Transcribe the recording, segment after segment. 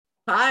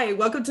Hi,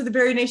 welcome to the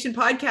Bari Nation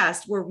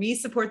podcast, where we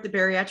support the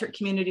bariatric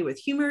community with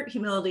humor,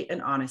 humility,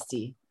 and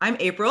honesty. I'm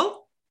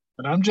April.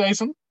 And I'm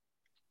Jason.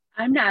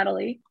 I'm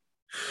Natalie.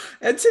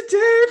 And today,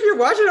 if you're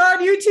watching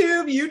on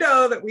YouTube, you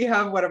know that we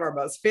have one of our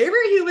most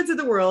favorite humans in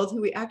the world who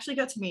we actually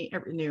got to meet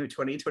at Renew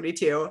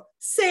 2022,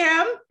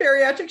 Sam,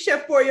 Bariatric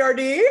Chef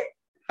Boyardee.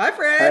 Hi,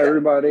 friend. Hi,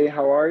 everybody.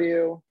 How are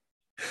you?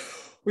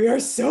 We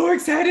are so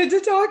excited to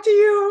talk to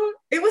you.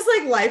 It was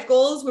like life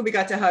goals when we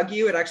got to hug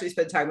you and actually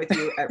spend time with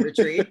you at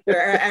retreat or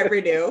at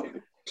Renew.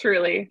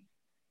 Truly.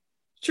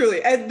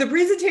 And the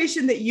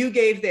presentation that you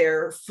gave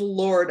there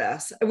floored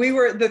us.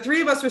 The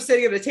three of us were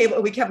sitting at a table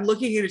and we kept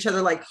looking at each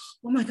other like,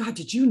 oh my God,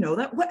 did you know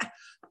that?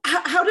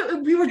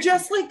 We were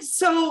just like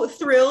so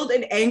thrilled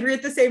and angry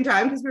at the same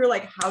time, because we were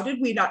like, how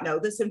did we not know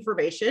this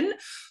information?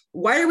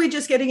 Why are we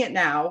just getting it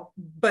now?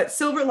 But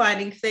silver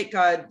lining, thank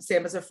God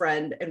Sam is a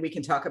friend and we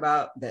can talk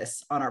about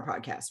this on our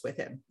podcast with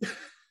him.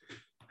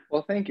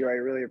 Well, thank you. I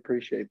really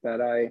appreciate that.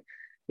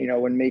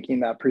 When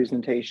making that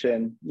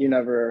presentation,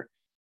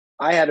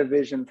 I had a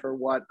vision for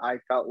what I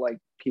felt like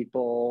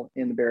people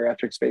in the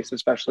bariatric space,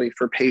 especially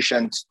for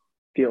patients,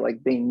 feel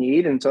like they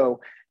need. And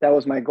so that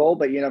was my goal,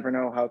 but you never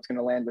know how it's going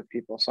to land with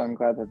people. So I'm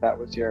glad that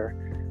was your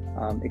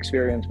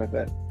experience with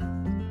it.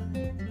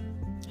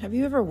 Have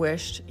you ever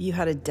wished you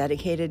had a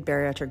dedicated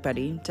bariatric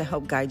buddy to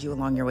help guide you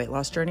along your weight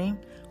loss journey?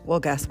 Well,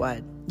 guess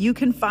what? You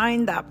can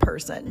find that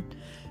person.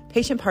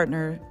 Patient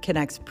Partner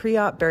connects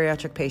pre-op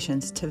bariatric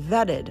patients to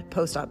vetted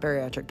post-op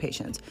bariatric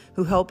patients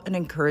who help and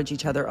encourage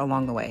each other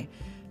along the way.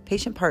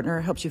 Patient Partner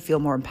helps you feel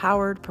more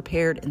empowered,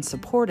 prepared, and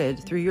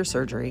supported through your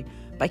surgery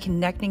by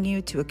connecting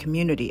you to a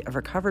community of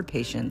recovered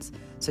patients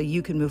so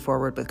you can move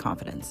forward with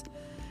confidence.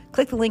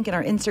 Click the link in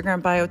our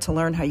Instagram bio to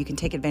learn how you can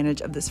take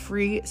advantage of this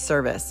free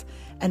service,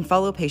 and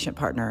follow Patient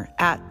Partner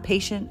at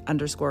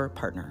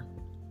patient_partner.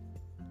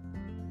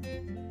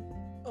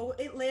 Oh,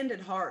 it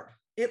landed hard.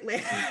 It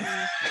landed.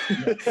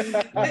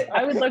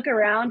 I would look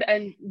around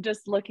and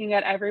just looking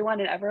at everyone,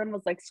 and everyone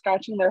was like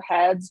scratching their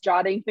heads,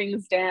 jotting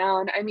things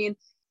down. I mean,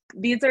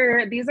 these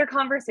are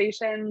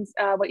conversations.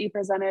 What you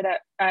presented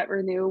at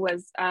Renew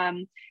was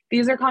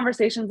these are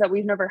conversations that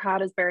we've never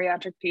had as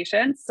bariatric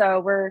patients.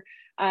 So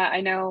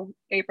I know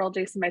April,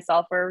 Jason,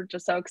 myself, we're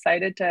just so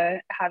excited to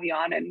have you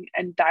on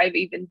and dive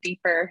even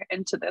deeper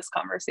into this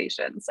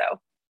conversation. So,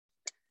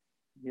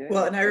 yeah,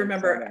 well, and I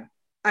remember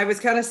I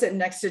was kind of sitting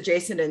next to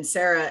Jason and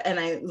Sarah, and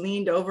I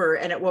leaned over,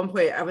 and at one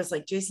point I was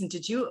like, Jason,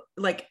 did you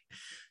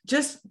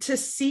just to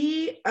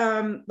see,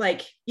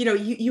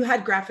 you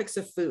had graphics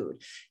of food,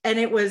 and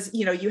it was,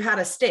 you had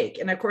a steak.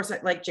 And of course,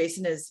 like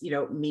Jason is,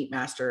 meat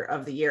master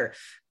of the year.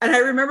 And I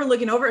remember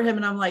looking over at him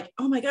and I'm like,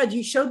 oh my God,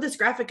 you showed this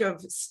graphic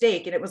of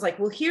steak. And it was like,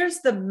 well,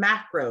 here's the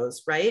macros,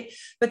 right?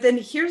 But then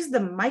here's the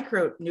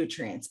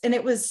micronutrients. And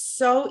it was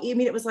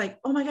it was like,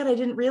 oh my God, I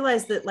didn't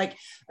realize that like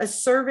a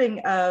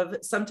serving of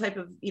some type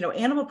of,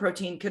 animal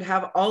protein could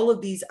have all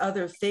of these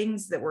other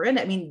things that were in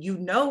it. I mean,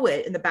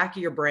 it in the back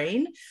of your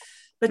brain.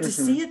 But to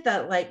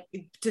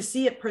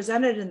see it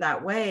presented in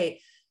that way,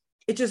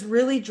 it just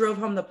really drove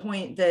home the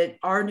point that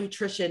our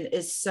nutrition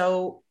is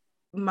so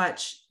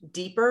much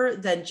deeper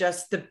than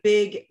just the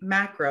big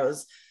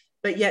macros.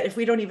 But yet, if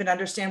we don't even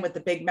understand what the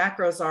big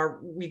macros are,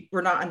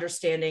 we're not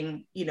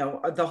understanding,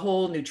 the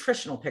whole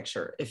nutritional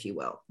picture, if you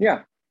will.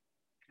 Yeah,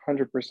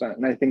 100%.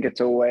 And I think it's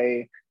a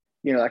way,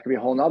 that could be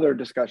a whole nother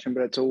discussion,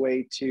 but it's a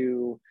way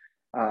to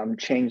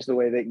change the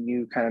way that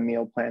you kind of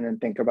meal plan and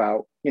think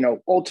about,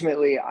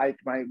 ultimately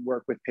my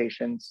work with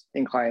patients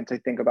and clients, I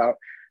think about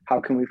how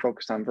can we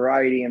focus on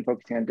variety and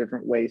focusing on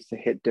different ways to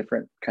hit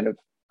different kind of,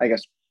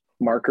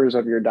 markers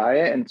of your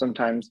diet. And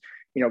sometimes,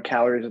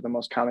 calories are the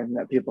most common thing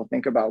that people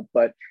think about,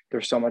 but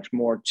there's so much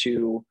more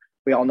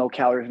we all know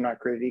calories are not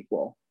created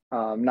equal.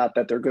 Not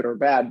that they're good or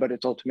bad, but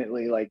it's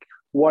ultimately like,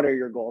 what are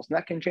your goals? And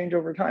that can change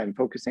over time,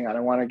 focusing on,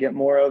 I want to get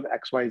more of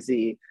X, Y,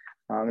 Z.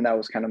 And that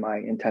was kind of my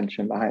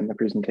intention behind the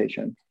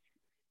presentation.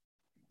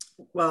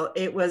 Well,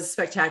 it was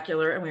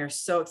spectacular, and we are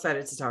so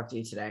excited to talk to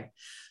you today.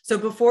 So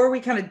before we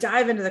kind of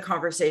dive into the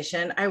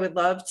conversation, I would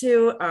love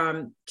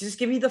to just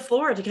give you the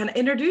floor to kind of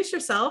introduce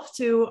yourself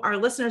to our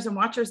listeners and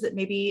watchers that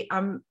maybe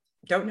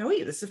don't know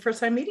you. This is the first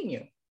time meeting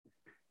you.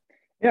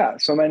 Yeah,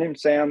 so my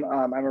name's Sam.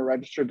 I'm a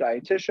registered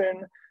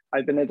dietitian.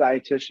 I've been a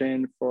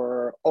dietitian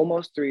for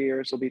almost 3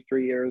 years. It'll be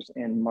 3 years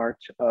in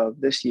March of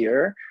this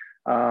year.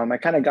 I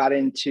kind of got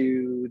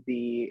into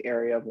the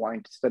area of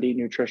wanting to study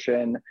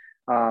nutrition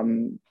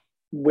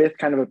with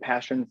kind of a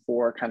passion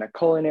for kind of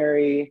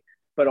culinary,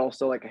 but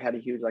also I had a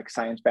huge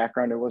science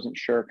background. I wasn't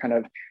sure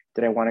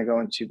did I want to go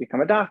into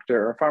become a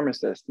doctor or a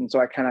pharmacist? And so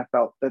I kind of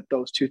felt that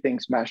those two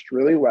things meshed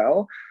really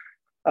well.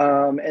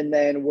 And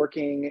then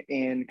working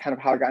in kind of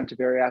how I got into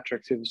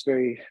bariatrics, it was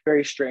very,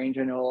 very strange.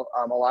 I know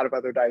a lot of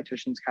other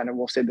dietitians kind of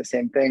will say the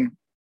same thing.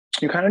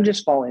 You kind of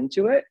just fall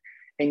into it,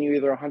 and you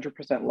either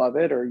 100% love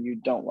it or you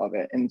don't love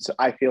it. And so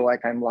I feel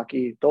like I'm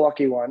the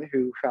lucky one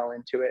who fell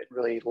into it and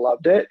really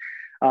loved it.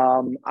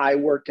 I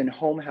worked in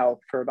home health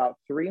for about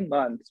 3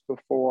 months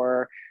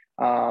before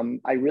I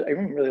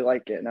didn't really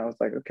like it. And I was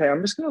like, okay,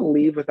 I'm just going to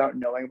leave without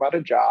knowing about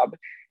a job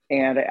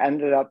And I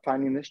ended up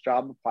finding this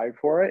job, applied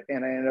for it,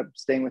 and I ended up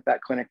staying with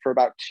that clinic for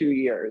about 2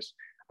 years.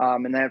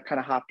 And then I've kind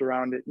of hopped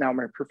around it. Now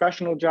my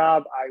professional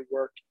job, I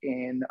work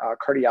in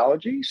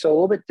cardiology, so a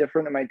little bit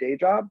different than my day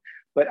job,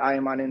 but I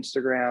am on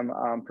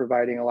Instagram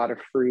providing a lot of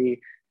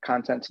free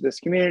content to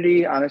this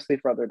community, honestly,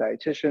 for other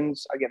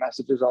dietitians. I get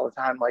messages all the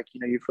time like,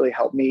 you've really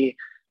helped me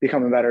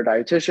become a better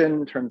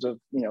dietitian in terms of,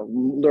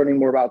 learning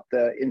more about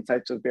the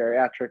insights of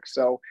bariatrics.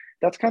 So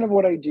that's kind of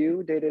what I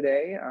do day to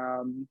day.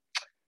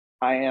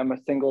 I am a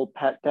single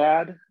pet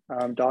dad,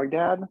 dog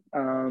dad.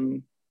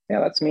 Yeah,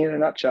 that's me in a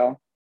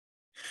nutshell.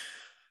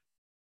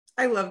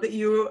 I love that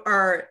you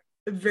are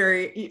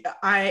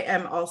I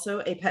am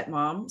also a pet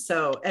mom.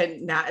 So,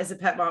 and Nat is a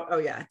pet mom. Oh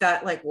yeah.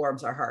 That like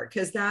warms our heart.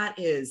 Cause that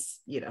is,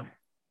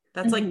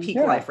 that's like peak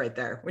life right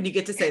there. When you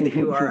get to say that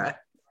you are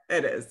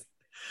it is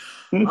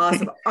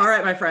awesome. All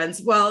right, my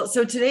friends. Well,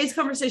 so today's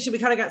conversation, we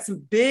kind of got some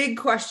big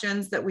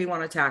questions that we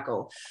want to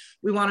tackle.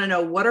 We want to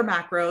know, what are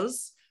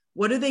macros?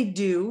 What do they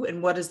do?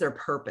 And what is their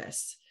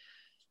purpose?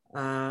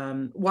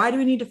 Why do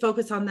we need to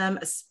focus on them,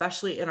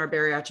 especially in our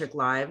bariatric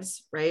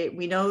lives, right?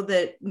 We know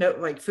that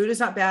food is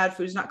not bad,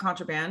 food is not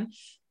contraband,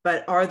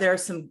 but are there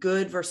some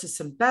good versus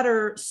some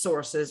better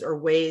sources or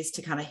ways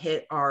to kind of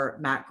hit our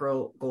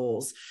macro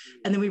goals?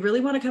 And then we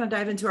really want to kind of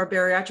dive into our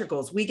bariatric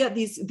goals. We get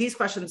these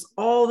questions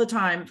all the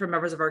time from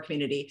members of our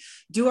community.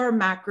 Do our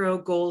macro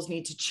goals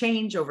need to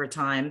change over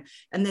time?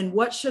 And then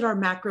what should our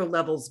macro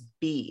levels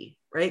be?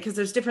 Right? Because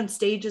there's different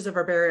stages of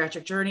our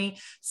bariatric journey.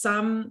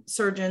 Some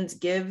surgeons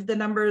give the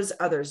numbers,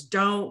 others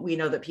don't. We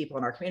know that people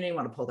in our community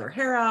want to pull their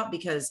hair out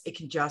because it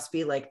can just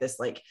be like this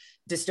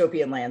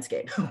dystopian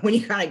landscape when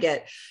you kind of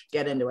get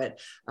into it.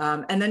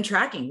 And then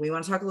tracking. We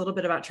want to talk a little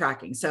bit about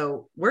tracking.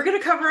 So we're going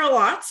to cover a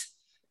lot.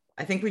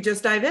 I think we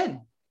just dive in.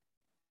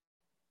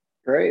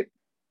 Great.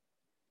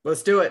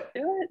 Let's do it.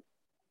 Do it.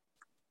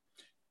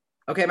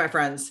 Okay, my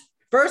friends.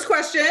 First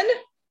question,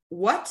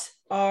 what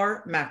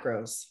are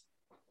macros?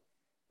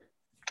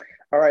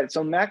 All right,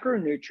 so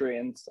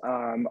macronutrients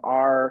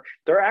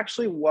they're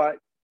actually what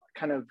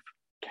kind of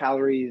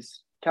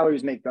calories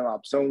make them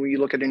up. So when you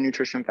look at a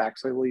nutrition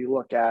facts label, you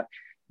look at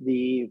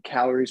the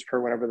calories per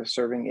whatever the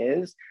serving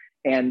is,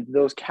 and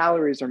those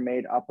calories are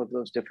made up of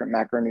those different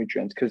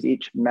macronutrients because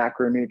each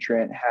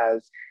macronutrient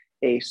has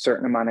a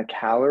certain amount of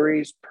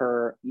calories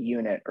per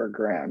unit or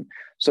gram.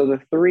 So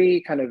the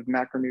three kind of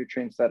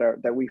macronutrients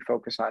that we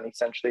focus on,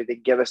 essentially, they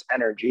give us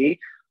energy,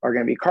 are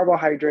going to be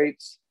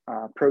carbohydrates,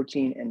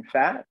 protein, and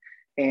fat.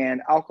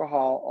 And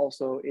alcohol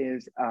also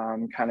is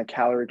kind of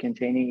calorie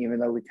containing, even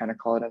though we kind of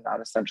call it a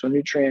non-essential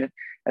nutrient,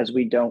 as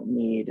we don't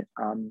need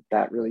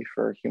that really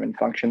for human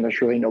function.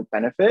 There's really no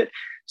benefit.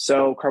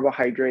 So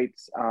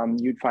carbohydrates,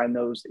 you'd find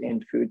those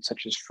in foods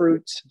such as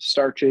fruits,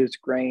 starches,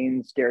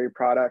 grains, dairy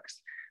products.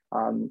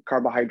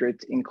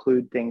 Carbohydrates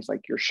include things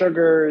like your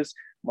sugars,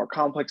 more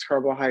complex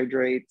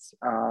carbohydrates.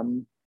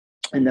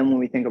 And then when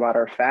we think about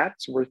our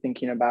fats, we're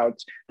thinking about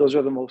those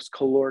are the most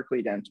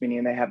calorically dense,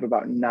 meaning they have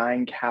about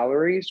 9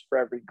 calories for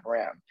every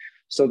gram.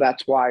 So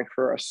that's why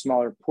for a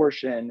smaller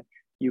portion,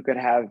 you could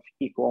have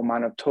equal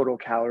amount of total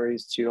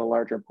calories to a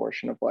larger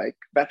portion of like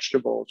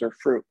vegetables or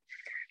fruit.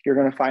 You're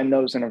going to find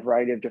those in a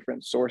variety of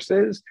different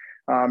sources.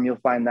 You'll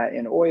find that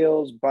in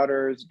oils,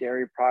 butters,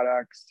 dairy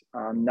products,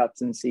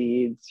 nuts and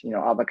seeds.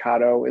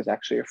 Avocado is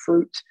actually a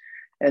fruit.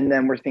 And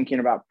then we're thinking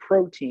about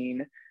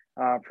protein.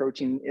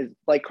 Protein is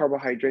like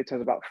carbohydrates,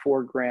 has about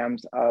 4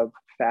 grams of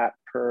fat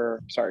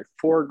 4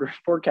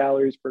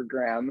 calories per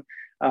gram.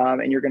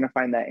 And you're going to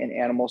find that in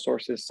animal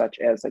sources such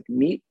as like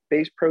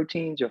meat-based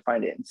proteins. You'll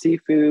find it in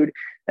seafood.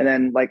 And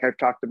then, like I've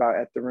talked about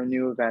at the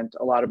Renew event,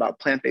 a lot about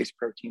plant-based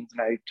proteins.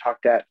 And I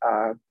talked at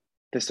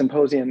the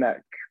symposium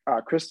that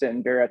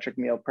Kristen, Bariatric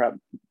Meal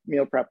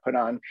Prep put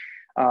on.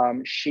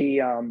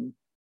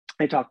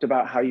 I talked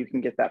about how you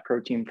can get that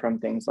protein from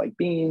things like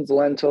beans,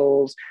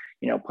 lentils,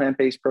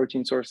 plant-based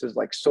protein sources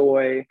like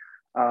soy.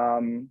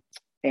 And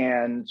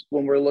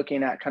when we're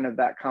looking at kind of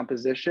that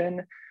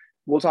composition,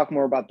 we'll talk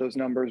more about those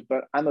numbers,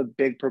 but I'm a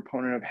big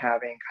proponent of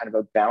having kind of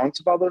a balance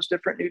of all those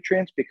different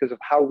nutrients because of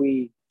how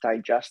we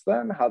digest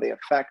them, how they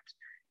affect,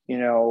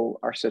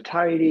 our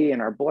satiety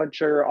and our blood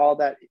sugar, all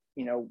that,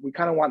 we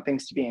kind of want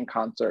things to be in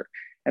concert.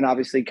 And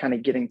obviously kind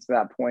of getting to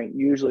that point,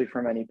 usually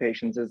for many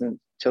patients, isn't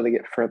until they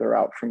get further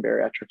out from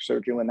bariatric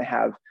surgery when they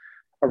have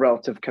a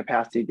relative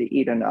capacity to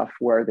eat enough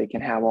where they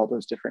can have all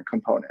those different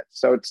components.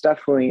 So it's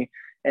definitely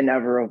an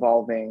ever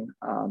evolving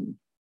kind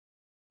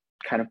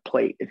of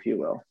plate, if you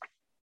will.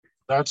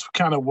 That's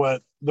kind of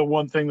what the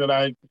one thing that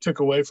I took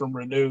away from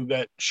Renew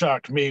that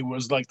shocked me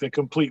was like the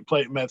complete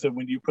plate method.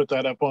 When you put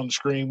that up on the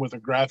screen with a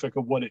graphic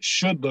of what it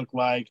should look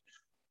like,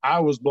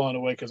 I was blown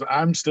away because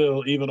I'm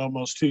still, even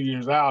almost 2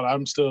 years out,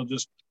 I'm still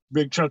just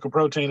big chunk of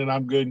protein and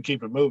I'm good and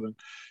keep it moving.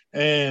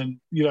 And,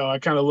 I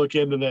kind of look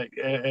into that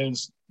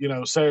as,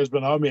 Sarah's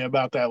been on me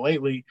about that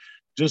lately.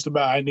 just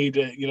about I need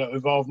to,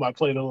 evolve my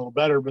plate a little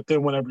better. But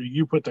then whenever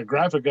you put the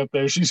graphic up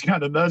there, she's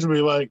kind of nudging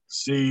me like,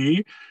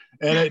 see,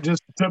 and it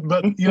just,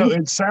 but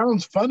it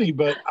sounds funny,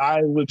 but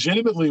I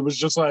legitimately was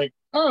just like,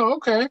 oh,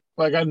 okay.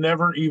 Like I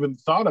never even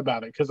thought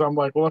about it. Cause I'm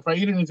like, well, if I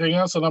eat anything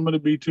else, then I'm going to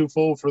be too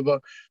full for the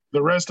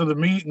rest of the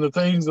meat and the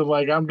things that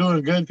like, I'm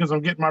doing good cause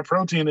I'm getting my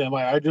protein in.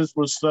 Like, I just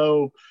was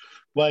so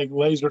like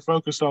laser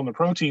focused on the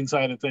protein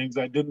side of things.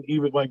 I didn't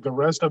even like the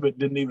rest of it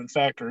didn't even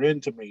factor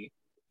into me.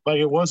 Like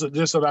it wasn't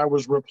just that I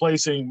was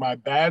replacing my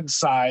bad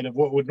side of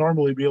what would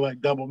normally be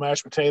like double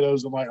mashed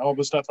potatoes and like all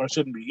the stuff I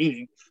shouldn't be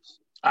eating.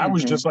 I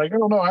was just like,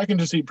 oh no, I can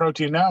just eat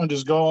protein now and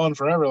just go on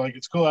forever. Like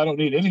it's cool. I don't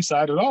need any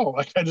side at all.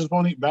 Like I just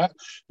won't eat bad.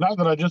 Not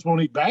that I just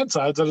won't eat bad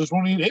sides. I just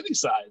won't eat any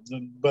sides.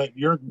 But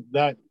you're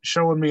that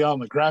showing me on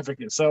the graphic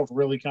itself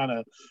really kind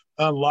of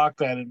unlocked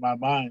that in my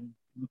mind.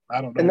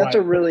 I don't know. And that's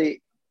a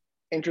really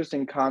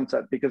interesting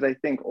concept because I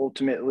think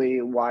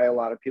ultimately why a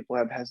lot of people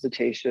have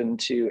hesitation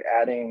to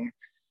adding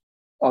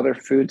other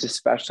foods,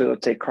 especially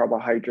let's say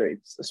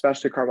carbohydrates,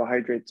 especially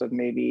carbohydrates of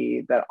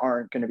maybe that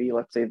aren't going to be,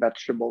 let's say,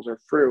 vegetables or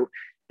fruit,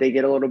 they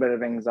get a little bit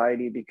of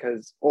anxiety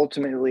because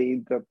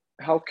ultimately the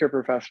healthcare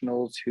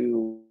professionals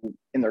who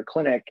in their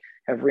clinic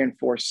have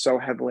reinforced so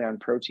heavily on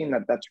protein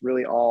that that's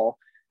really all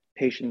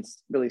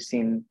patients really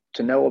seem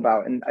to know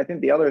about. And I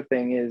think the other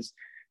thing is,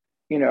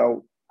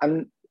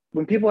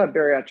 when people have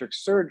bariatric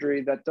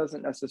surgery, that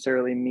doesn't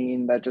necessarily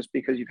mean that just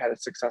because you've had a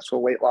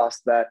successful weight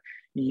loss that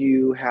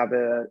you have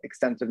an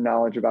extensive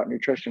knowledge about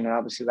nutrition. And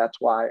obviously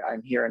that's why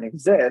I'm here and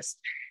exist.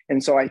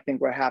 And so I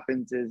think what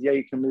happens is, yeah,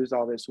 you can lose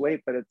all this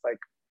weight, but it's like,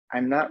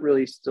 I'm not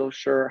really still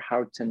sure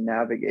how to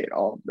navigate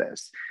all of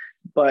this.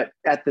 But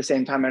at the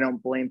same time, I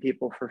don't blame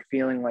people for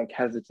feeling like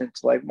hesitant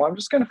to like, well, I'm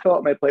just going to fill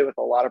up my plate with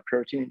a lot of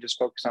protein and just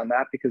focus on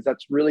that because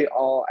that's really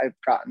all I've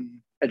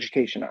gotten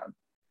education on.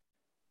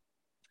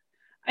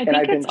 And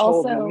I've been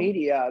told in the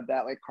media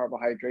that like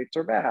carbohydrates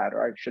are bad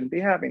or I shouldn't be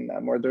having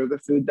them or they're the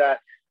food that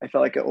I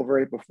felt like I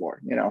overate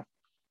before,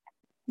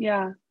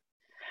 Yeah.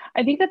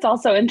 I think that's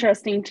also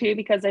interesting too,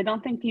 because I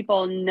don't think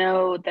people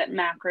know that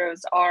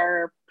macros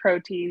are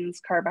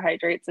proteins,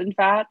 carbohydrates, and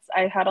fats.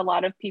 I had a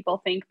lot of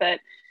people think that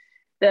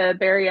the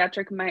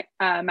bariatric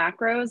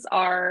macros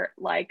are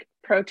like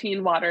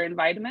protein, water, and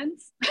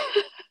vitamins,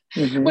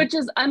 which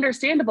is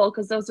understandable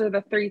because those are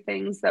the three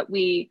things that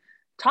we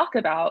talk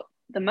about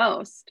the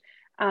most.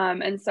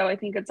 And so I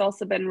think it's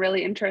also been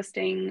really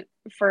interesting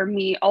for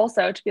me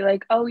also to be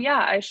like, oh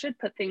yeah, I should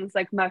put things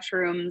like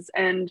mushrooms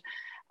and,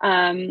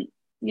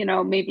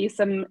 maybe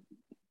some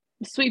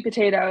sweet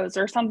potatoes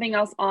or something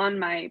else on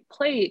my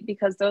plate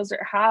because those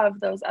have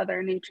those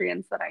other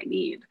nutrients that I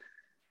need.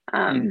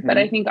 But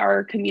I think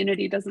our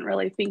community doesn't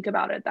really think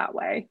about it that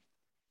way.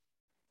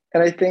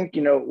 And I think,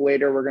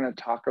 later we're going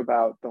to talk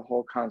about the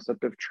whole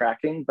concept of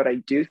tracking, but I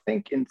do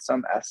think in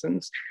some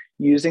essence,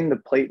 using the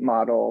plate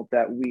model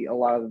that a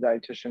lot of the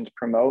dietitians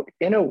promote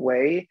in a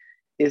way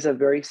is a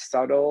very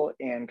subtle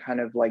and kind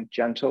of like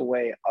gentle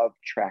way of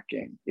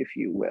tracking, if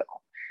you will.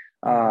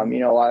 A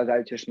lot of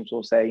dietitians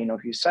will say,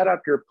 if you set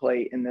up your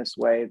plate in this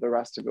way, the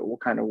rest of it will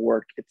kind of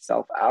work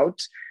itself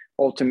out.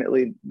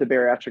 Ultimately, the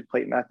bariatric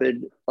plate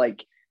method,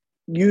 like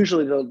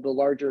usually the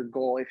larger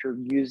goal, if you're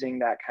using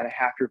that kind of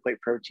half your plate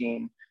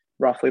protein,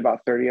 roughly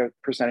about 30%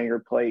 of your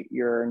plate,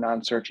 your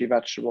non-starchy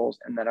vegetables,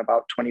 and then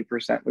about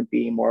 20% would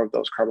be more of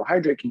those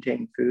carbohydrate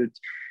containing foods.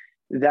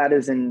 That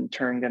is in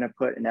turn going to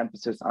put an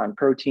emphasis on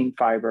protein,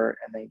 fiber,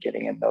 and then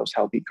getting in those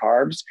healthy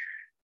carbs.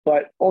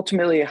 But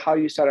ultimately, how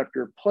you set up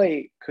your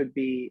plate could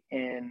be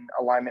in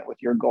alignment with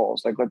your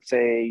goals. Like let's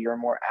say you're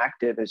more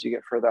active as you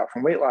get further out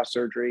from weight loss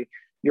surgery,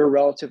 your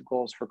relative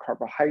goals for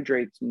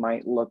carbohydrates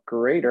might look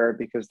greater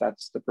because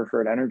that's the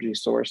preferred energy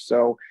source.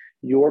 So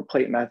your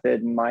plate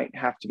method might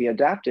have to be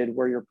adapted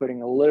where you're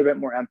putting a little bit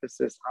more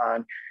emphasis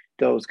on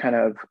those kind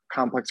of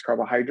complex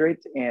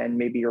carbohydrates and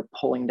maybe you're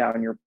pulling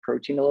down your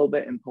protein a little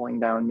bit and pulling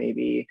down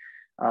maybe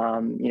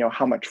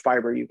how much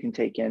fiber you can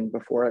take in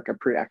before like a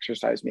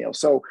pre-exercise meal.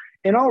 So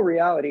in all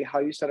reality, how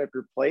you set up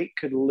your plate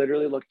could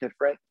literally look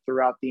different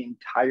throughout the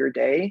entire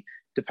day,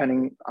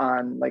 depending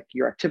on like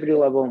your activity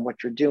level and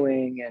what you're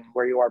doing and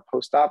where you are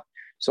post-op.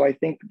 So I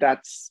think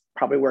that's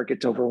probably where it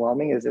gets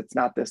overwhelming is it's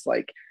not this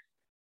like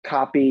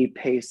copy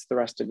paste the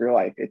rest of your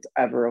life. It's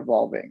ever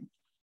evolving.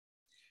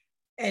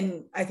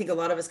 And I think a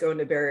lot of us go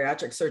into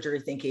bariatric surgery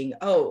thinking,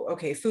 oh,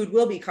 okay, food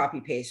will be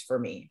copy paste for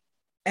me.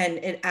 And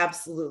it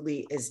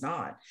absolutely is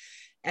not.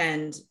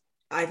 And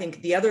I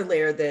think the other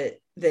layer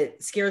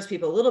that scares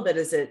people a little bit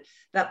is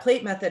that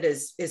plate method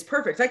is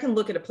perfect. I can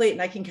look at a plate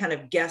and I can kind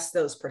of guess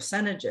those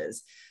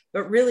percentages,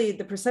 but really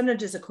the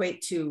percentages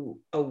equate to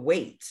a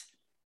weight,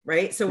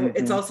 right? So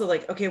it's also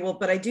like, okay, well,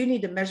 but I do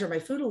need to measure my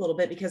food a little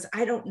bit because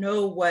I don't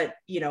know what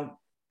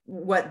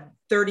 30%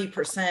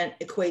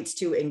 equates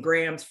to in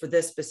grams for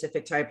this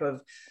specific type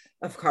of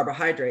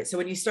carbohydrate. So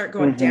when you start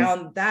going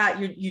down that,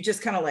 you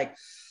just kind of like,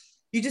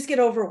 you just get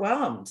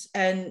overwhelmed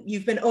and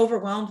you've been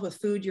overwhelmed with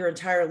food your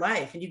entire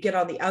life. And you get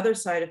on the other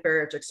side of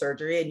bariatric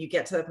surgery and you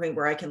get to the point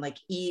where I can like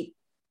eat,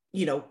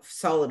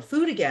 solid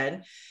food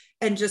again.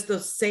 and just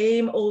those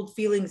same old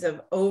feelings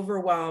of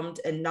overwhelmed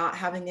and not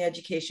having the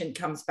education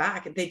comes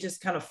back. They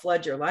just kind of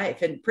flood your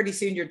life. And pretty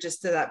soon you're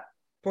just to that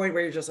point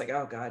where you're just like,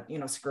 oh God,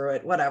 screw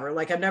it, whatever.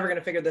 Like, I'm never going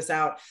to figure this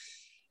out.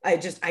 I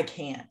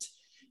can't.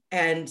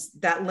 And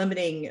that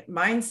limiting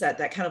mindset,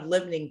 that kind of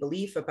limiting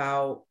belief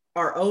about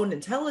our own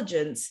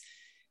intelligence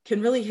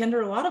can really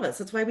hinder a lot of us.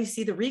 That's why we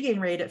see the regain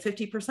rate at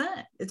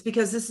 50%. It's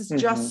because this is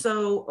just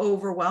so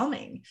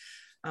overwhelming.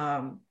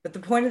 But the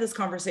point of this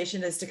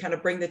conversation is to kind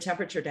of bring the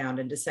temperature down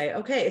and to say,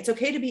 okay, it's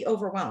okay to be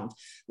overwhelmed.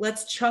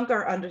 Let's chunk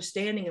our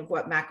understanding of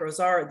what macros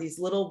are, these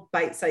little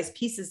bite-sized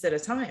pieces at a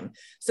time,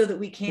 so that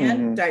we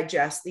can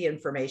digest the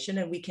information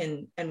and we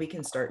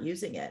can start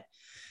using it.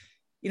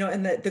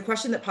 And the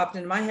question that popped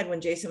into my head when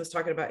Jason was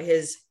talking about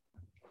his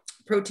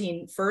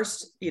protein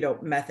first,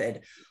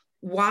 method,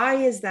 why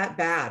is that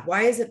bad?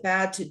 Why is it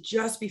bad to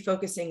just be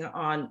focusing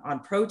on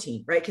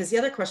protein, right? Because the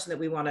other question that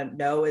we want to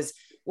know is,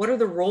 what are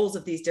the roles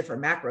of these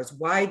different macros?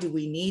 Why do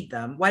we need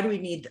them? Why do we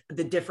need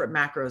the different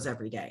macros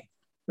every day?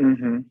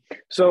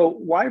 So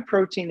why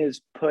protein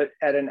is put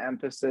at an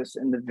emphasis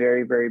in the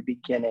very, very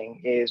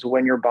beginning is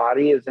when your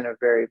body is in a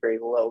very, very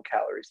low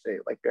calorie state,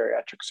 like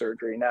bariatric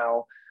surgery.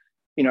 Now,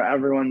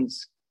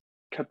 everyone's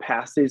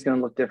capacity is going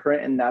to look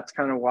different. And that's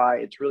kind of why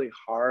it's really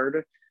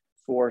hard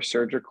for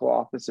surgical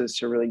offices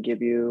to really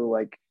give you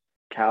like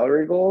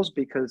calorie goals,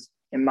 because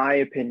in my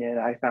opinion,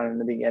 I found in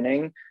the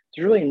beginning,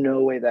 there's really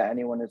no way that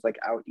anyone is like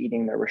out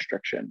eating their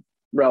restriction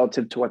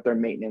relative to what their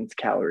maintenance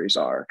calories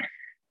are.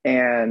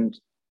 And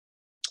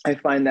I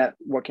find that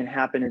what can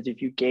happen is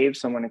if you gave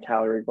someone a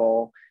calorie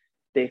goal,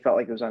 they felt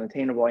like it was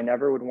unattainable. I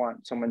never would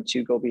want someone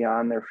to go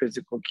beyond their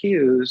physical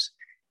cues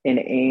and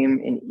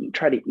aim and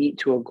try to eat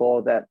to a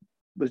goal that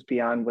was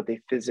beyond what they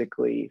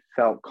physically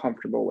felt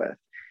comfortable with.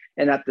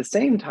 And at the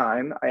same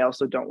time, I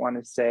also don't want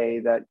to say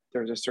that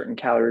there's a certain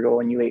calorie goal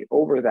and you ate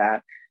over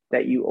that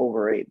you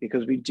overate,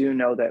 because we do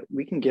know that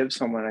we can give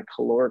someone a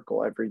caloric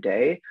goal every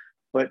day,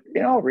 but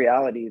in all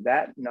reality,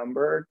 that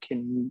number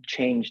can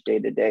change day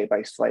to day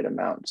by slight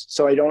amounts.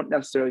 So I don't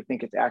necessarily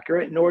think it's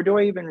accurate, nor do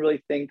I even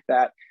really think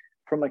that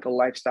from like a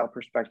lifestyle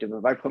perspective,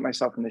 if I put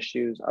myself in the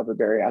shoes of a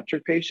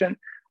bariatric patient,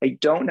 I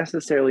don't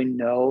necessarily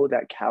know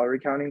that calorie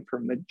counting for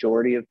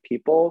majority of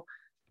people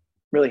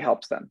really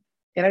helps them.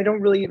 And I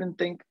don't really even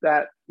think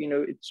that,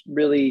 it's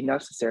really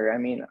necessary. I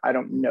mean, I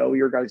don't know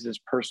your guys'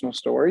 personal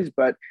stories,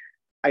 but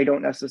I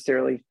don't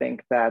necessarily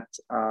think that,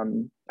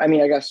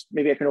 I guess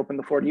maybe I can open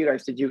the floor to you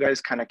guys. Did you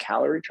guys kind of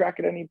calorie track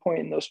at any point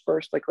in those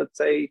first, like, let's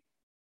say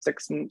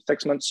 6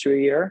 months to a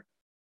year?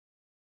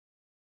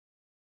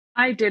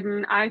 I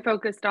didn't. I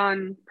focused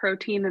on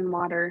protein and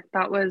water.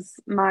 That was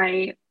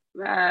my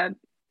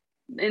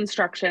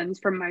instructions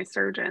from my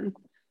surgeon.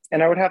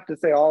 And I would have to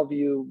say all of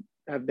you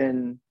have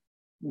been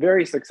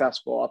very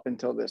successful up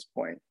until this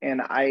point.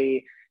 And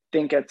I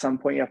think at some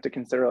point you have to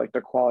consider like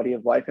the quality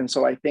of life. And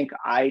so I think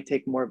I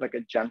take more of like a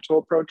gentle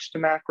approach to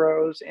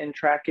macros and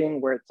tracking,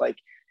 where it's like,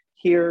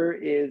 here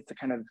is the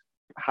kind of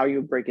how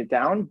you break it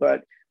down,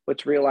 but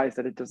let's realize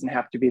that it doesn't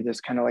have to be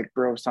this kind of like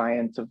bro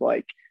science of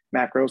like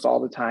macros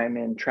all the time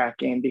and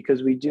tracking,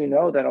 because we do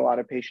know that a lot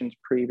of patients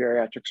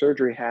pre-bariatric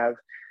surgery have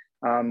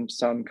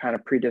some kind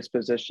of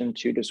predisposition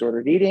to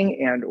disordered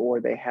eating, and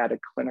or they had a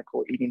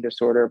clinical eating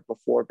disorder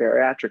before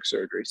bariatric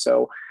surgery.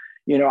 So,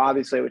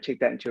 obviously I would take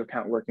that into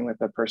account working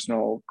with a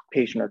personal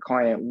patient or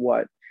client,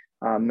 what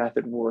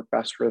method will work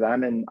best for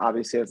them. And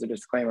obviously, as a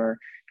disclaimer,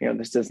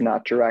 this is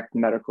not direct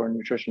medical or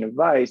nutrition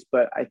advice,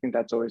 but I think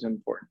that's always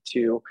important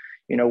to,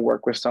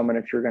 work with someone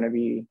if you're going to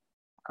be,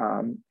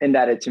 and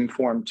that it's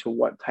informed to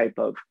what type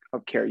of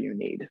care you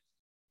need.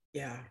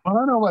 Yeah. Well,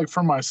 I know, like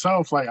for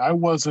myself, like I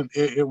wasn't,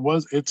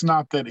 it's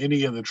not that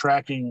any of the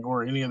tracking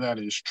or any of that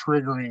is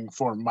triggering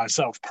for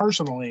myself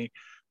personally.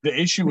 The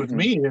issue with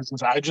me is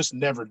I just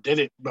never did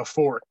it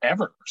before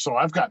ever. So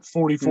I've got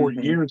 44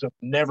 years of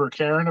never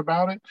caring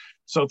about it.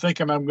 So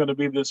thinking I'm going to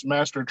be this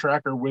master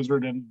tracker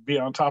wizard and be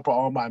on top of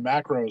all my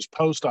macros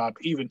post-op,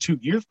 even 2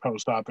 years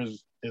post-op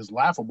is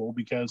laughable,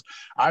 because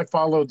I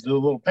followed the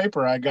little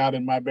paper I got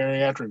in my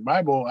bariatric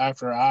Bible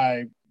after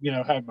I,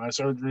 had my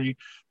surgery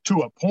to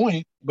a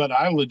point, but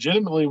I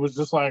legitimately was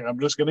just like, I'm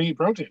just going to eat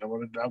protein.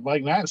 I'm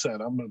like Nat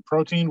said, I'm going to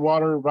protein,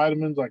 water,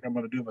 vitamins, like I'm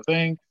going to do my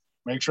thing,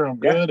 make sure I'm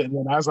good. And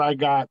then as I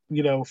got,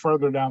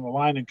 further down the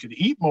line and could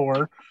eat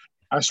more,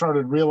 I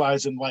started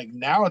realizing, like,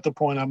 now at the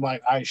point I'm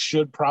like, I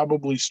should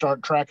probably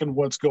start tracking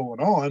what's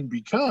going on,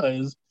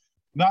 because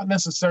not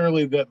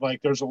necessarily that like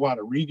there's a lot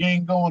of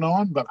regain going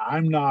on, but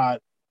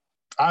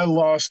I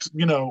lost,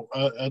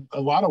 a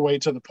lot of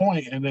weight to the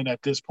point. And then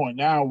at this point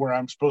now where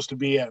I'm supposed to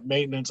be at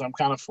maintenance, I'm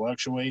kind of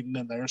fluctuating,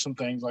 and there's some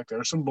things like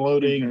there's some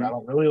bloating. And I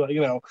don't really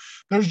like,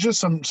 there's just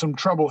some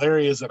trouble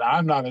areas that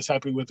I'm not as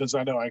happy with as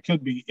I know I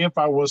could be if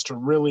I was to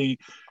really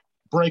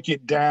break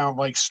it down,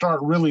 like start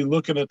really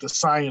looking at the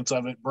science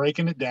of it,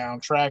 breaking it down,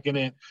 tracking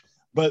it.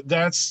 But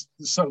that's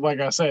so, like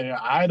I say,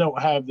 I don't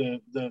have the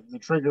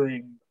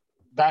triggering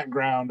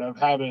background of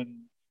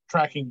having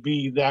tracking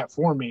be that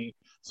for me.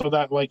 So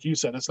that, like you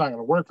said, it's not going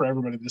to work for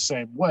everybody the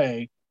same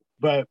way.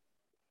 But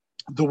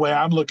the way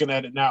I'm looking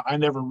at it now, I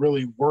never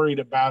really worried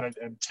about it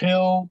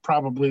until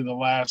probably the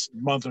last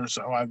month or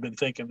so. I've been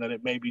thinking that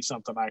it may be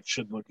something I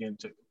should look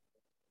into.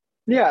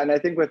 Yeah, and I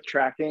think with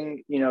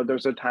tracking,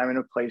 there's a time and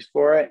a place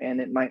for it,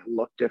 and it might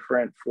look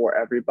different for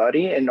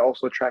everybody. And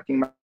also tracking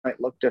might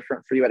look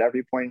different for you at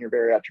every point in your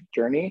bariatric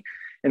journey.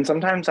 And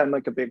sometimes I'm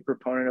like a big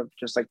proponent of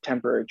just like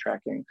temporary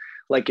tracking.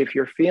 Like if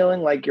you're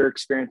feeling like you're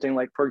experiencing,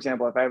 like, for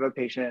example, if I have a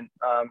patient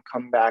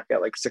come back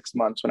at like 6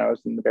 months when I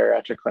was in the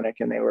bariatric clinic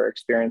and they were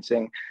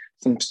experiencing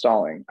some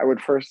stalling, I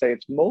would first say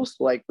it's most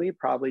likely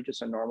probably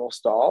just a normal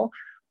stall,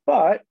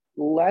 but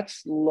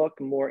let's look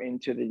more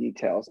into the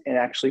details and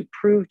actually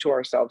prove to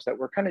ourselves that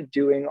we're kind of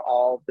doing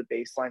all the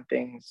baseline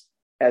things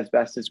as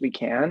best as we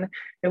can.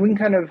 And we can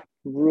kind of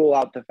rule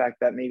out the fact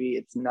that maybe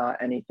it's not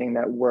anything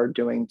that we're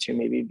doing to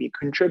maybe be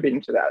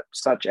contributing to that,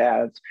 such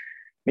as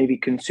maybe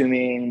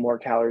consuming more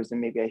calories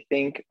than maybe I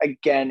think.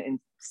 Again, in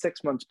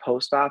 6 months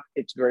post-op,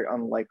 it's very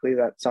unlikely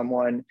that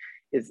someone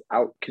is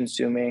out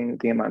consuming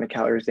the amount of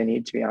calories they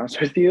need, to be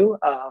honest with you.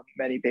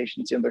 Many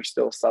patients, they're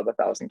still sub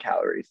 1,000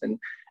 calories, and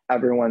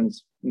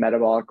everyone's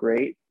metabolic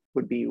rate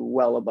would be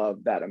well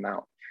above that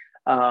amount.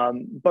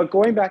 But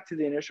going back to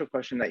the initial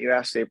question that you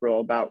asked,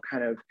 April, about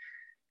kind of,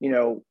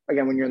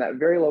 again, when you're in that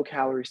very low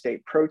calorie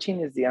state,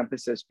 protein is the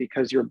emphasis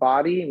because your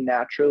body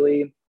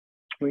naturally,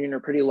 when you're in a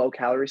pretty low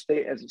calorie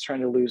state, as it's trying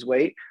to lose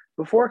weight,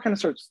 before it kind of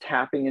starts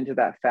tapping into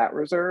that fat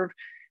reserve,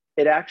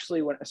 it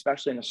actually,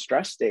 especially in a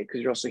stress state, because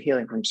you're also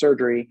healing from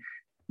surgery,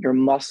 your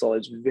muscle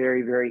is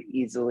very, very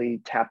easily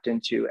tapped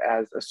into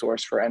as a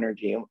source for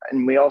energy.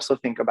 And we also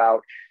think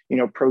about,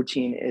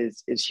 protein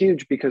is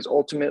huge because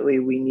ultimately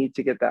we need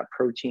to get that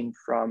protein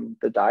from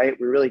the diet.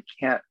 We really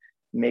can't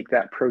make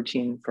that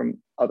protein from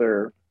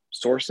other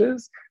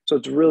sources. So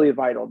it's really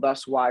vital.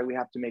 That's why we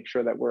have to make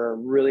sure that we're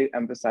really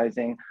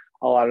emphasizing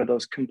a lot of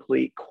those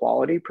complete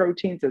quality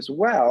proteins as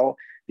well,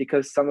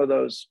 because some of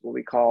those, what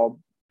we call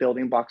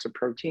building blocks of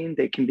protein,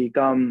 they can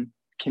become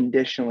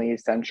conditionally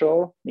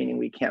essential, meaning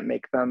we can't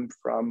make them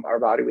from our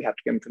body. We have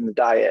to get them from the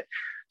diet.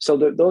 So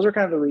those are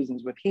kind of the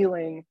reasons with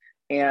healing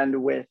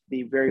and with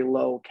the very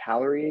low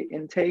calorie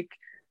intake,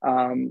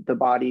 the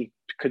body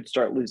could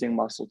start losing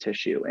muscle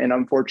tissue. And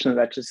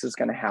unfortunately, that just is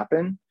going to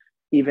happen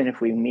even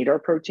if we meet our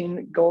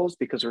protein goals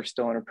because we're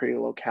still in a pretty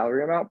low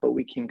calorie amount, but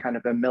we can kind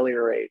of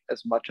ameliorate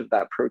as much of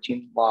that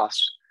protein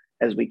loss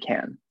as we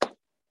can.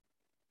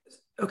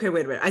 Okay,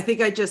 wait a minute. I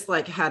think I just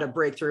had a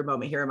breakthrough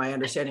moment here in my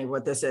understanding of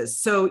what this is.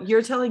 So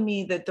you're telling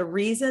me that the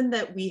reason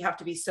that we have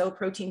to be so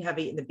protein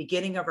heavy in the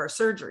beginning of our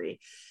surgery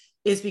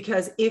is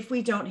because if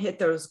we don't hit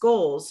those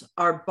goals,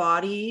 our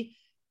body,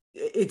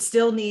 it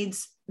still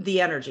needs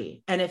the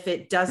energy. And if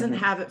it doesn't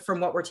have it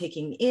from what we're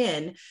taking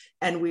in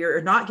and we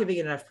are not giving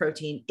it enough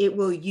protein, it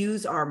will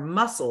use our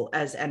muscle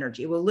as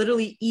energy. It will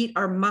literally eat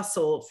our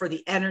muscle for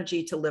the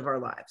energy to live our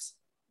lives.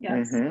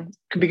 Yes.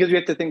 Because we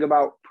have to think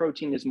about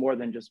protein is more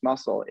than just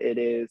muscle. It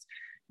is,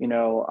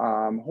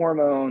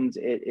 hormones,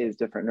 it is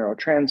different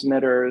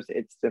neurotransmitters,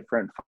 it's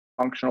different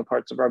functional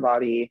parts of our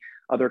body,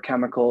 other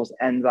chemicals,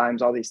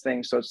 enzymes, all these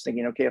things. So it's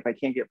thinking, okay, if I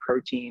can't get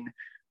protein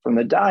from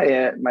the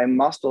diet, my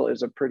muscle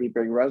is a pretty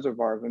big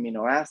reservoir of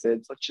amino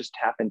acids. Let's just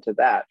tap into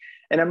that.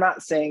 And I'm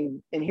not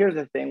saying, and here's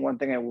the thing, one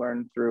thing I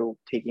learned through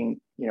taking,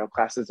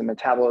 classes in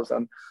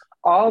metabolism,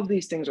 all of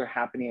these things are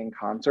happening in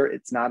concert.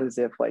 It's not as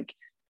if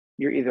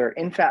you're either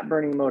in fat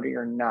burning mode or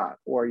you're not,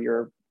 or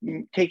you're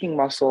taking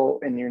muscle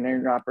and you're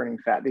not burning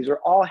fat. These are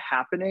all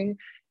happening.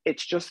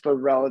 It's just the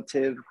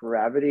relative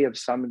gravity of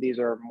some of these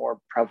are more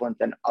prevalent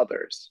than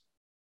others.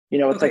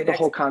 It's the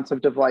whole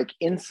concept of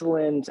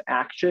insulin's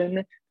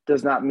action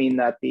does not mean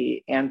that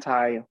the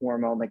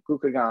anti-hormone like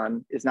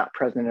glucagon is not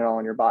present at all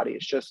in your body.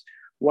 It's just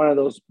one of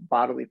those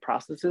bodily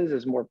processes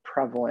is more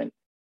prevalent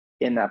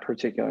in that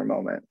particular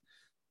moment,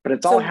 but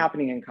it's all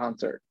happening in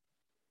concert.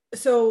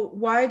 So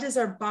why does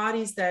our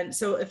bodies then,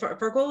 so if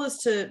our goal is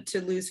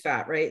to lose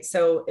fat, right?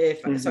 So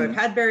so I've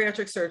had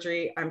bariatric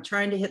surgery, I'm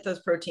trying to hit those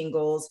protein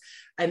goals,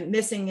 I'm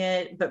missing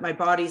it, but my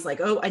body's like,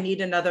 oh, I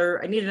need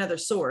another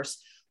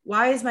source.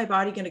 Why is my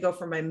body going to go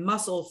for my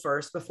muscle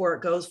first before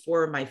it goes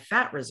for my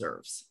fat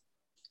reserves?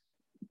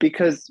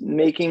 Because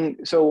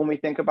so when we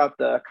think about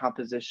the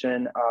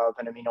composition of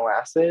an amino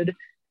acid,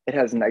 it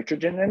has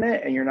nitrogen in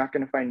it, and you're not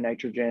going to find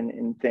nitrogen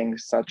in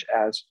things such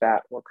as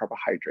fat or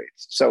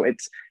carbohydrates. So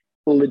it's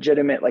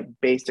legitimate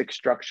basic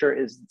structure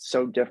is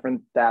so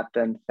different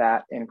than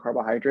fat and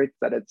carbohydrates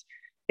that it's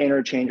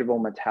interchangeable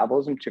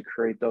metabolism to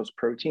create those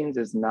proteins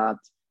is not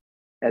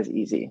as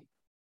easy.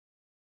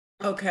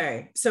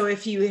 Okay, so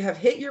if you have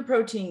hit your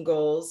protein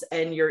goals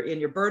and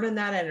you're burning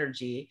that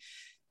energy,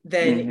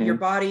 then your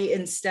body,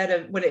 instead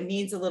of when it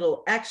needs a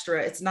little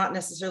extra, it's not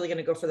necessarily going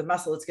to go for the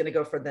muscle, it's going to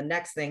go for the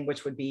next thing,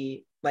 which would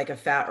be like a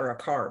fat or a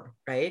carb,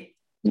 right?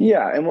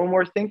 Yeah, and when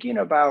we're thinking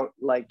about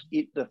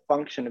the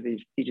function of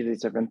each of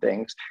these different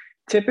things,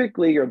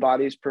 typically your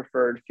body's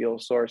preferred fuel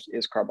source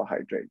is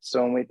carbohydrates.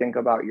 So when we think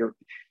about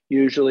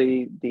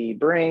usually the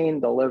brain,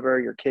 the liver,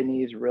 your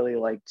kidneys really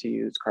like to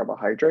use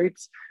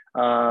carbohydrates.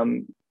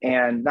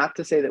 And not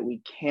to say that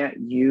we can't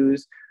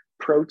use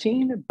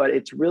protein, but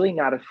it's really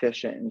not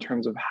efficient in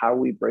terms of how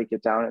we break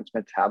it down in its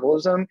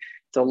metabolism.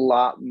 It's a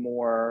lot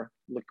more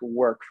like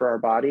work for our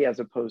body as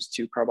opposed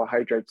to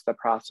carbohydrates, the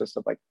process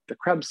of like the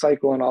Krebs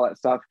cycle and all that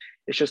stuff.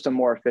 It's just a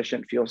more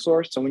efficient fuel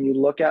source. So when you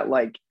look at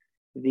like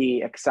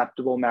the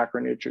acceptable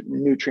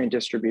macronutrient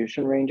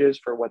distribution ranges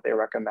for what they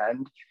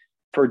recommend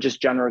for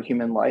just general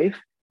human life,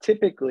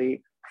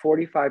 typically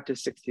 45 to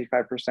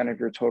 65% of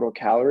your total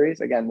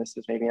calories, again, this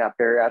is maybe not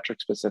bariatric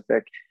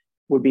specific,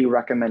 would be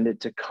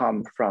recommended to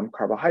come from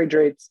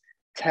carbohydrates.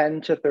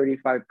 10 to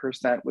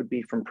 35% would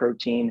be from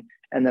protein,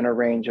 and then a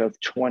range of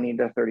 20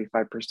 to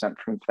 35%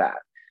 from fat.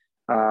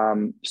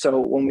 So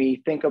when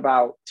we think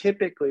about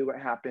typically what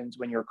happens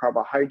when your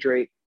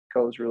carbohydrate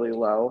goes really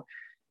low,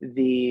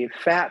 the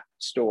fat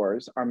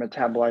stores are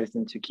metabolized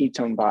into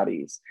ketone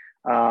bodies.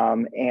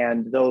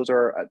 And those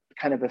are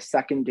kind of a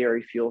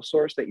secondary fuel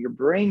source that your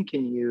brain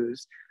can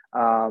use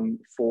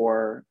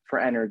for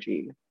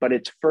energy, but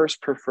its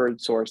first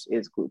preferred source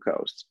is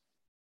glucose,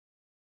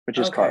 which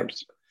is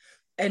carbs.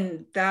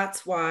 And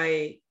that's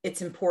why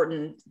it's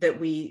important that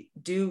we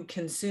do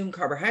consume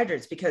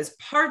carbohydrates, because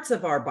parts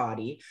of our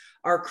body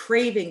are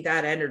craving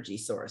that energy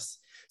source.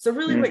 So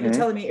really what you're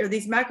telling me are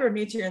these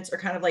macronutrients are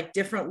kind of like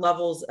different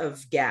levels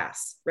of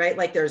gas, right?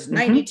 Like there's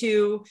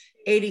 92,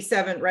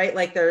 87, right?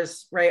 Like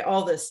there's, right,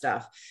 all this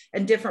stuff.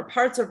 And different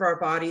parts of our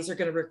bodies are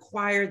going to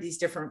require these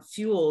different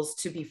fuels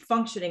to be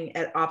functioning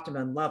at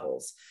optimum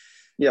levels.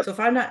 Yep. So if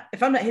I'm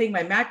not hitting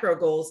my macro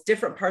goals,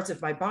 different parts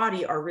of my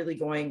body are really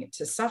going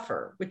to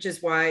suffer, which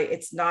is why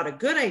it's not a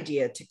good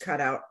idea to cut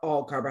out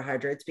all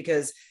carbohydrates,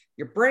 because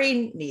your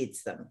brain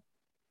needs them.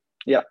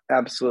 Yeah,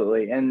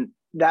 absolutely. And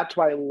that's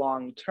why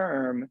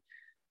long-term,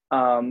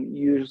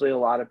 usually a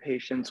lot of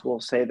patients will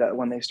say that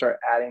when they start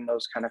adding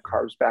those kind of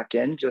carbs back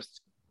in,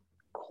 just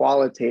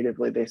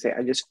qualitatively, they say,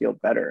 I just feel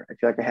better. I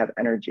feel like I have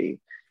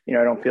energy. You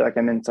know, I don't feel like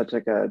I'm in such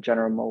like a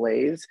general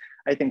malaise.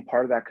 I think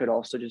part of that could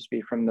also just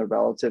be from the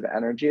relative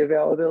energy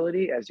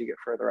availability. As you get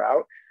further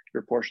out,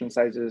 your portion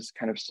sizes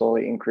kind of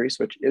slowly increase,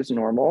 which is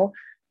normal.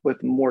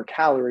 With more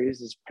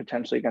calories is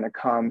potentially going to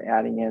come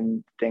adding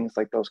in things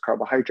like those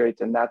carbohydrates,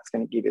 and that's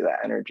going to give you that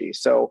energy.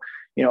 So,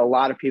 you know, a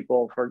lot of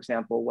people, for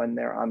example, when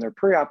they're on their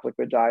pre-op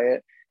liquid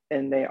diet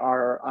and they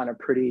are on a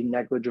pretty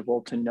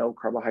negligible to no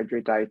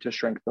carbohydrate diet to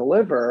shrink the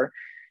liver,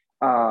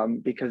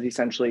 because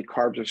essentially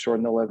carbs are stored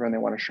in the liver and they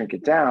want to shrink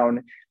it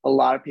down. A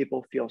lot of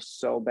people feel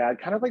so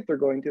bad, kind of like they're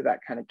going through that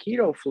kind of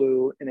keto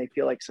flu, and they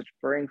feel like such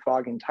brain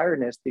fog and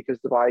tiredness because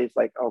the body's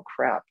like, oh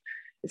crap.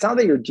 It's not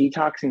that you're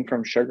detoxing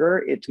from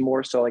sugar. It's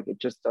more so like it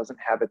just doesn't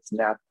have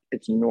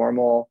its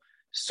normal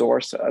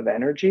source of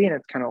energy. And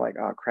it's kind of like,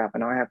 oh crap,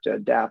 and now I have to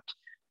adapt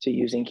to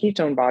using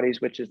ketone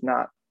bodies, which is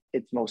not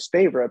its most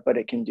favorite, but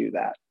it can do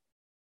that.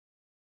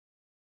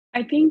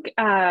 I think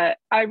I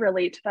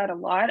relate to that a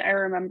lot. I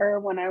remember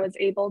when I was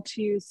able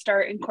to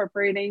start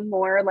incorporating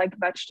more like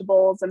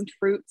vegetables and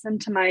fruits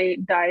into my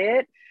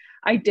diet,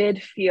 I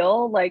did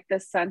feel like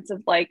this sense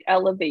of like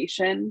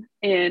elevation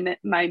in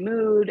my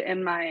mood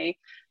and my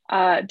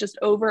just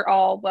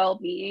overall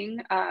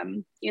well-being.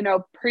 You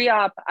know,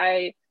 pre-op,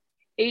 I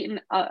ate in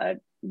a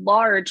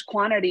large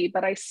quantity,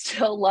 but I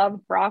still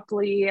loved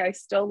broccoli. I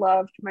still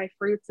loved my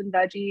fruits and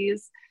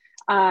veggies.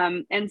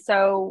 And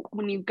so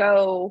when you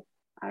go,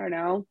 I don't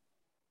know,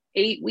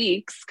 8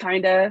 weeks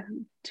kind of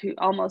to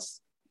almost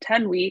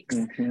 10 weeks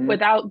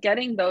without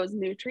getting those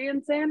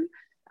nutrients in,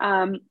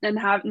 and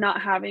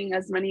not having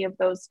as many of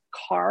those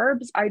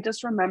carbs, I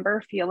just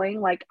remember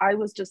feeling like I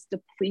was just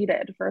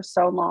depleted for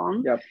so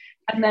long. Yep.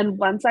 And then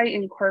once I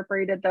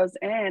incorporated those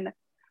in,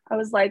 I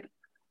was like,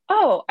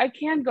 oh, I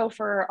can go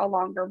for a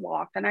longer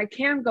walk and I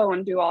can go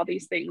and do all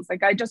these things.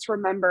 Like I just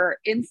remember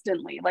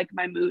instantly, like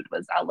my mood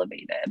was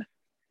elevated.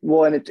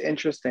 Well, and it's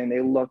interesting.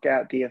 They look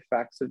at the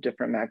effects of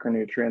different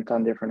macronutrients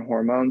on different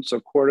hormones.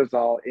 So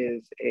cortisol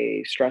is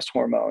a stress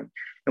hormone.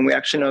 And we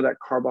actually know that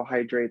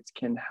carbohydrates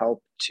can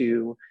help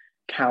to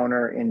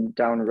counter and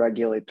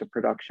downregulate the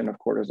production of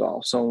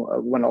cortisol. So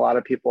when a lot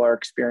of people are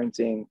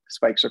experiencing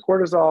spikes of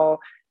cortisol,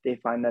 they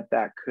find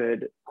that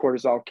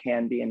cortisol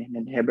can be an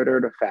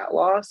inhibitor to fat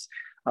loss.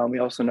 We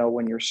also know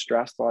when you're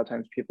stressed, a lot of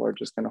times people are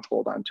just going to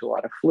hold on to a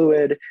lot of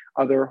fluid.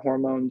 Other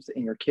hormones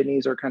in your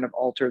kidneys are kind of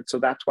altered. So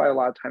that's why a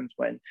lot of times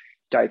when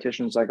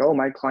dietitians like, oh,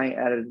 my client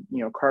added,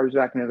 carbs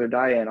back into their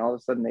diet, and all of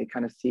a sudden they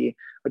kind of see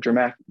a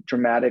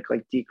dramatic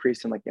like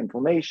decrease in like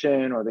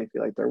inflammation, or they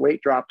feel like their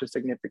weight dropped a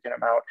significant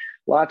amount.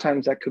 A lot of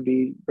times that could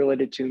be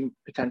related to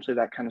potentially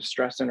that kind of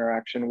stress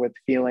interaction with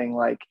feeling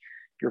like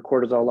your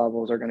cortisol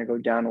levels are going to go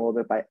down a little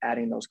bit by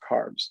adding those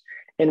carbs.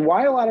 And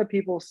why a lot of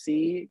people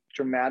see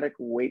dramatic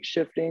weight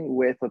shifting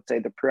with, let's say,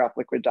 the pre-op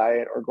liquid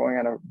diet or going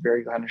on a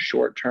very kind of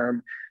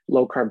short-term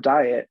low-carb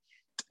diet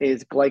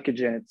is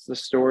glycogen. It's the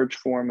storage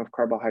form of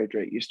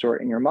carbohydrate. You store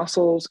it in your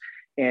muscles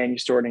and you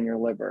store it in your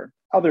liver.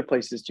 Other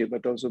places too,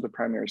 but those are the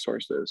primary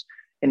sources.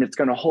 And it's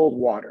going to hold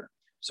water.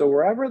 So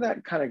wherever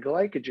that kind of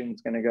glycogen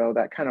is going to go,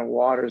 that kind of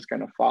water is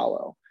going to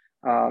follow.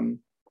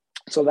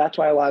 So that's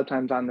why a lot of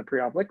times on the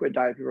pre-op liquid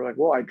diet, people are like,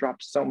 well, I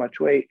dropped so much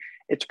weight.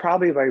 It's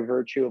probably by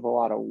virtue of a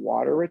lot of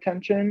water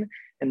retention.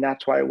 And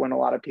that's why when a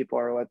lot of people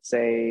are, let's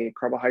say,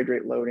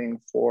 carbohydrate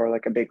loading for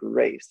like a big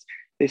race,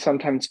 they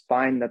sometimes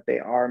find that they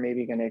are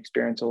maybe going to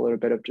experience a little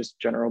bit of just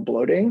general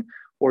bloating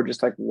or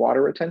just like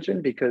water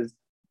retention, because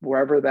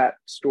wherever that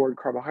stored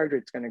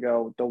carbohydrate is going to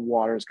go, the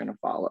water is going to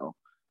follow.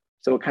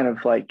 So kind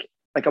of like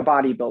a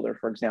bodybuilder,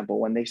 for example,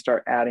 when they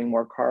start adding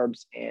more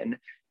carbs in,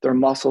 their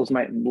muscles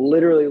might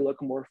literally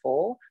look more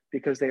full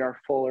because they are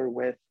fuller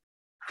with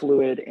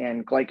fluid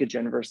and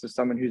glycogen versus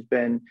someone who's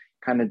been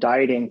kind of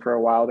dieting for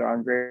a while. They're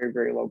on very,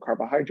 very low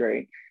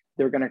carbohydrate.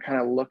 They're going to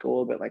kind of look a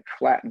little bit like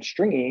flat and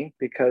stringy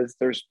because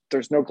there's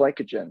no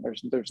glycogen.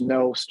 There's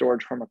no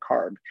storage from a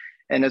carb.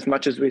 And as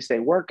much as we say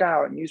work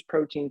out and use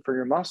protein for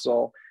your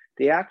muscle,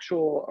 the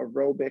actual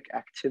aerobic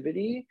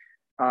activity,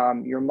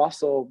 your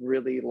muscle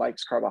really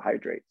likes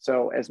carbohydrate.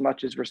 So as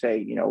much as we're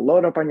saying,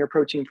 load up on your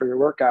protein for your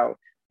workout,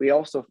 we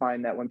also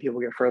find that when people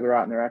get further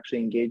out and they're actually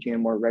engaging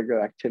in more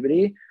regular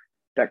activity,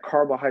 that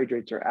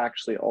carbohydrates are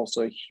actually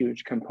also a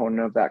huge component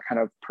of that kind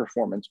of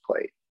performance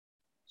plate.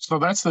 So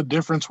that's the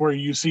difference where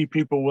you see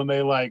people when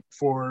they like,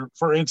 for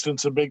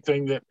instance, a big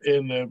thing that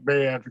in the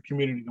bariatric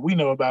community that we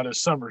know about is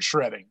summer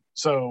shredding.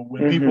 So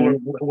when people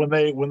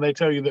are, when they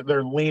tell you that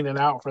they're leaning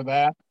out for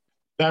that,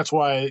 that's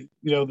why,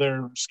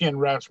 their skin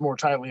wraps more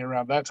tightly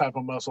around that type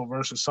of muscle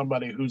versus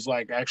somebody who's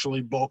like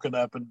actually bulking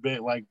up and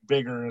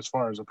bigger as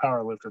far as a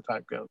power lifter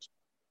type goes.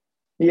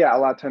 Yeah, a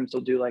lot of times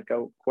they'll do like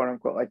a quote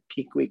unquote like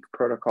peak week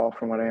protocol,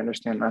 from what I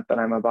understand. Not that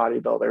I'm a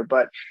bodybuilder,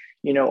 but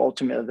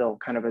ultimately they'll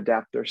kind of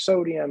adapt their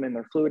sodium and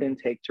their fluid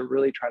intake to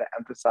really try to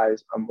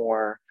emphasize a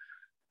more,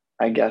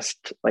 I guess,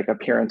 like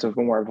appearance of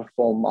more of a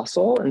full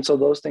muscle. And so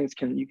those things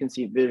you can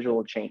see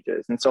visual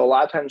changes. And so a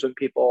lot of times when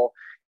people,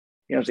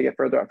 as they get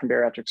further out from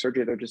bariatric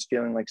surgery, they're just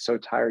feeling like so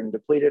tired and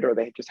depleted, or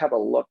they just have a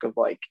look of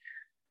like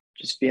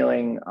just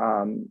feeling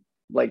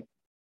like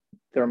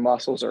their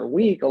muscles are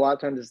weak. A lot of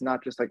times it's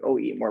not just like, oh,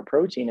 eat more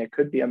protein. It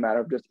could be a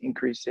matter of just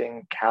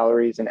increasing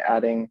calories and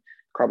adding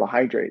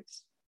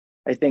carbohydrates.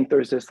 I think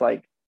there's this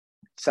like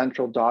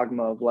central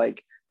dogma of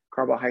like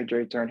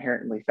carbohydrates are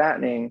inherently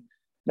fattening.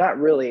 Not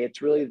really.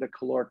 It's really the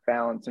caloric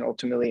balance, and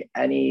ultimately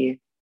any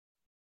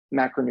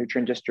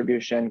macronutrient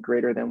distribution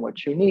greater than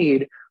what you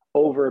need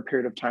over a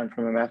period of time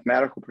from a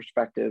mathematical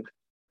perspective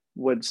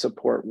would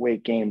support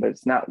weight gain, but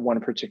it's not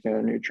one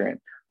particular nutrient.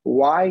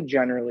 Why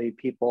generally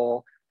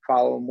people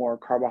follow a more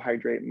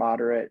carbohydrate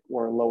moderate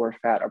or lower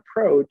fat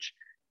approach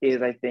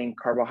is, I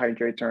think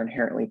carbohydrates are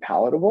inherently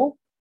palatable.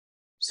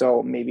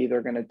 So maybe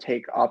they're going to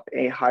take up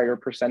a higher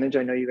percentage.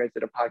 I know you guys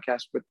did a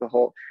podcast with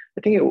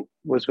I think it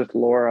was with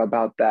Laura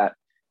about that,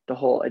 the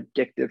whole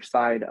addictive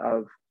side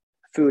of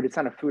food. It's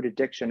not a food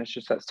addiction. It's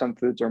just that some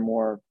foods are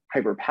more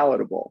hyper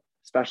palatable,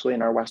 especially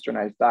in our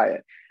westernized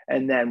diet.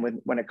 And then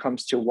when it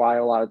comes to why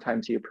a lot of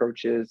times he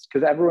approaches,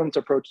 because everyone's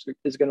approach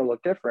is going to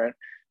look different,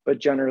 but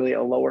generally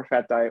a lower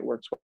fat diet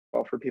works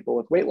well for people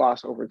with weight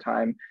loss over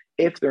time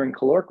if they're in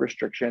caloric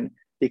restriction,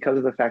 because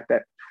of the fact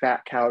that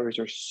fat calories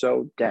are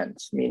so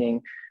dense,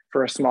 meaning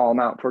for a small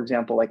amount, for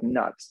example, like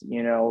nuts,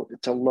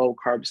 it's a low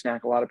carb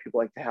snack. A lot of people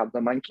like to have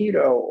them on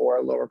keto or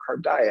a lower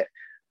carb diet,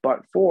 but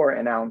for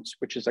an ounce,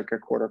 which is like a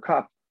quarter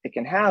cup, it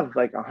can have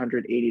like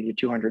 180 to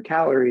 200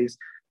 calories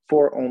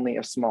for only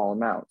a small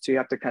amount. So you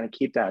have to kind of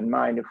keep that in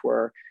mind. If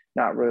we're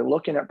not really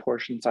looking at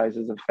portion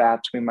sizes of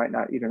fats, we might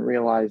not even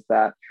realize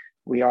that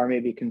we are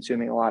maybe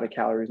consuming a lot of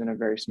calories in a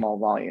very small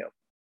volume.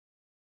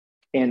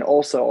 And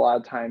also a lot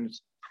of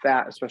times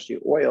fat, especially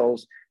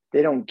oils,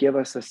 they don't give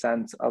us a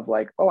sense of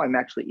like, oh, I'm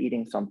actually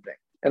eating something.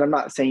 And I'm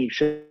not saying you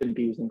shouldn't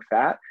be using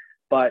fat,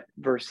 but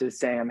versus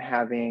say I'm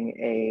having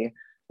a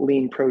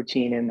lean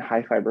protein and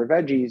high fiber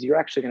veggies, you're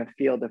actually going to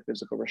feel the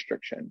physical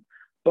restriction.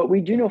 But we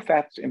do know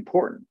fat's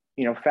important.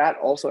 Fat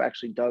also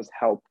actually does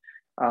help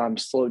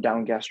slow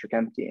down gastric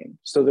emptying.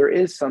 So there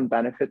is some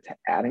benefit to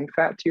adding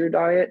fat to your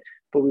diet,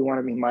 but we want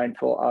to be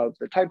mindful of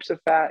the types of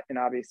fat and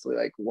obviously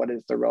like what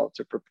is the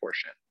relative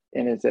proportion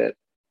and is it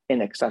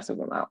in excessive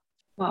amount?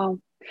 Wow.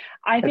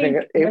 I think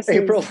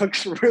April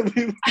looks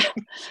really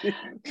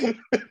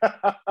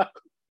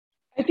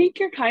I think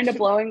you're kind of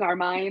blowing our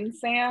mind,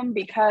 Sam,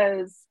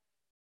 because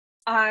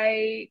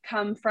I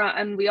come from,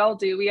 and we all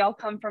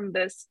come from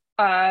this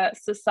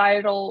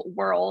societal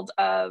world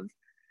of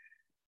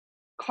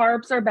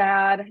carbs are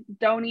bad,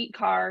 don't eat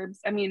carbs.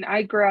 I mean,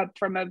 I grew up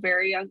from a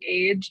very young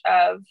age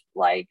of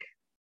like,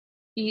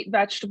 eat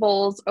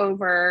vegetables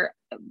over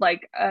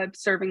like a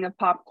serving of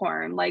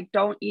popcorn, like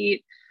don't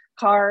eat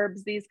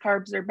carbs, these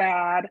carbs are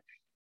bad,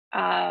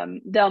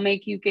 they'll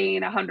make you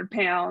gain 100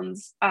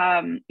 pounds.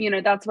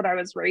 That's what I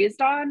was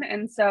raised on.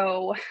 And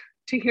so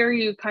to hear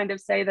you kind of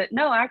say that,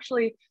 no,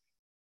 actually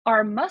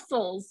our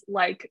muscles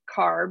like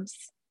carbs,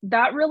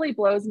 that really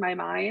blows my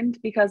mind,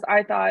 because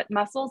I thought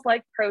muscles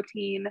like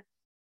protein,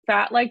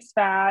 fat likes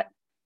fat,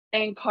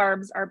 and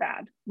carbs are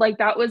bad. Like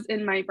that was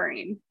in my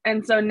brain.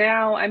 And so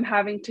now I'm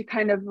having to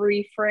kind of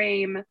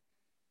reframe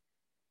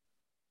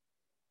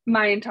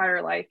my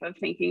entire life of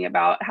thinking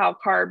about how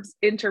carbs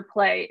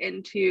interplay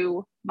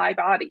into my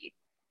body.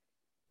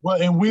 Well,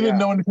 and we didn't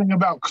Yeah. know anything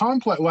about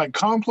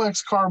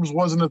complex carbs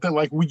wasn't a thing.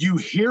 Like you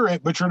hear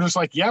it, but you're just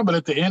like, yeah, but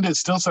at the end it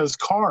still says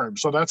carbs.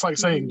 So that's like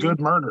saying good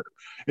murder.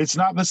 It's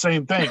not the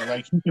same thing.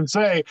 Like you can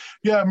say,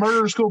 yeah,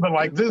 murder is cool, but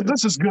like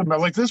this is good. But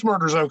like this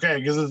murder is okay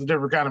because it's a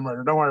different kind of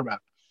murder. Don't worry about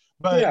it.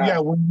 But Yeah. yeah,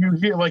 when you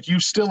hear, like, you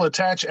still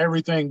attach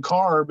everything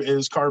carb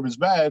is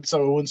bad.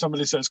 So when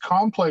somebody says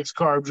complex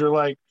carbs, you're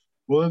like,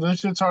 well, this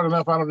shit's hard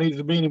enough. I don't need it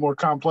to be any more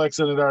complex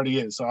than it already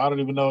is. So I don't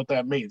even know what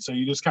that means. So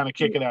you just kind of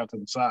kick it out to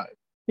the side.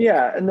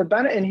 Yeah, and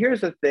and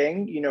here's the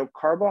thing,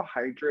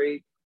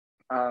 carbohydrate,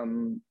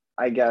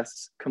 I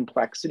guess,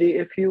 complexity,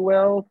 if you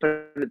will,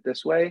 put it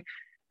this way,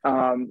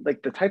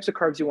 like the types of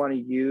carbs you want to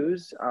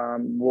use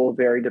will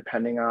vary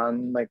depending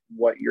on like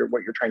what you're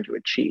trying to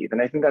achieve.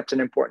 And I think that's an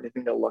important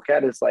thing to look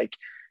at is like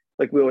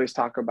we always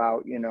talk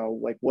about,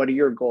 like what are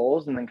your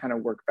goals and then kind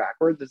of work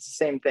backwards. It's the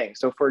same thing.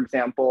 So for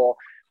example,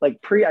 like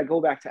I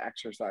go back to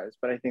exercise,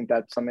 but I think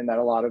that's something that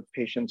a lot of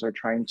patients are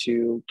trying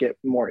to get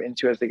more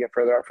into as they get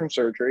further out from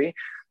surgery.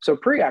 So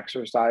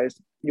pre-exercise,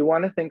 you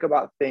want to think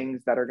about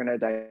things that are going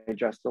to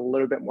digest a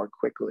little bit more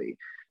quickly.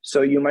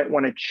 So you might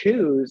want to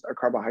choose a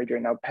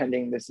carbohydrate. Now,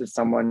 pending this is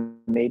someone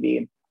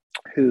maybe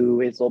who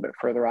is a little bit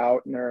further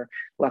out and they're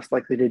less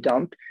likely to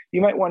dump,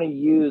 you might want to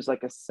use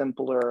like a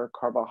simpler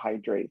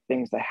carbohydrate,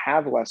 things that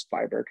have less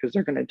fiber, because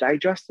they're going to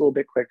digest a little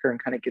bit quicker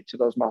and kind of get to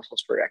those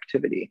muscles for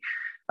activity.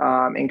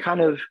 And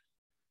kind of,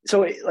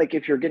 so like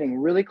if you're getting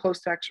really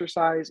close to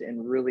exercise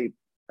and really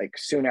like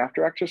soon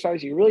after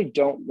exercise, you really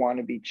don't want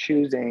to be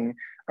choosing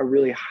a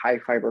really high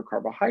fiber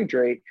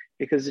carbohydrate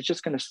because it's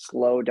just going to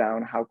slow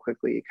down how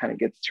quickly it kind of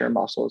gets to your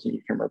muscles and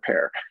you can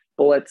repair.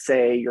 But let's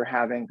say you're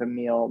having a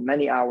meal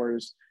many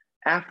hours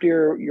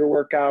after your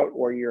workout,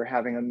 or you're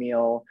having a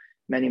meal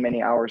many,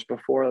 many hours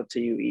before. Let's say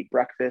you eat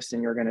breakfast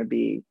and you're going to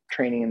be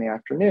training in the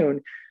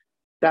afternoon.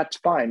 That's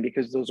fine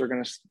because those are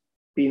going to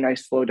be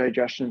nice, slow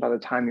digestion by the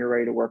time you're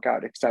ready to work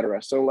out, et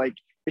cetera. So like,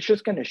 it's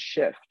just going to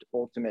shift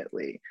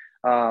ultimately.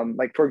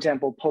 Like for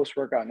example,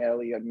 post-workout,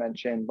 Natalie had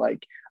mentioned,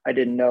 like, I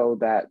didn't know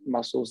that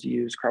muscles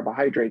use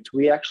carbohydrates.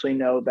 We actually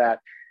know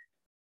that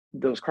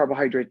those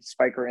carbohydrates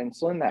spike our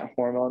insulin, that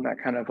hormone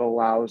that kind of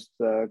allows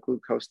the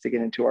glucose to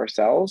get into our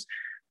cells.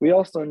 We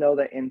also know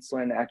that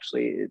insulin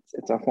actually,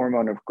 it's a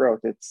hormone of growth.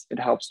 It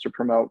helps to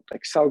promote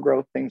like cell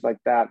growth, things like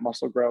that,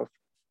 muscle growth.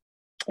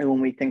 And when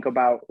we think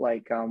about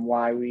like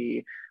why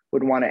we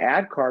would want to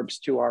add carbs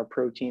to our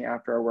protein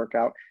after our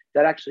workout,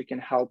 that actually can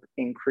help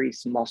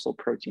increase muscle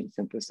protein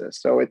synthesis.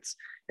 So it's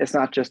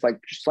not just like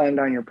slam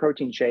down your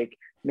protein shake.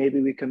 Maybe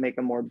we can make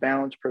a more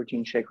balanced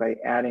protein shake by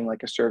adding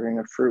like a serving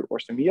of fruit or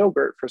some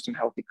yogurt for some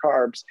healthy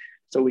carbs,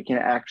 so we can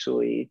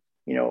actually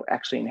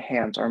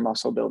enhance our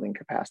muscle building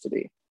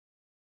capacity.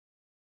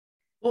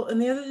 Well,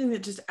 and the other thing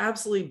that just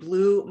absolutely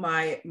blew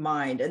my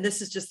mind, and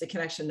this is just the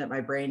connection that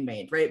my brain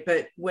made, right?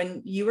 But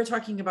when you were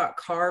talking about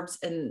carbs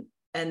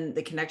and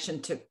the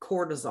connection to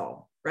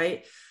cortisol,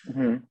 right?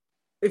 Mm-hmm.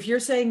 If you're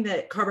saying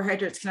that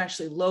carbohydrates can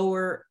actually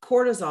lower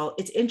cortisol,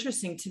 it's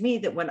interesting to me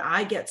that when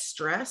I get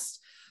stressed,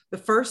 the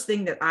first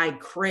thing that I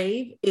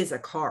crave is a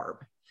carb,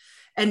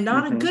 and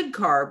not a good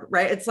carb,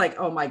 right? It's like,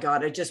 oh my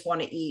God, I just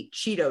want to eat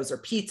Cheetos or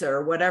pizza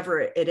or whatever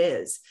it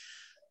is.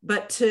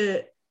 But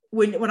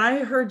when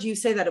I heard you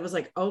say that, it was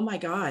like, oh my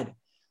God,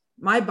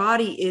 my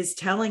body is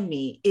telling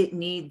me it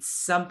needs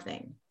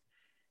something.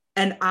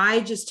 And I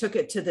just took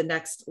it to the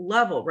next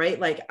level, right?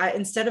 Like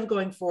instead of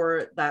going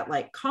for that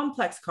like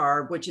complex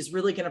carb, which is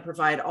really going to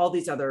provide all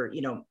these other,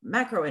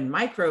 macro and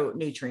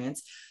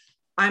micronutrients,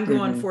 I'm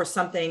going for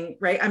something,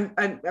 right? I'm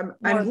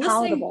listening.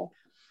 Palatable.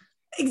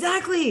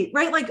 Exactly.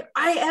 Right. Like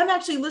I am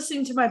actually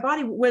listening to my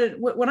body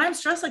when I'm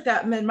stressed like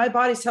that, man, my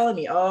body's telling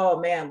me,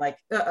 oh man, like,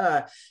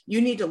 you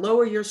need to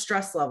lower your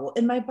stress level.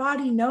 And my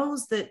body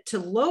knows that to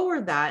lower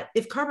that,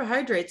 if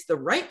carbohydrates, the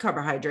right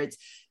carbohydrates,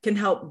 can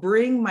help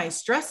bring my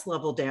stress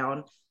level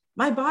down,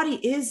 my body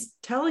is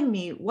telling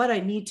me what I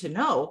need to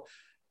know.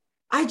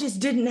 I just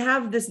didn't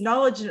have this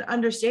knowledge and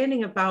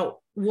understanding about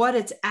what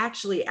it's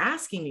actually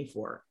asking me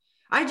for.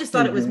 I just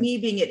thought it was me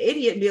being an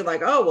idiot and being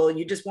like, oh, well,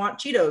 you just want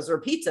Cheetos or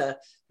pizza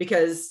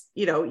because,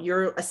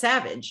 you're a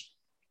savage.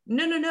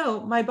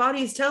 No. My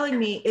body is telling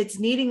me it's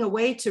needing a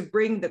way to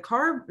bring that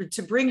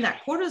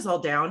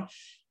cortisol down,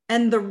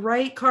 and the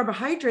right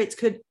carbohydrates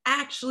could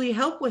actually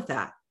help with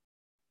that.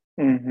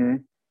 Mm-hmm.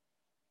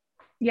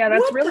 Yeah,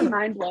 that's really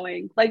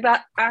mind-blowing. Like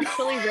that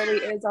actually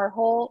really is our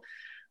whole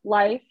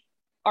life.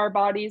 Our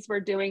bodies were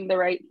doing the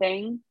right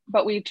thing,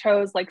 but we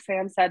chose, like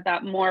Sam said,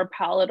 that more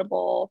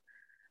palatable,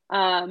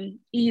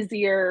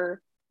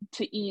 easier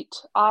to eat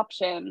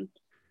option,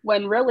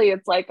 when really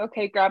it's like,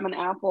 okay, grab an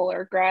apple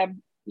or grab,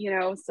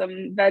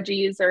 some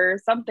veggies or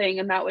something,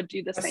 and that would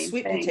do the same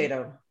sweet thing.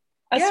 Potato.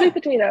 Sweet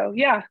potato.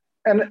 Yeah.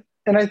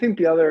 And I think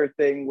the other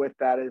thing with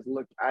that is,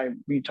 look,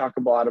 we talk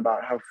a lot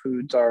about how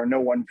no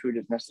one food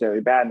is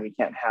necessarily bad and we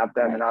can't have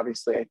them. Right. And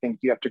obviously I think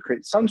you have to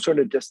create some sort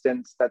of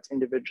distance that's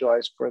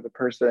individualized for the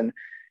person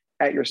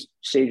at your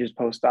stages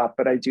post-op.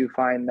 But I do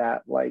find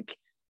that, like,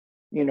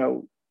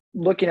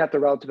 looking at the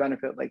relative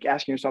benefit, like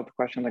asking yourself the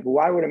question, like,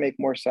 why would it make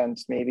more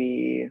sense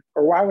maybe,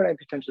 or why would I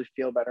potentially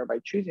feel better by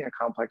choosing a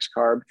complex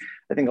carb?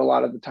 I think a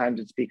lot of the times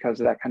it's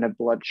because of that kind of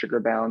blood sugar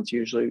balance.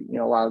 Usually, you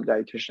know, a lot of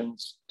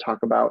dietitians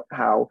talk about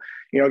how,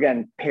 you know,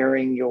 again,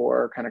 pairing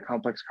your kind of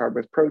complex carb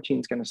with protein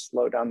is going to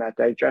slow down that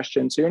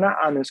digestion. So you're not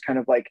on this kind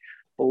of like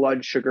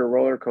blood sugar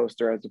roller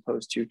coaster, as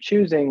opposed to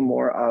choosing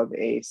more of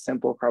a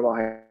simple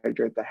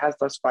carbohydrate that has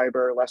less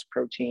fiber, less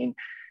protein.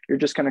 You're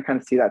just going to kind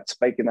of see that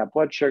spike in that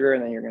blood sugar,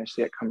 and then you're going to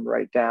see it come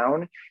right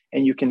down.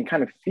 And you can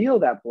kind of feel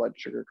that blood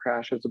sugar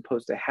crash as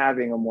opposed to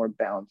having a more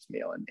balanced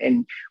meal.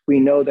 And we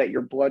know that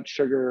your blood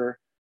sugar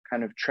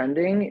kind of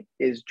trending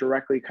is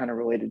directly kind of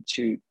related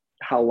to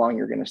how long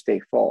you're going to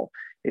stay full.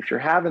 If you're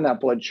having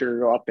that blood sugar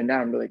go up and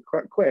down really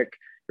quick,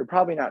 you're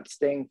probably not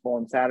staying full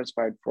and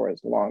satisfied for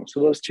as long. So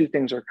those two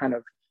things are kind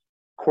of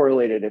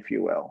correlated, if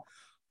you will.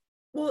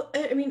 Well,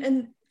 I mean,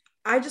 and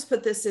I just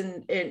put this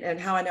in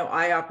how I know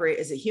I operate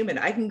as a human.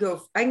 I can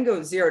go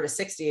 0 to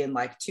 60 in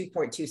like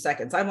 2.2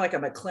 seconds. I'm like a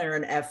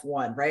McLaren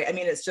F1, right? I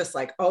mean, it's just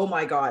like, oh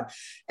my God.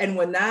 And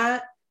when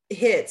that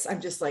hits,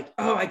 I'm just like,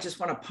 oh, I just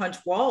want to punch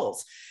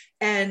walls.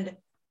 And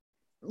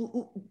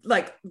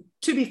like,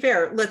 to be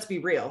fair, let's be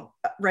real,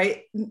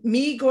 right?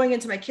 Me going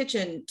into my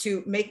kitchen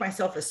to make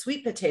myself a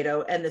sweet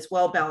potato and this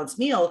well-balanced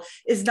meal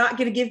is not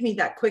going to give me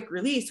that quick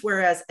release.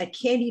 Whereas a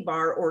candy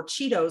bar or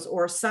Cheetos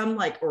or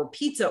or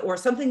pizza or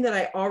something that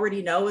I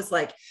already know is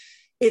like,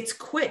 it's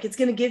quick. It's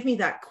going to give me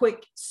that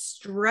quick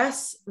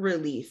stress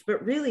relief,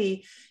 but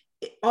really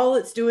all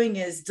it's doing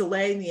is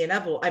delaying the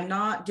inevitable. I'm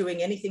not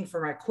doing anything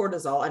for my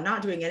cortisol. I'm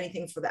not doing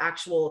anything for the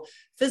actual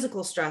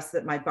physical stress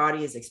that my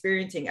body is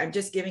experiencing. I'm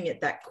just giving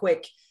it that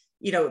quick,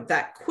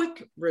 that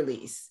quick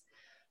release.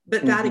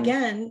 But that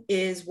again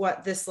is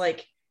what this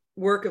like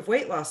work of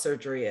weight loss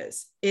surgery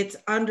is. It's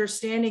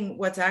understanding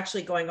what's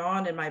actually going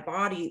on in my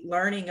body,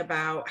 learning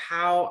about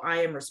how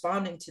I am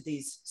responding to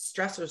these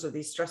stressors or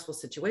these stressful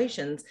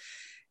situations,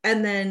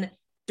 and then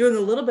doing a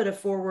little bit of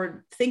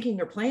forward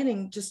thinking or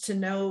planning just to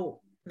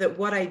know that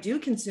what I do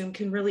consume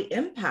can really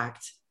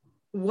impact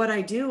what I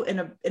do in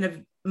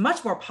a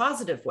much more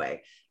positive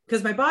way,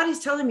 because my body's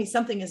telling me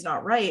something is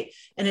not right.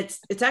 And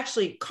it's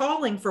actually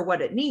calling for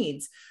what it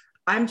needs.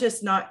 I'm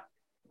not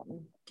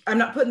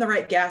putting the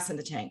right gas in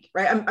the tank,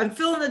 right? I'm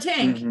filling the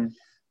tank,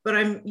 but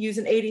I'm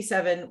using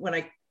 87 when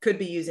I could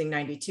be using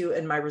 92,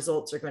 and my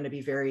results are going to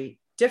be very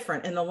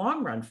different in the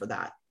long run for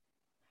that.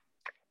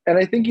 And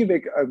I think you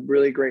make a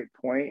really great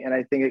point, and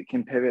I think it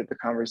can pivot the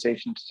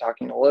conversation to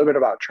talking a little bit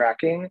about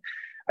tracking.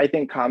 I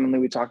think commonly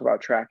we talk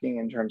about tracking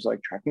in terms of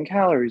like tracking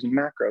calories and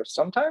macros.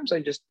 Sometimes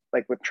I just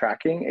like with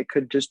tracking, it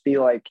could just be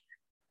like,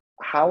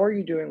 how are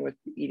you doing with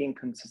eating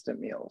consistent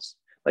meals?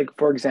 Like,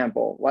 for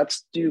example,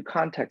 let's do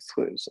context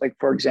clues. Like,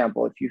 for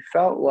example, if you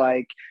felt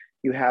like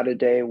you had a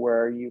day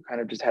where you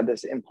kind of just had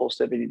this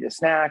impulsivity to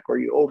snack, or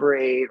you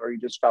overate, or you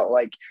just felt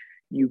like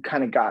you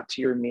kind of got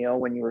to your meal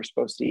when you were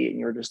supposed to eat and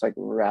you were just like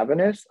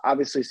ravenous.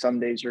 Obviously, some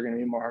days you're going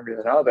to be more hungry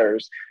than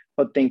others,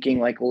 but thinking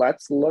like,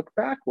 let's look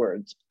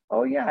backwards.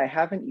 Oh yeah, I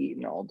haven't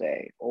eaten all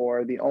day.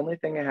 Or the only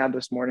thing I had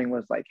this morning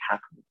was like half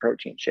of a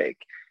protein shake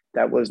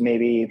that was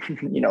maybe,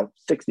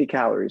 60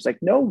 calories. Like,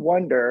 no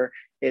wonder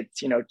it's,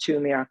 2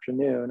 in the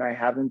afternoon. I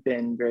haven't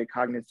been very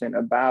cognizant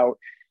about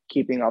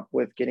keeping up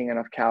with getting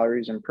enough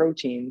calories and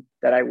protein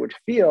that I would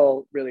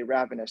feel really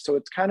ravenous. So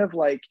it's kind of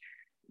like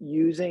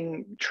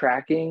using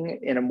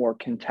tracking in a more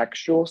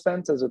contextual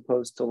sense, as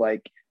opposed to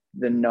like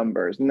the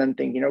numbers, and then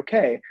thinking,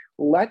 okay,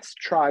 let's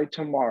try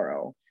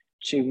tomorrow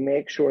to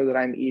make sure that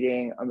I'm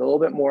eating a little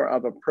bit more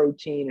of a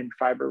protein and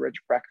fiber rich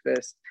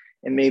breakfast,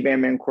 and maybe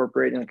I'm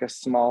incorporating like a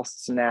small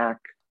snack.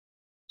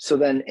 So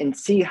then, and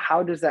see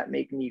how does that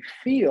make me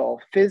feel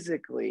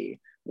physically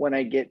when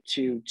I get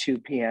to 2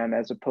 p.m.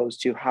 as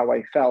opposed to how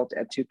I felt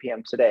at 2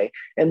 p.m. today.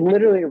 And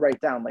literally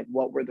write down like,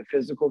 what were the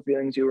physical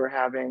feelings you were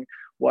having?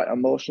 What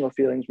emotional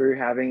feelings were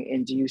you having?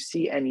 And do you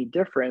see any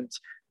difference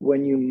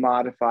when you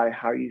modify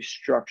how you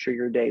structure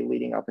your day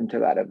leading up into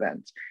that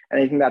event?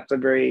 And I think that's a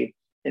very,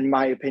 in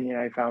my opinion,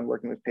 I found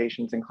working with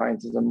patients and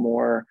clients is a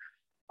more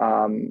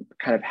kind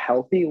of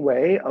healthy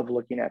way of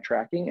looking at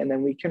tracking. And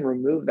then we can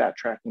remove that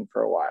tracking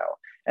for a while.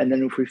 And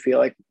then if we feel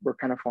like we're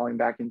kind of falling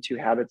back into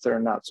habits that are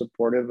not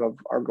supportive of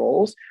our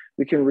goals,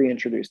 we can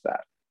reintroduce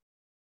that.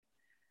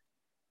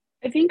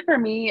 I think for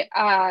me,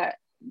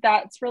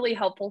 that's really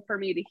helpful for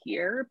me to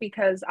hear,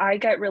 because I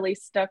get really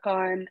stuck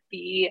on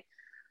the,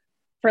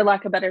 for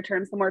lack of better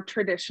terms, the more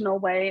traditional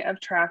way of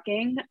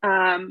tracking.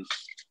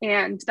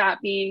 And that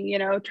being,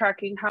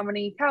 tracking how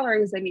many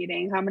calories I'm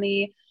eating, how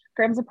many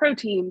grams of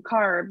protein,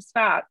 carbs,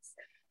 fats.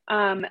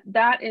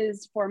 That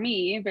is for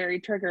me very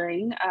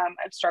triggering.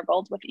 I've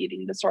struggled with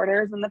eating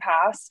disorders in the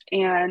past.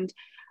 And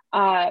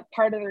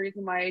part of the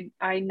reason why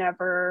I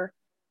never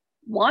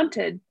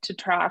wanted to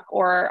track,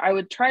 or I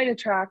would try to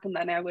track and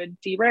then I would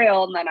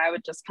derail and then I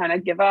would just kind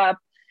of give up.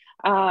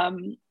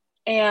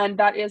 And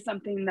that is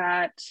something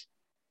that,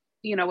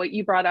 what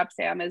you brought up,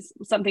 Sam, is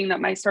something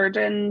that my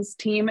surgeons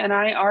team and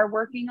I are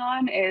working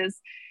on is,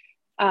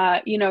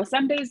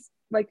 some days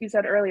like you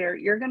said earlier,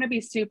 you're going to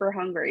be super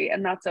hungry,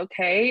 and that's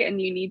okay.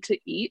 And you need to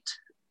eat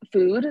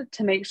food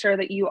to make sure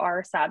that you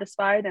are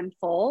satisfied and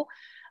full.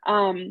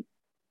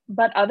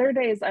 But other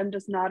days I'm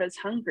just not as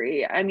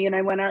hungry. I mean,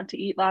 I went out to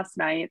eat last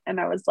night and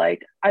I was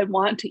like, I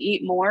want to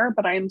eat more,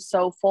 but I am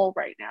so full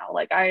right now.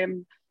 Like, I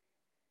am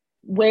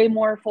way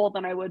more full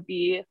than I would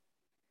be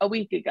a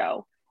week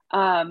ago.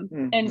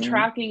 And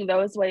tracking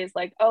those ways,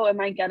 like, oh,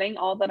 am I getting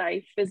all that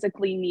I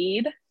physically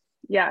need?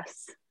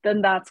 Yes,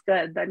 then that's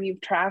good. Then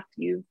you've tracked,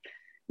 you've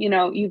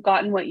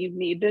gotten what you've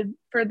needed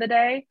for the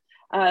day.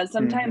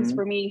 Sometimes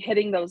for me,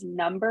 hitting those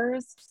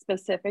numbers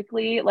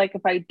specifically, like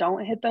if I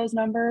don't hit those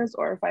numbers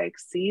or if I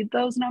exceed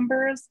those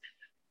numbers,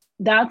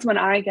 that's when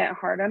I get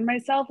hard on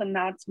myself. And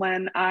that's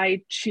when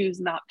I choose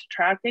not to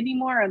track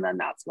anymore. And then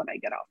that's when I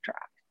get off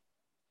track.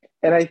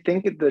 And I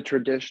think the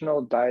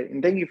traditional diet,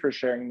 and thank you for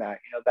sharing that,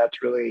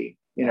 that's really,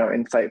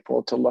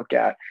 insightful to look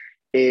at,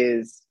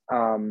 is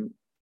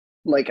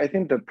like, I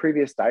think the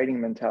previous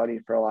dieting mentality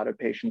for a lot of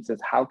patients is,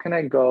 how can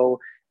I go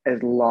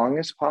as long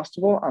as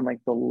possible on like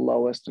the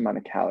lowest amount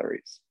of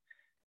calories?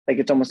 Like,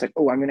 it's almost like,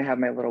 oh, I'm going to have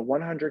my little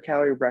 100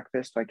 calorie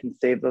breakfast so I can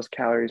save those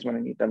calories when I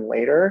need them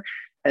later.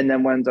 And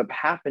then what ends up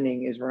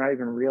happening is we're not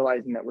even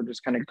realizing that we're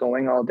just kind of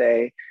going all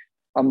day.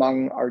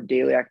 Among our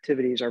daily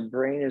activities, our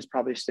brain is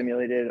probably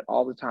stimulated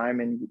all the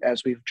time. And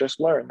as we've just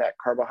learned, that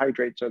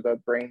carbohydrates are the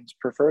brain's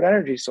preferred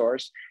energy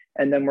source.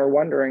 And then we're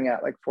wondering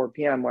at like 4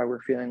 p.m. why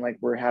we're feeling like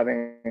we're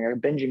having a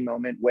binging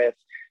moment with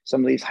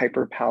some of these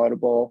hyper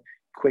palatable,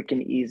 quick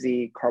and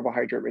easy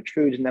carbohydrate rich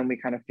foods. And then we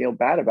kind of feel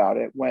bad about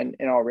it, when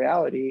in all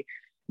reality,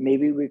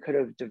 maybe we could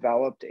have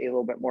developed a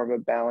little bit more of a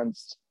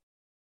balanced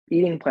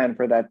eating plan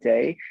for that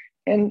day.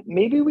 And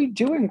maybe we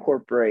do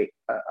incorporate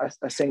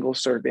a single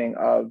serving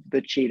of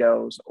the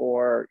Cheetos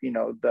or,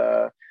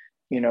 the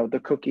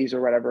cookies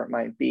or whatever it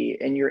might be.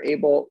 And you're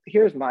able,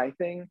 here's my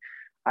thing.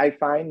 I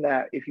find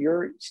that if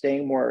you're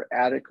staying more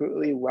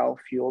adequately well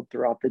fueled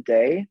throughout the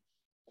day,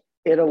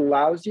 it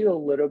allows you a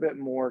little bit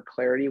more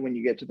clarity when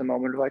you get to the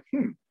moment of like,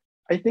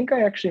 I think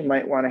I actually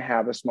might want to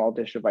have a small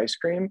dish of ice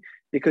cream,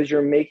 because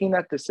you're making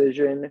that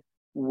decision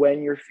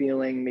when you're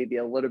feeling maybe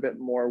a little bit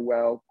more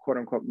well, quote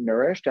unquote,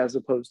 nourished, as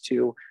opposed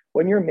to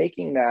when you're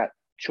making that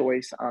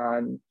choice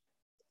on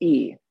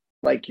E,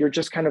 like you're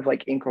just kind of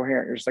like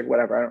incoherent. You're just like,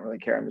 whatever, I don't really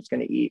care. I'm just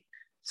going to eat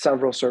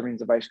several servings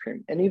of ice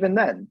cream. And even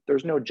then,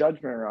 there's no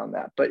judgment around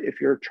that. But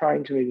if you're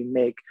trying to maybe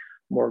make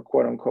more,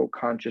 quote unquote,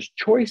 conscious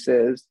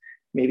choices,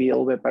 maybe a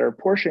little bit better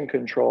portion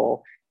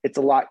control, it's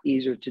a lot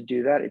easier to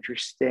do that if you're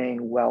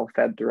staying well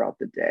fed throughout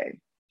the day.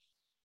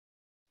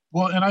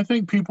 Well, and I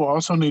think people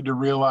also need to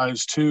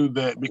realize too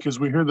that, because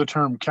we hear the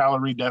term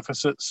calorie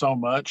deficit so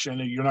much,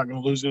 and you're not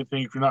going to lose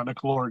anything if you're not in a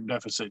caloric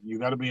deficit. You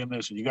got to be in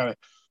this, and you have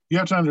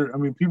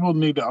to people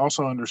need to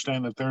also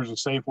understand that there's a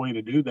safe way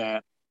to do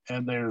that,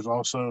 and there's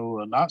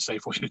also a not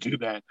safe way to do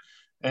that.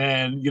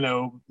 And,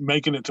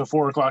 making it to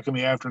 4 o'clock in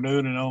the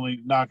afternoon and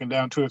only knocking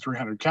down 200 or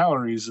 300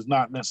 calories is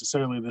not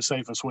necessarily the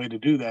safest way to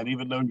do that.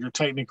 Even though you're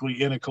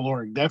technically in a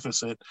caloric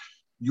deficit,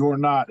 you're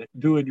not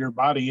doing your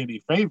body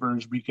any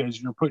favors,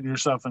 because you're putting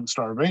yourself in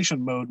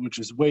starvation mode, which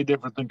is way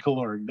different than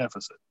caloric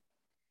deficit.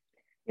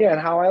 Yeah.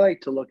 And how I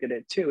like to look at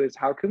it too is,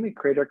 how can we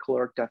create a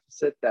caloric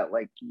deficit that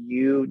like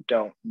you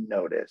don't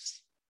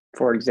notice?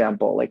 For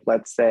example, like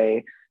let's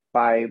say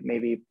by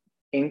maybe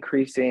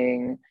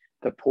increasing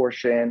the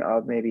portion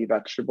of maybe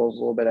vegetables a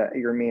little bit at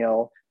your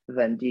meal,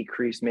 then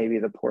decrease maybe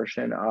the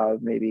portion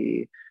of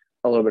maybe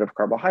a little bit of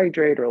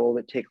carbohydrate,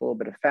 or take a little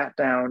bit of fat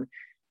down.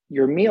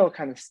 Your meal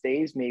kind of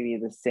stays maybe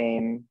the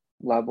same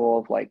level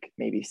of like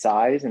maybe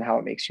size and how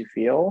it makes you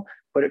feel,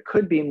 but it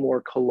could be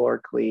more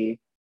calorically,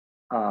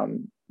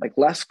 like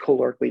less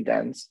calorically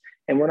dense.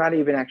 And we're not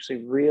even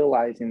actually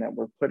realizing that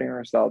we're putting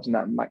ourselves in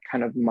that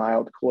kind of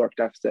mild caloric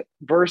deficit,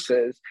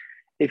 versus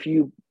if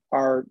you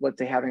are, let's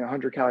say, having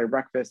 100 calorie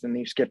breakfast and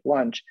you skip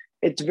lunch,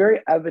 it's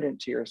very evident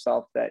to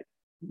yourself that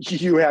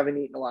you haven't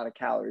eaten a lot of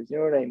calories. You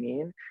know what I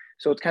mean?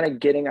 So it's kind of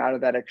getting out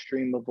of that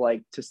extreme of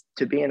like,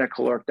 to be in a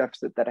caloric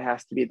deficit, that it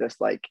has to be this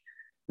like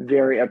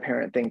very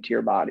apparent thing to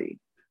your body.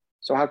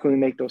 So how can we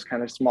make those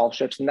kind of small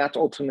shifts? And that's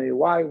ultimately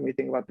why, when we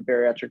think about the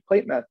bariatric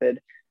plate method,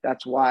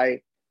 that's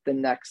why the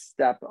next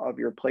step of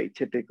your plate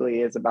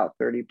typically is about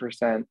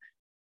 30%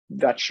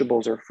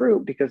 vegetables or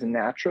fruit, because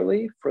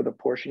naturally for the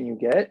portion you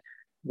get,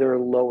 they're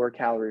lower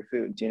calorie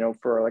foods.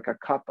 For like a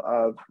cup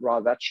of raw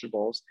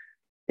vegetables,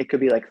 it could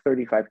be like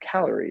 35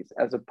 calories,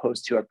 as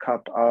opposed to a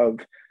cup of,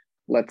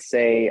 let's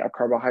say, a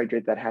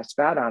carbohydrate that has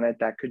fat on it,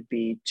 that could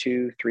be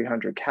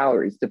 200-300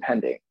 calories,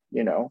 depending,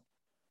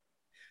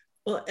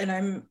 Well,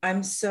 and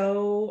I'm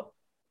so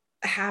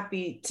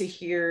happy to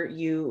hear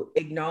you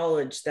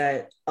acknowledge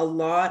that a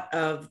lot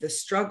of the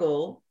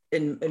struggle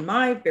in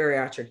my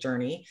bariatric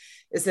journey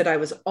is that I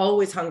was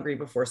always hungry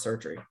before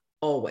surgery,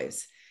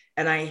 always.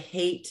 And I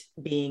hate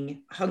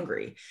being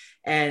hungry.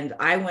 And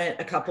I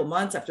went a couple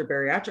months after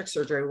bariatric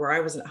surgery where I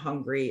wasn't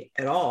hungry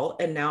at all.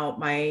 And now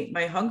my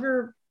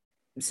hunger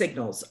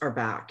signals are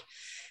back.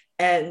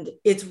 And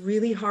it's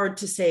really hard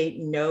to say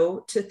no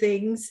to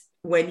things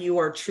when you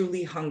are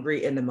truly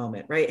hungry in the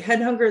moment, right?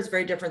 Head hunger is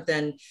very different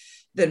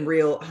than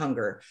real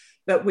hunger.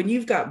 But when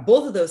you've got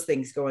both of those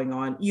things going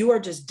on, you are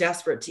just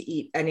desperate to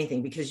eat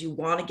anything because you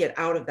want to get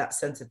out of that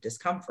sense of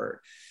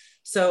discomfort.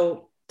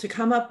 So to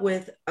come up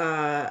with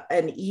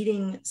an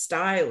eating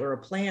style or a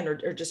plan,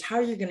 or just how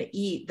you're going to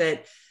eat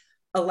that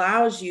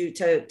allows you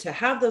to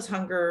have those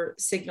hunger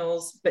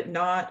signals, but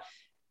not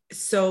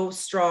so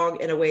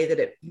strong in a way that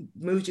it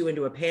moves you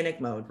into a panic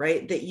mode,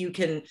 right? That you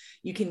can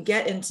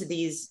get into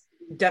these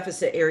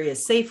deficit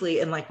areas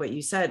safely, and like what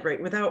you said,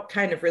 right, without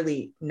kind of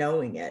really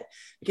knowing it,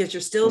 because you're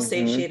still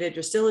satiated,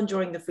 you're still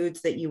enjoying the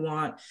foods that you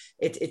want.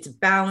 It's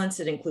balanced.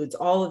 It includes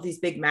all of these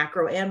big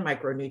macro and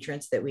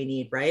micronutrients that we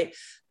need, right?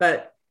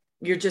 But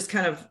you're just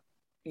kind of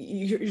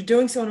you're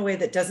doing so in a way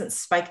that doesn't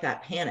spike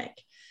that panic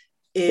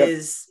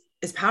is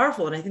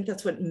powerful. And I think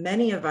that's what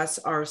many of us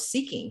are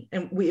seeking,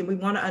 and we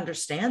want to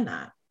understand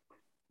that.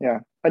 Yeah.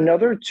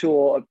 Another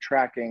tool of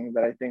tracking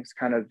that I think is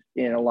kind of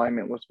in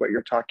alignment with what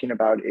you're talking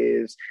about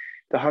is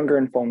the hunger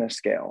and fullness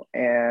scale.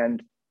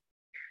 And,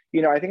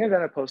 you know, I think I've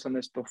done a post on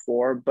this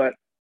before, but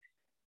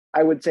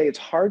I would say it's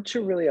hard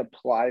to really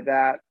apply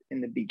that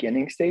in the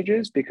beginning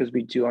stages, because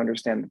we do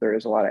understand that there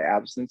is a lot of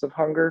absence of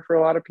hunger for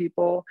a lot of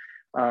people.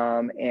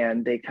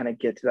 And they kind of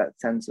get to that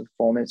sense of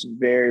fullness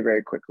very,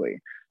 very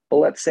quickly. But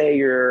let's say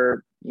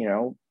you're, you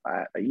know,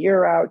 a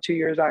year out, 2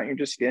 years out, and you're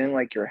just feeling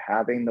like you're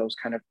having those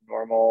kind of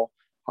normal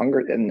hunger.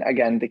 And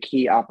again, the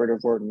key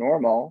operative word,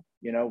 normal,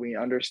 you know, we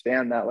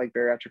understand that like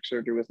bariatric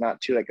surgery was not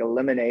to like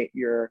eliminate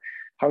your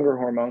hunger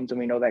hormones. And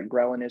we know that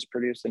ghrelin is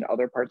produced in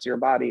other parts of your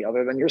body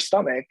other than your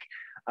stomach.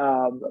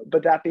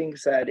 But that being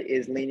said,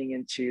 is leaning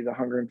into the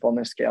hunger and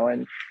fullness scale,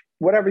 and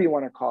whatever you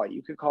want to call it.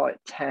 You could call it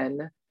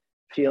 10,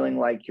 feeling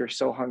like you're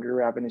so hungry,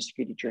 ravenous, you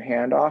could eat your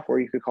hand off, or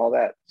you could call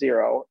that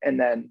 0. And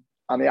then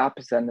on the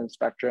opposite end of the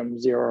spectrum,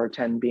 0 or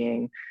 10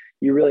 being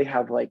you really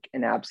have like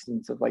an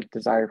absence of like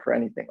desire for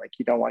anything, like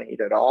you don't want to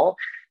eat at all.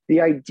 The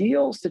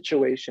ideal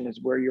situation is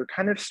where you're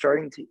kind of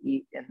starting to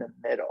eat in the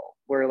middle,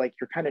 where like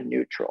you're kind of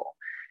neutral.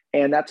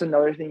 And that's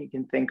another thing you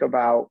can think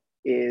about,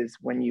 is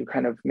when you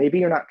kind of, maybe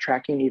you're not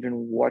tracking even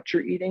what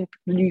you're eating,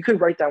 you could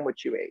write down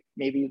what you ate.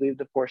 Maybe you leave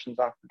the portions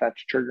off if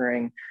that's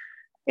triggering.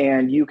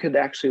 And you could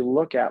actually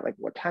look at like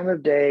what time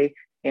of day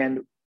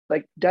and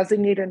like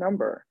designate a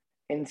number,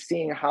 and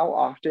seeing how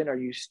often are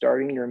you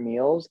starting your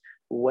meals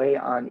way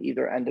on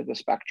either end of the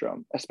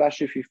spectrum,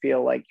 especially if you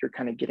feel like you're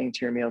kind of getting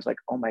to your meals like,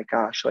 oh my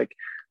gosh, like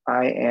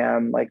I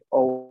am like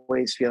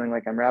always feeling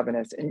like I'm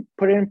ravenous. And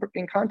put it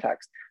in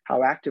context.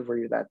 How active were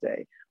you that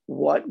day?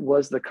 What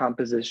was the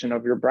composition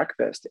of your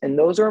breakfast? And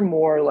those are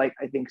more like,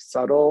 I think,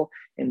 subtle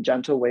and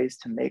gentle ways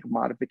to make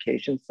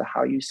modifications to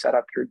how you set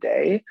up your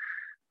day.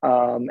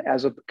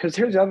 Because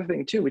here's the other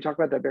thing too, we talk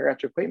about the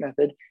bariatric plate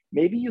method.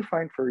 Maybe you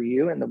find for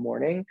you in the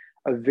morning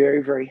a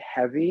very, very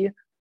heavy,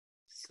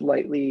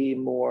 slightly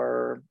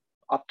more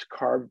up to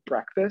carb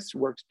breakfast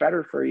works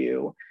better for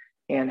you.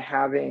 And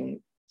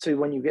so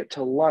when you get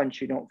to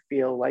lunch, you don't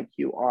feel like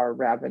you are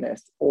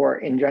ravenous, or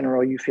in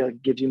general, you feel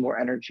it gives you more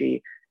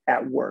energy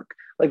at work.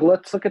 Like,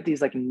 let's look at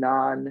these like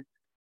non-calorie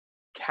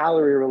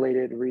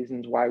related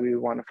reasons why we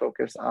want to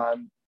focus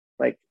on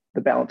like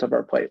the balance of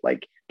our plate.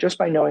 Like just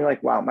by knowing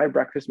like, wow, my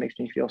breakfast makes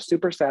me feel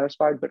super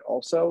satisfied, but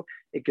also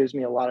it gives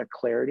me a lot of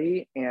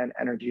clarity and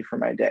energy for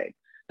my day.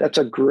 That's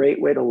a great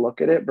way to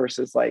look at it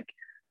versus like,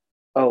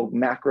 oh,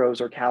 macros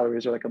or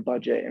calories are like a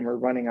budget and we're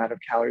running out of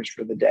calories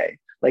for the day.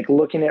 Like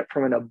looking at it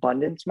from an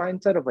abundance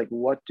mindset of like,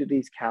 what do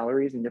these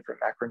calories and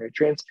different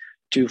macronutrients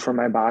do for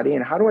my body?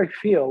 And how do I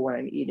feel when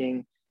I'm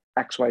eating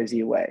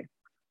XYZ way?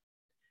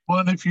 Well,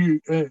 and if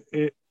you,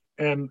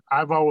 and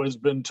I've always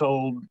been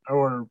told,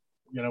 or,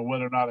 you know,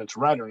 whether or not it's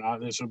right or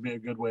not, this would be a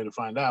good way to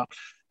find out,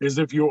 is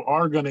if you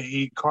are going to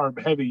eat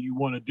carb heavy, you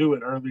want to do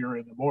it earlier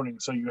in the morning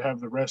so you have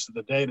the rest of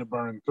the day to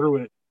burn through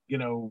it. You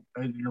know,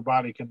 your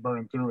body can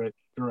burn through it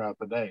throughout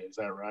the day. Is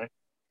that right?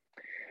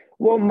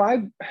 Well,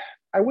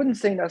 I wouldn't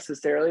say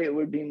necessarily. It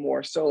would be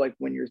more so like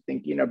when you're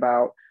thinking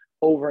about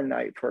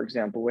overnight, for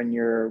example, when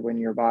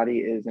your body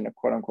is in a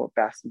quote unquote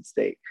fasted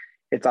state,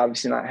 it's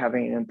obviously not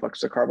having an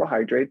influx of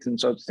carbohydrates. And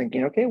so it's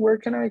thinking, okay, where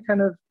can I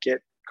kind of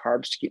get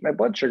carbs to keep my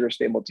blood sugar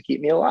stable, to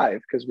keep me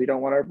alive? Because we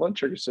don't want our blood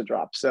sugars to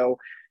drop. So,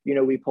 you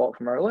know, we pull it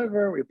from our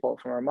liver, we pull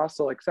it from our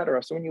muscle, et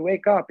cetera. So when you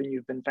wake up and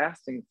you've been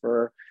fasting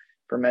for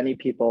many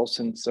people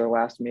since their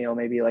last meal,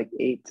 maybe like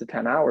 8 to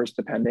 10 hours,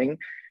 depending,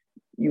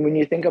 when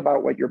you think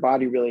about what your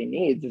body really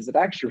needs, is it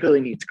actually really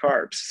needs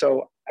carbs.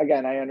 So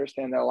again, I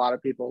understand that a lot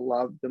of people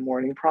love the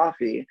morning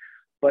coffee,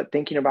 but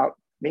thinking about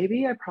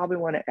maybe I probably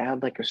want to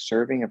add like a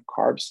serving of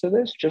carbs to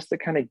this just to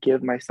kind of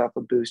give myself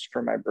a boost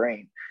for my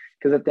brain.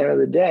 Because at the end of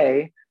the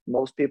day,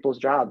 most people's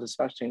jobs,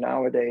 especially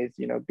nowadays,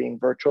 you know, being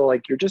virtual,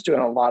 like you're just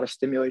doing a lot of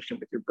stimulation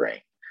with your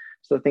brain.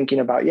 So thinking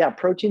about, yeah,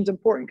 protein's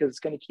important because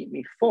it's going to keep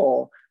me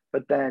full.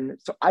 But then,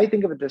 so I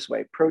think of it this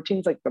way,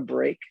 protein's like the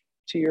brake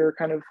to your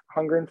kind of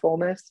hunger and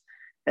fullness.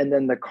 And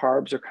then the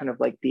carbs are kind of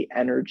like the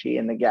energy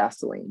and the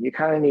gasoline. You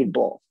kind of need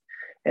both.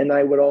 And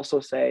I would also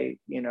say,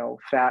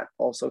 fat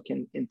also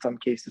can, in some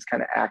cases,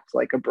 kind of act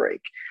like a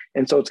brake.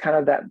 And so it's kind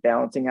of that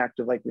balancing act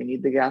of like, we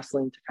need the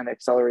gasoline to kind of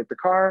accelerate the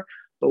car,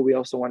 but we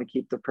also want to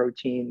keep the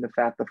protein, the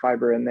fat, the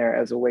fiber in there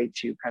as a way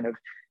to kind of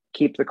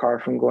keep the car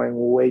from going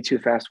way too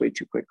fast, way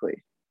too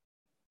quickly.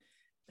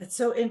 It's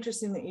so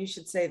interesting that you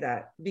should say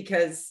that,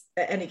 because,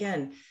 and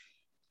again,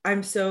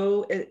 I'm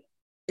so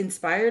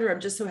inspired, or I'm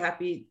just so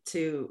happy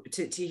to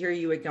hear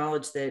you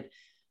acknowledge that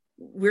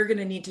we're going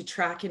to need to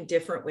track in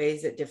different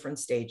ways at different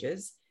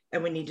stages.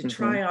 And we need to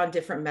try on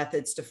different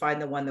methods to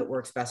find the one that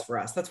works best for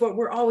us. That's what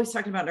we're always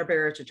talking about in our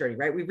bariatric journey,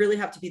 right? We really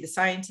have to be the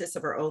scientists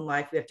of our own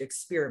life. We have to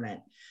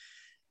experiment.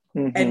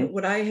 And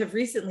what I have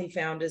recently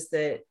found is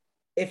that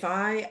if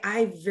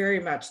I very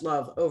much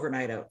love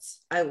overnight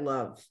oats. I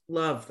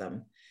love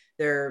them.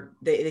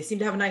 They seem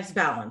to have a nice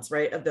balance,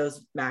 right, of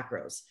those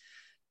macros.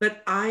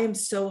 But I am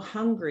so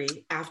hungry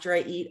after I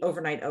eat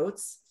overnight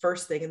oats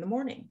first thing in the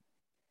morning.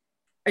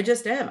 I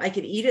just am. I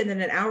could eat it, and then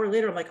an hour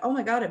later, I'm like, oh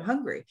my God, I'm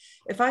hungry.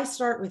 If I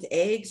start with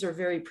eggs or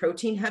very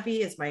protein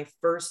heavy as my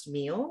first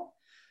meal,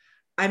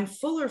 I'm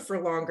fuller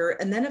for longer.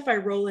 And then if I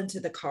roll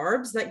into the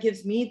carbs, that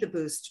gives me the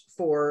boost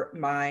for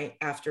my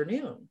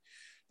afternoon.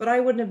 But I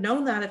wouldn't have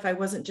known that if I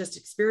wasn't just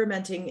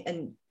experimenting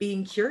and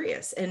being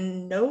curious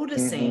and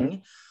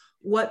noticing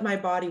what my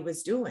body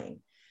was doing.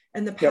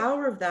 And the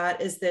power of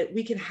that is that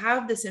we can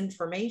have this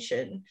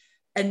information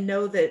and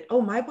know that,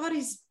 oh, my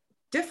body's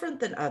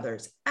different than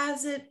others,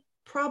 as it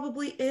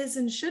probably is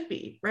and should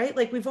be, right?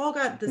 Like we've all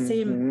got the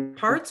same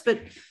parts,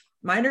 but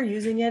mine are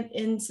using it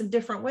in some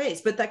different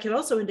ways. But that can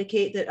also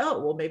indicate that,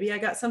 oh, well, maybe I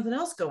got something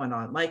else going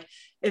on. Like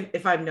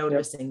if I'm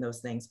noticing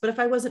those things, but if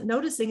I wasn't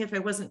noticing, if I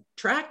wasn't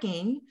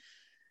tracking,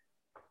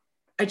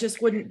 I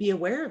just wouldn't be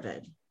aware of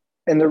it.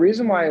 And the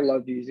reason why I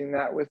love using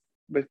that with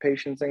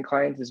patients and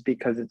clients is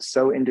because it's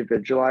so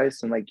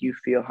individualized, and like you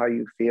feel how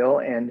you feel,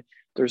 and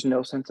there's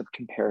no sense of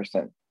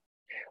comparison.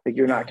 Like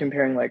you're not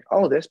comparing like,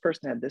 oh, this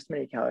person had this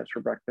many calories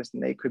for breakfast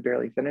and they could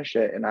barely finish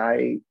it, and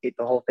I ate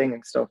the whole thing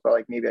and still felt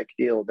like maybe I could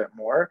eat a little bit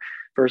more,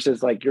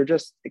 versus like you're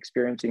just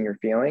experiencing your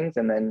feelings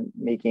and then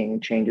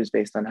making changes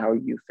based on how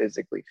you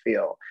physically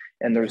feel.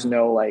 And there's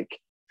no like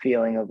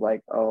feeling of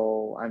like,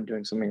 oh, I'm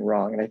doing something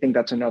wrong. And I think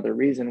that's another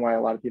reason why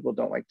a lot of people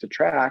don't like to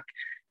track,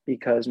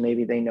 because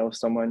maybe they know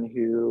someone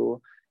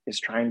who is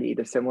trying to eat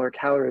a similar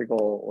calorie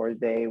goal, or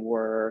they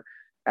were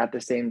at the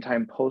same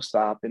time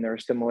post-op and they're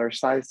a similar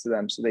size to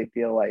them. So they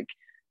feel like,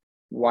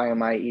 why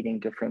am I eating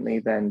differently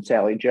than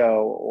Sally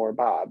Joe or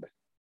Bob?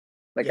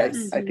 Like, I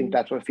think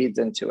that's what feeds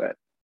into it.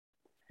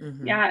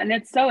 Yeah. And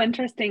it's so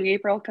interesting,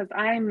 April, because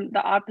I'm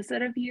the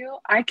opposite of you.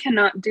 I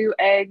cannot do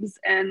eggs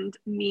and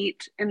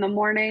meat in the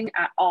morning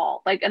at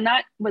all. Like, and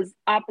that was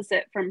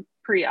opposite from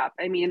pre-op.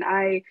 I mean,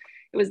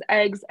 it was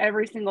eggs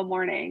every single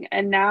morning.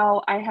 And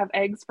now I have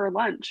eggs for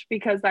lunch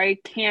because I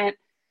can't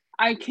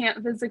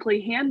physically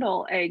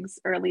handle eggs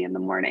early in the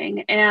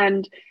morning.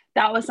 And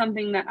that was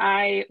something that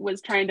I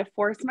was trying to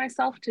force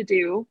myself to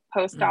do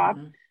post-op.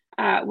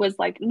 Was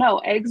like, no,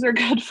 eggs are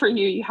good for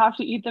you. You have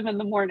to eat them in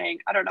the morning.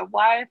 I don't know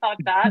why I thought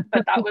that,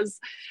 but that was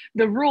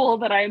the rule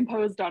that I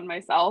imposed on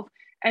myself.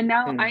 And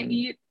now I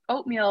eat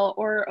oatmeal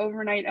or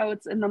overnight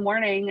oats in the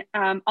morning.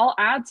 I'll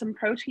add some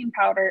protein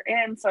powder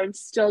in, so I'm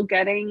still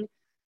getting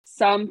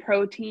some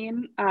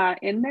protein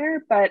in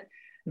there, but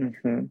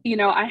you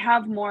know, I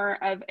have more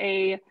of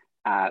a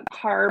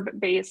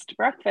carb-based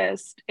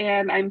breakfast,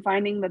 and I'm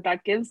finding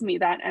that gives me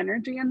that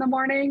energy in the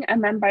morning.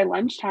 And then by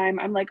lunchtime,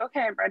 I'm like,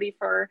 okay, I'm ready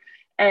for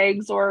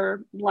eggs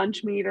or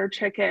lunch meat or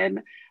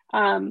chicken.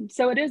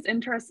 So it is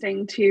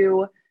interesting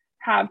to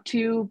have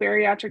two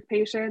bariatric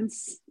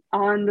patients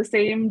on the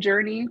same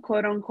journey,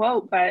 quote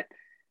unquote, but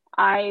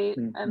I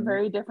am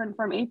very different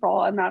from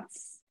April, and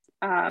that's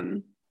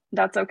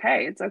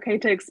okay. It's okay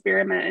to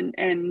experiment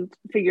and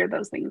figure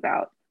those things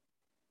out.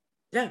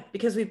 Yeah,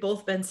 because we've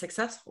both been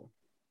successful.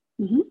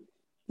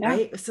 Yeah.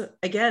 Right. So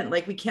again,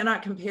 like we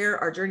cannot compare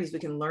our journeys. We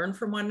can learn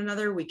from one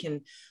another. We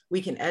can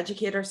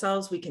educate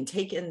ourselves. We can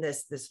take in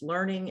this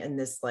learning and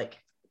this like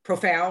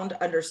profound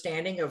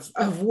understanding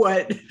of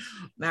what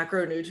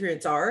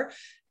macronutrients are,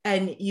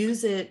 and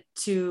use it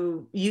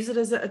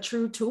as a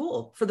true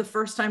tool for the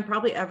first time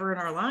probably ever in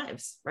our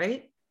lives.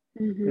 Right.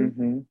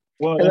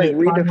 Well, and like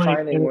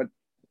redefining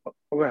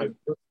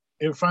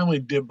it finally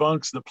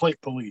debunks the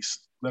plate police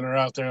that are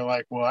out there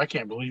like, well, I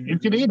can't believe you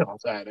can eat all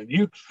that. And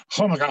you,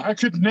 oh my God, I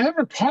could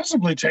never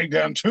possibly take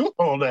down 2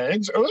 whole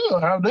eggs. Oh,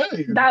 how dare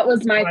you? That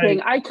was my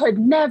thing. I could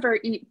never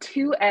eat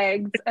 2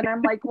 eggs. And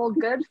I'm like, well,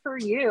 good for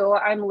you.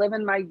 I'm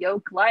living my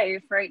yolk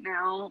life right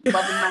now,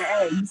 loving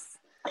my eggs.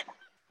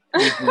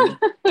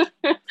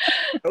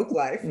 Yolk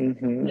life.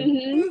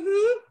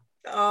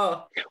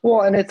 Oh.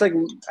 Well, and it's like,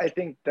 I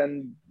think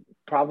then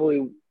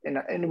probably,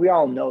 and we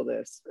all know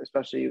this,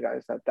 especially you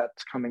guys,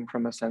 that's coming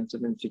from a sense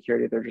of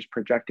insecurity. They're just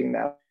projecting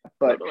that.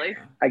 But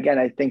again,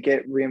 I think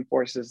it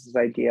reinforces this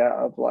idea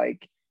of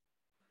like,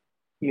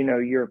 you know,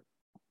 you're,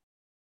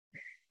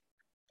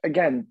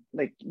 again,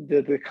 like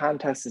the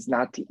contest is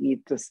not to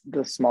eat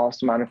the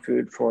smallest amount of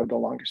food for the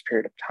longest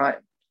period of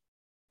time.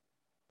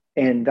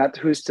 And that's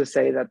who's to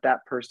say that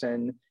that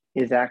person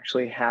is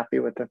actually happy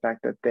with the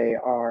fact that they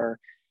are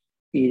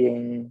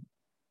eating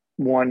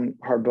one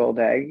hard-boiled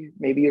egg.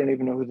 Maybe you don't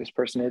even know who this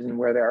person is and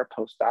where they are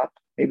post-op.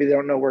 Maybe they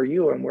don't know where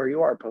you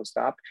are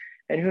post-op.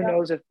 And who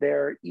knows if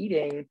they're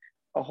eating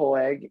a whole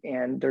egg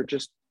and they're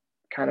just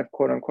kind of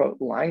quote unquote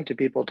lying to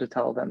people to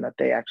tell them that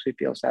they actually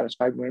feel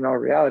satisfied, when in all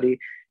reality,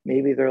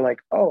 maybe they're like,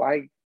 oh,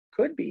 I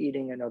could be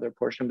eating another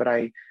portion, but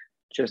I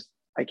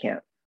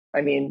can't.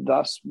 I mean,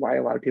 thus why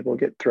a lot of people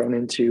get thrown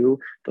into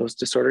those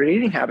disordered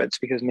eating habits,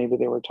 because maybe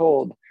they were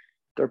told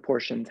their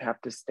portions have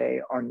to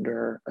stay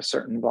under a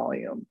certain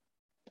volume.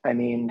 I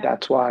mean,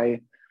 that's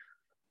why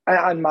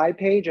on my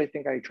page, I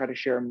think I try to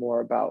share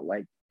more about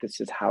like, this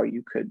is how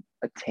you could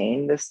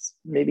attain this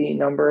maybe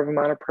number of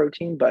amount of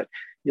protein, but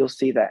you'll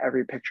see that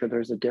every picture,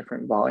 there's a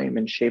different volume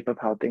and shape of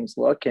how things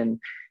look. And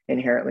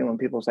inherently when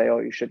people say, oh,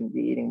 you shouldn't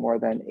be eating more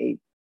than 8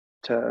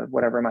 to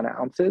whatever amount of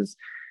ounces,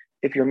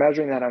 if you're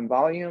measuring that on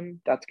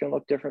volume, that's going to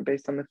look different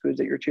based on the foods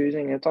that you're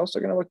choosing. It's also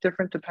going to look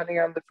different depending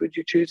on the foods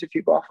you choose if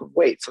you go off of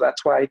weight. So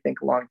that's why I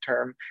think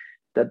long-term,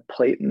 the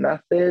plate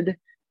method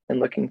and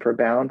looking for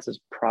balance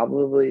is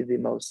probably the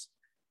most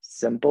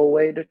simple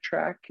way to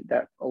track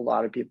that a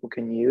lot of people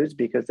can use,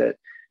 because it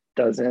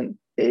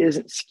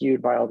isn't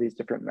skewed by all these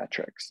different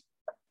metrics.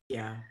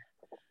 Yeah.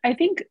 I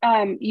think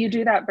you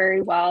do that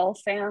very well,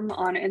 Sam,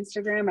 on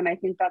Instagram. And I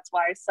think that's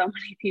why so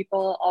many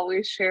people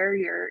always share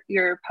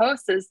your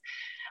posts, is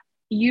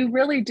you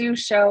really do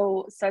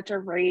show such a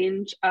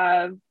range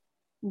of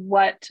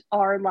what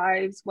our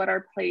lives, what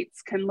our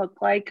plates can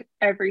look like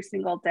every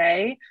single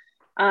day.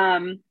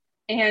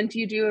 And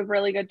you do a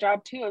really good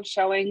job too of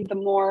showing the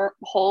more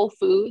whole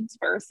foods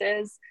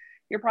versus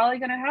you're probably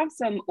going to have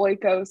some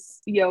Oikos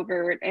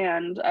yogurt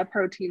and a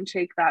protein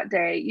shake that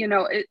day. You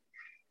know,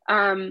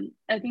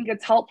 I think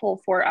it's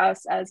helpful for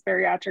us as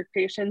bariatric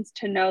patients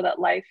to know that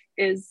life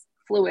is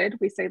fluid.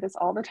 We say this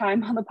all the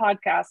time on the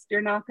podcast.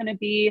 You're not going to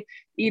be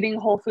eating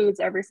whole foods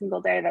every single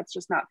day. That's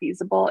just not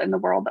feasible in the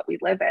world that we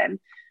live in.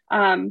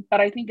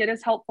 But I think it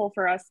is helpful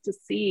for us to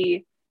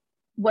see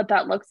what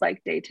that looks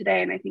like day to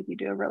day. And I think you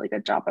do a really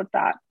good job of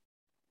that.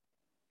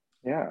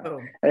 Yeah.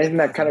 And I think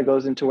that kind of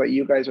goes into what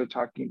you guys are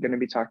going to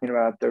be talking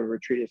about at the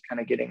retreat, is kind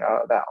of getting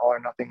out of that all or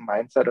nothing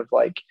mindset of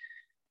like,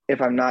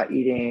 if I'm not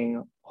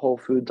eating whole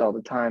foods all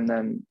the time,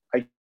 then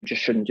I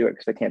just shouldn't do it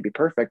because I can't be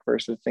perfect,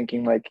 versus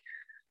thinking like,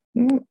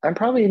 I'm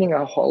probably eating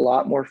a whole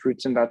lot more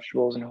fruits and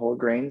vegetables and whole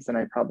grains than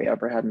I probably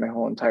ever had in my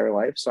whole entire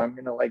life. So I'm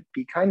going to like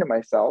be kind to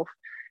myself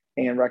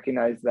and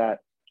recognize that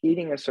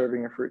eating a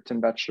serving of fruits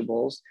and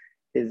vegetables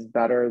is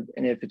better.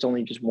 And if it's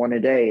only just one a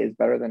day, is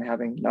better than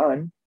having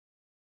none.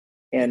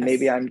 And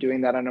maybe I'm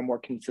doing that on a more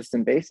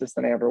consistent basis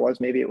than I ever was.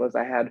 Maybe it was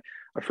I had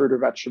a fruit or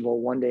vegetable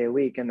one day a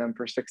week, and then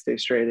for 6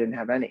 days straight, I didn't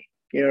have any.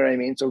 You know what I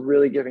mean? So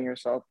really giving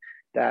yourself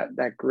that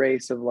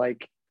grace of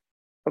like,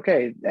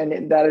 okay,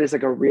 and that is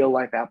like a real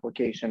life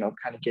application of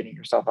kind of getting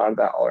yourself out of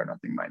that all or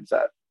nothing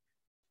mindset.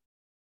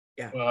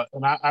 Yeah.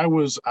 And I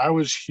was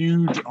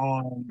huge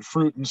on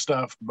fruit and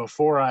stuff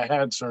before I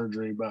had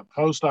surgery, but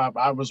post-op,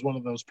 I was one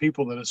of those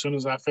people that as soon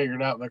as I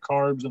figured out the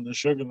carbs and the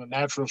sugar, the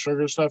natural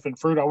sugar stuff in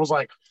fruit, I was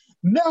like,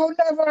 no,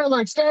 never,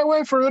 like stay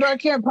away fruit. I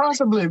can't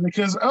possibly,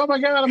 because oh my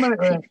God, I'm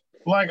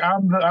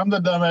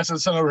the dumbass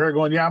that's sitting over here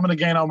going, yeah, I'm gonna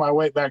gain all my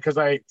weight back because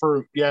I ate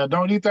fruit. Yeah,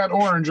 don't eat that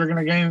orange. You're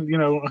gonna gain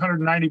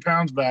 190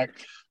 pounds back.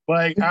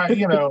 Like,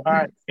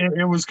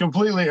 it was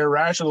completely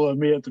irrational of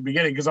me at the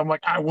beginning, because I'm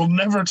like, I will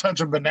never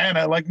touch a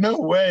banana. Like, no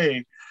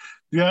way.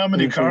 You know how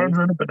many carbs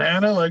are in a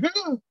banana? Like,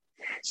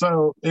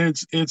 So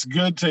it's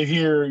good to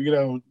hear,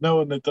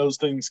 knowing that those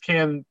things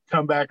can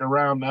come back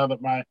around now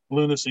that my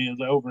lunacy is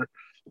over,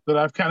 that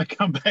I've kind of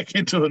come back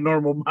into a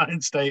normal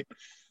mind state.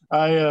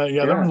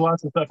 There was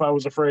lots of stuff I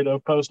was afraid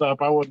of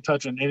post-op. I wasn't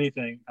touching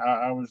anything.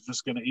 I was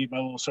just going to eat my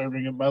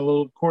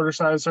little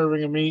quarter-size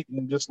serving of meat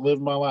and just live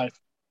my life.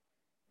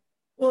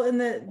 Well,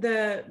 and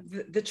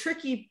the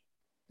tricky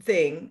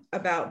thing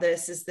about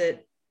this is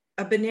that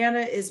a banana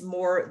is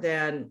more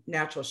than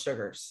natural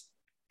sugars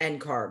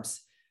and carbs.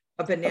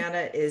 A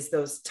banana is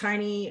those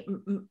tiny,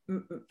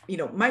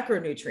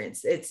 micronutrients.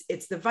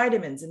 It's the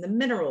vitamins and the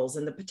minerals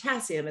and the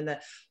potassium and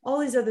all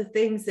these other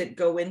things that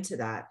go into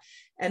that.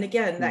 And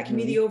again, that can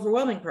be the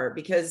overwhelming part,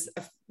 because,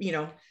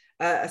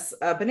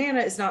 a banana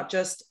is not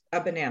just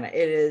a banana.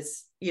 It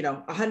is,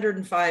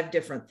 105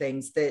 different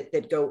things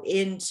that go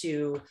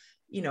into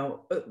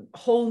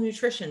whole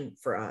nutrition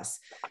for us.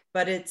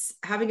 But it's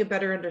having a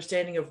better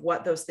understanding of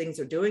what those things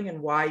are doing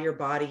and why your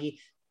body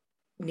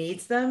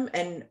needs them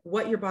and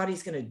what your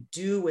body's going to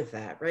do with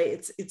that,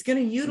 right? It's going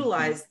to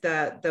utilize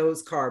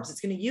those carbs.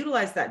 It's going to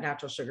utilize that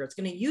natural sugar. It's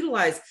going to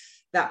utilize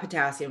that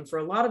potassium for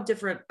a lot of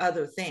different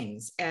other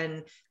things,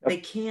 and they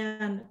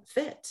can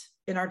fit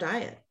in our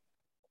diet.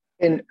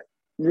 And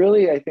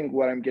really, I think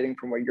what I'm getting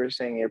from what you're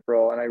saying,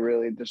 April, and I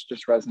really, this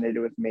just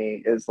resonated with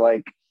me, is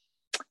like,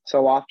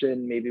 so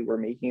often maybe we're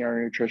making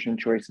our nutrition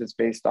choices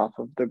based off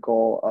of the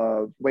goal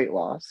of weight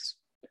loss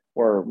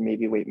or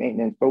maybe weight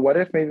maintenance. But what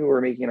if maybe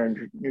we're making our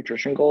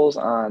nutrition goals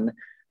on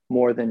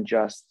more than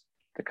just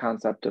the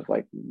concept of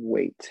like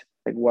weight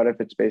Like, what if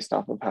it's based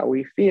off of how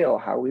we feel,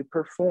 how we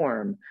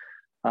perform?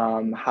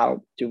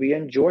 How do we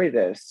enjoy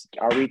this?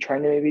 Are we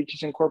trying to maybe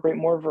just incorporate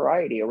more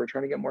variety, or we're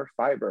trying to get more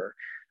fiber?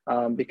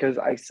 Because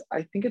I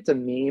think it's a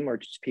meme, or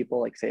just people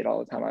like say it all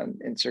the time on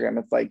Instagram.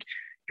 It's like,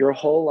 your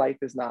whole life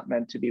is not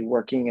meant to be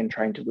working and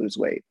trying to lose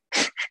weight.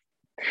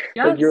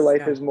 Yes. Like, your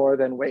life is more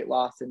than weight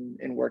loss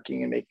and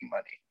working and making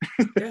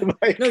money. Yeah.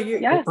 Like, No,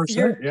 Yes.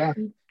 Yeah.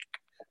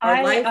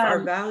 Our life, our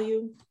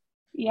value.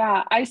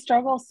 Yeah, I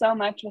struggle so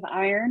much with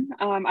iron.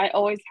 I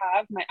always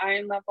have. My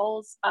iron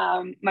levels,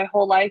 my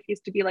whole life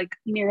used to be like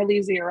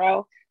nearly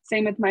zero.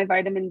 Same with my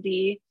vitamin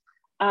D.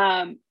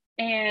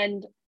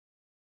 And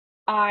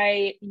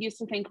I used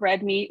to think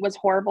red meat was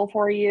horrible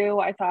for you.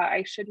 I thought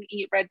I shouldn't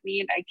eat red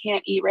meat. I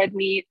can't eat red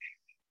meat.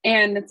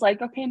 And it's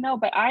like, okay, no,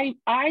 but I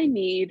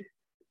need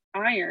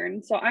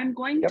iron. So I'm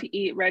going to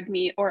eat red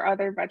meat or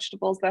other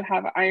vegetables that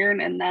have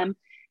iron in them.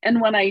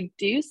 And when I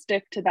do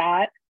stick to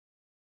that,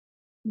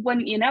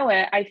 when you know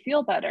it, I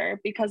feel better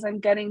because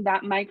I'm getting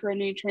that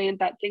micronutrient,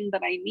 that thing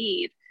that I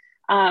need.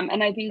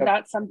 And I think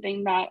that's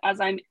something that, as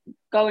I'm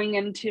going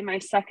into my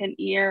second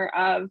year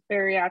of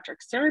bariatric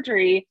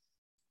surgery,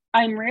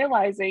 I'm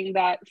realizing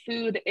that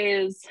food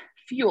is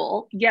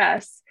fuel,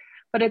 yes,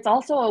 but it's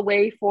also a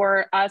way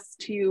for us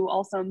to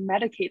also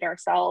medicate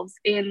ourselves,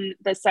 in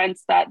the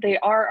sense that they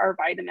are our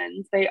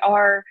vitamins. They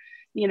are,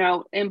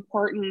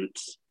 important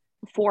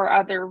for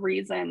other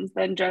reasons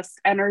than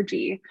just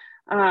energy,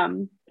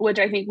 which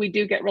I think we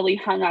do get really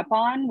hung up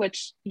on,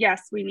 which,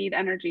 yes, we need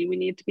energy. We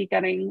need to be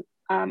getting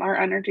our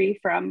energy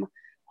from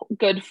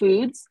good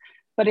foods,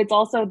 but it's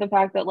also the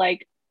fact that,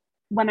 like,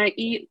 when I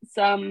eat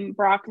some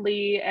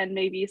broccoli and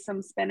maybe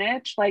some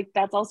spinach, like,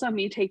 that's also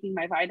me taking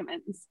my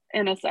vitamins,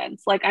 in a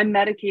sense. Like, I'm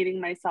medicating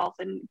myself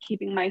and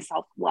keeping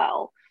myself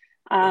well,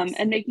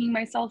 and making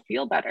myself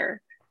feel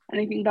better.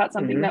 And I think that's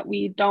something that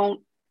we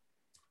don't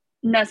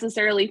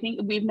necessarily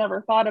think, we've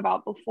never thought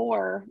about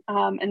before,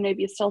 and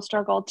maybe still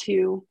struggle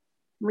to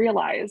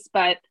realize.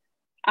 But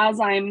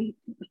as I'm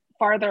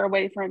farther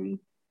away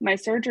from my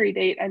surgery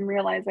date, I'm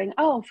realizing,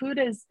 oh, food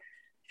is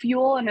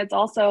fuel, and it's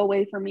also a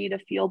way for me to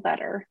feel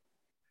better.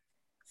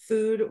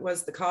 Food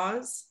was the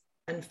cause,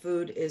 and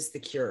food is the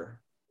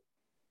cure.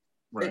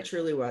 Right. It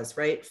truly was,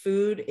 right?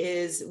 Food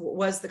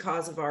was the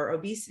cause of our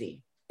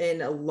obesity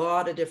in a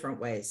lot of different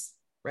ways,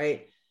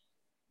 right?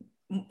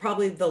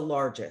 Probably the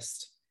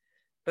largest,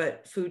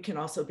 but food can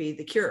also be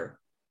the cure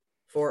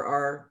for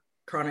our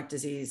chronic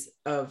disease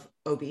of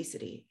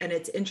obesity. And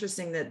it's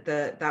interesting that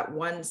that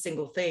one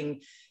single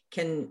thing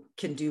can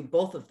do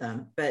both of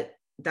them, but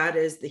that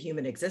is the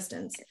human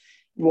existence.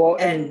 Well,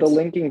 and the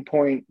linking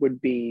point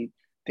would be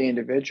the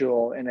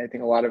individual. And I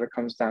think a lot of it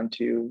comes down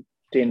to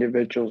the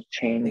individual's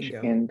change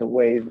in the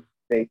way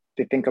they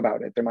think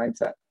about it, their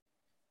mindset.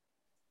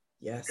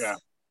 Yes. Yeah.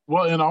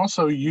 Well, and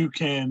also you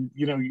can,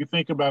 you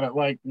think about it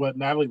like what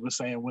Natalie was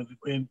saying,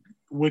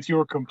 with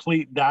your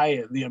complete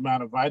diet, the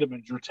amount of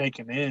vitamins you're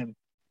taking in,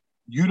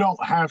 you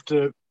don't have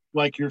to,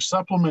 like, your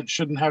supplement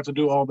shouldn't have to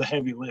do all the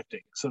heavy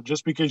lifting. So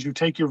just because you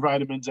take your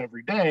vitamins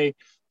every day,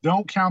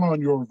 don't count on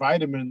your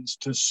vitamins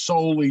to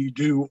solely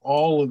do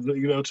all of the,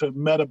 to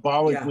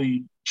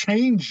metabolically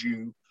change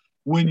you,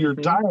 when your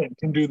diet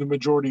can do the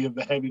majority of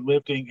the heavy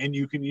lifting. And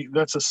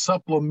that's a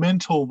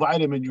supplemental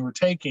vitamin you're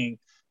taking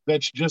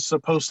that's just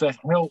supposed to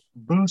help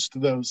boost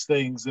those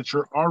things that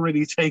you're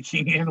already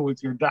taking in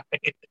with your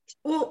diet.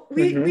 Well,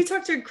 we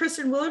talked to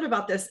Kristen Willard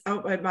about this.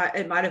 It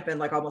might have been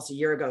like almost a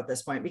year ago at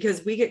this point,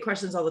 because we get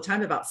questions all the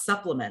time about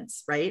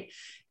supplements, right?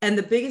 And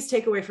the biggest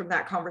takeaway from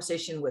that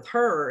conversation with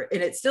her,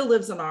 and it still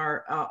lives on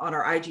our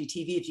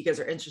IGTV if you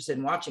guys are interested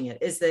in watching it,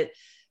 is that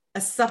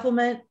a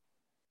supplement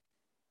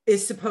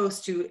is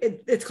supposed to,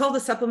 it's called a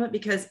supplement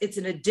because it's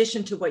an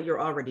addition to what you're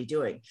already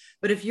doing.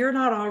 But if you're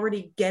not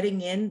already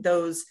getting in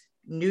those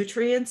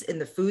nutrients in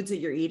the foods that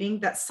you're eating,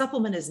 that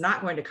supplement is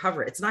not going to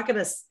cover it. It's not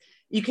going to,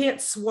 you can't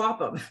swap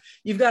them.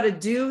 You've got to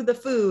do the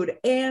food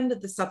and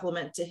the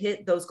supplement to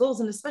hit those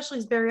goals. And especially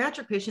as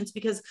bariatric patients,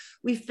 because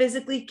we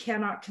physically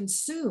cannot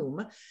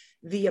consume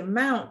the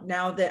amount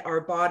now that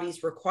our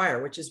bodies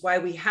require, which is why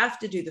we have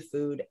to do the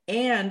food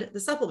and the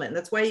supplement.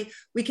 That's why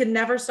we can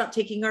never stop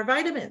taking our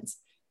vitamins.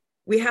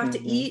 We have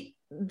to eat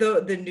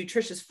the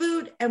nutritious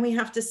food, and we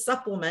have to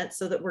supplement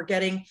so that we're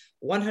getting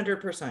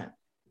 100%.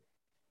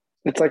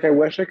 It's like, I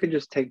wish I could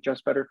just take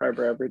Just Better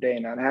Fiber every day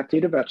and not have to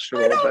eat a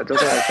vegetable, but it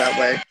doesn't work that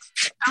way.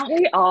 Aren't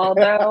we all,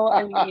 though?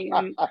 I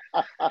mean,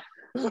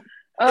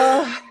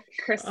 oh,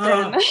 Kristen.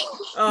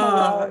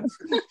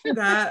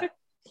 That,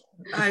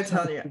 I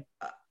tell you,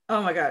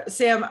 oh my God,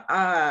 Sam,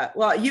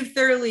 well, you've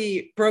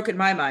thoroughly broken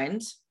my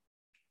mind.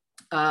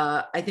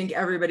 I think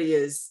everybody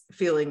is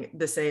feeling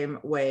the same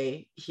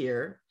way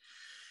here.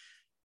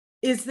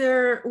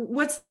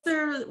 What's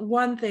there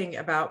one thing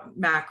about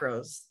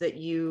macros that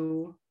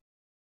you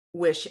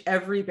wish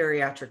every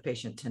bariatric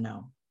patient to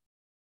know?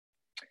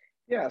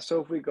 Yeah, so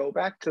if we go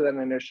back to that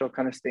initial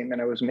kind of statement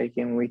I was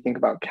making, when we think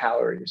about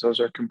calories, those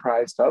are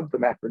comprised of the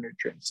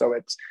macronutrients. So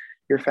it's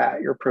your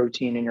fat, your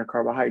protein, and your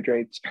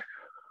carbohydrates.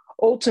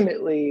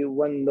 ultimately,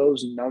 when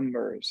those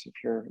numbers, if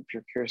you're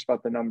curious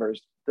about the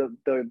numbers,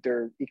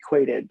 they're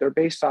equated. They're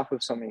based off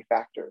of so many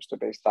factors. They're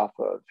based off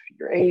of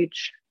your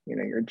age,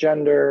 your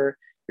gender,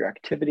 your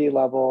activity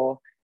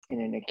level. In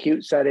an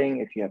acute setting,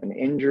 if you have an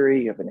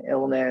injury, you have an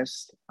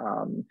illness,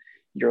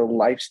 your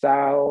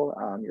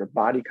lifestyle, your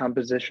body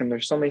composition.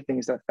 There's so many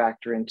things that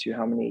factor into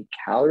how many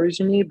calories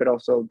you need, but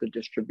also the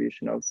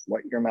distribution of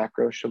what your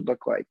macros should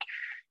look like.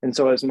 And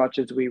so as much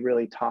as we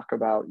really talk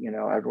about,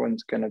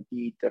 everyone's going to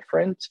be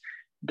different,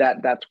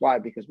 that's why,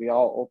 because we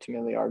all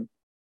ultimately are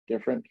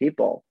different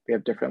people. We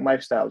have different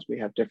lifestyles. We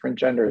have different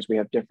genders. We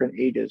have different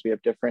ages. We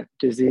have different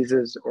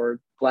diseases or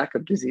lack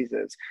of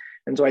diseases.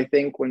 And so I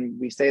think when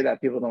we say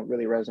that, people don't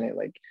really resonate.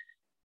 Like,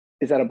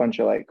 is that a bunch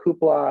of like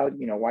hoopla?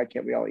 Why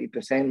can't we all eat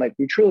the same? Like,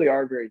 we truly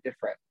are very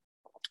different.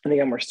 And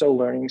again, we're still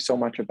learning so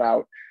much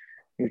about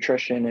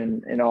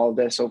nutrition and all of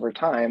this over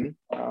time.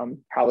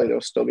 Probably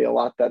there'll still be a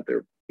lot that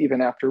there,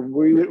 even after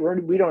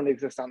we don't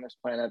exist on this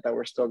planet, that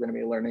we're still going to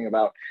be learning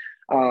about.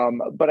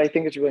 But I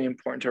think it's really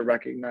important to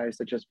recognize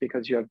that just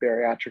because you have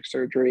bariatric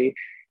surgery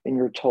and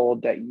you're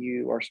told that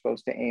you are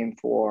supposed to aim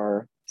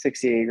for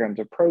 68 grams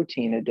of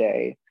protein a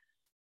day,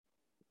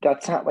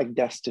 that's not like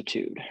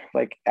destitute.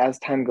 Like, as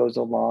time goes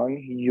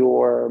along,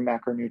 your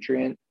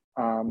macronutrient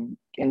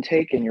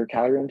intake and your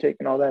calorie intake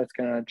and all that, it's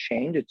going to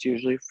change. It's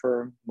usually,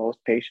 for most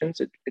patients,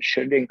 it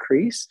should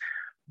increase,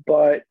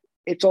 but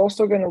it's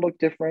also going to look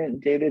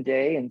different day to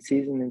day and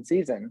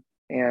season.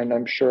 And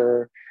I'm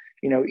sure,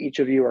 each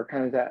of you are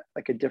kind of at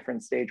like a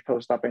different stage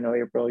post-op. I know,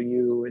 April,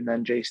 you, and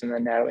then Jason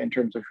and Natalie, in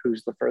terms of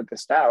who's the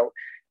furthest out.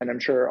 And I'm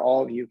sure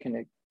all of you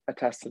can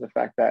attest to the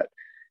fact that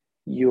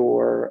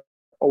you're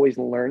always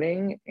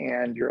learning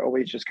and you're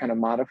always just kind of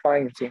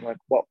modifying and seeing like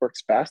what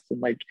works best.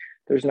 And like,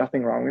 there's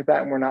nothing wrong with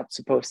that. And we're not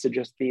supposed to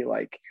just be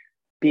like,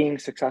 being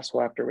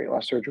successful after weight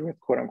loss surgery with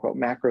quote unquote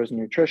macros and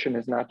nutrition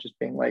is not just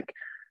being like,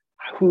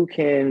 who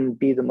can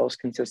be the most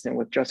consistent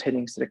with just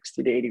hitting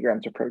 60 to 80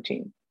 grams of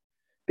protein.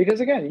 Because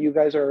again, you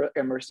guys are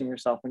immersing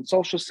yourself in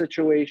social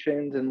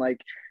situations. And like,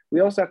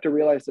 we also have to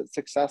realize that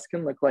success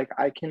can look like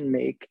I can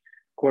make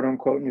quote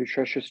unquote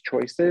nutritious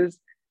choices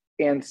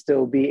and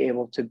still be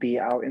able to be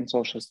out in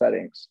social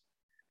settings.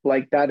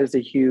 Like, that is a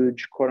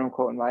huge quote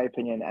unquote, in my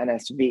opinion,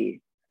 NSV,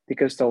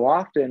 because so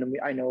often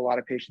I know a lot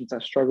of patients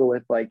that struggle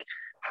with like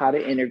how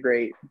to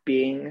integrate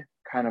being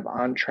kind of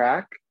on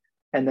track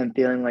and then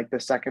feeling like the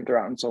second they're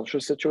out in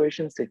social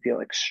situations, they feel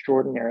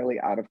extraordinarily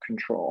out of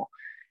control.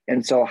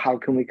 And so how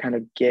can we kind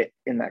of get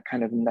in that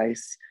kind of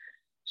nice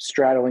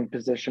straddling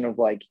position of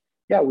like,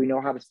 yeah, we know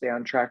how to stay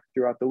on track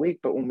throughout the week,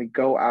 but when we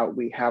go out,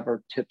 we have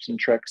our tips and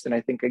tricks. And I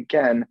think,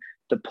 again,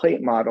 the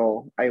plate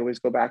model, I always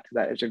go back to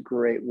that, is a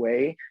great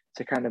way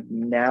to kind of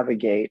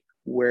navigate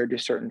where do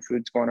certain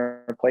foods go on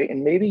our plate.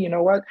 And maybe,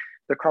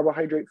 the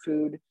carbohydrate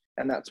food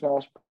and that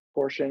small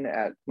portion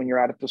when you're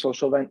out at the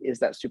social event is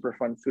that super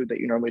fun food that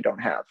you normally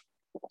don't have.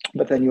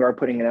 But then you are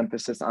putting an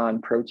emphasis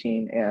on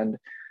protein and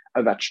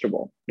a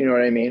vegetable. You know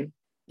what I mean?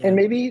 Yeah. And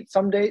maybe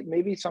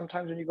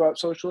sometimes when you go out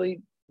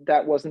socially,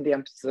 that wasn't the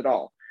emphasis at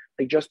all.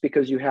 Like, just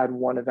because you had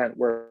one event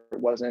where it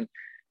wasn't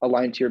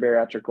aligned to your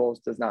bariatric goals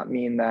does not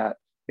mean that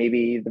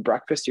maybe the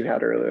breakfast you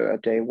had earlier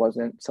that day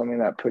wasn't something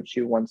that puts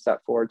you one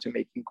step forward to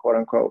making quote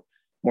unquote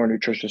more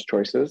nutritious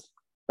choices.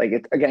 Like,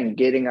 it's, again,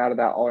 getting out of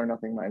that all or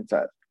nothing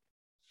mindset.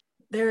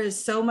 There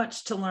is so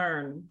much to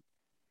learn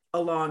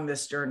along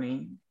this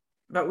journey,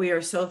 but we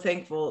are so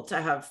thankful to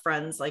have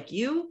friends like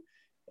you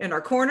in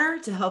our corner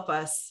to help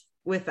us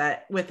with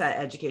that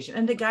education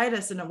and to guide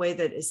us in a way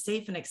that is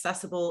safe and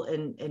accessible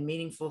and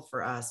meaningful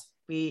for us.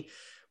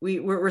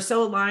 We're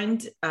so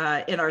aligned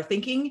in our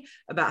thinking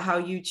about how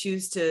you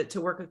choose to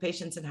work with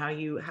patients and how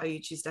you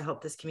choose to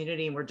help this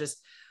community. And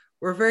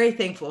we're very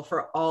thankful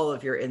for all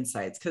of your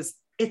insights, because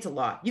it's a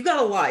lot. You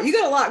got a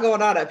lot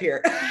going on up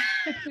here.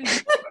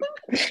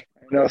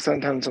 No,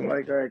 sometimes I'm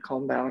like, all right,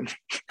 calm down.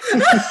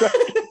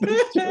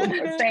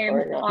 Same,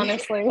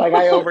 honestly. Like,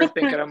 I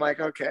overthink it. I'm like,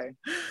 okay.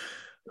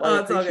 Well,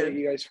 I it's all appreciate good.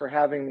 you guys for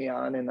having me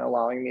on and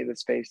allowing me the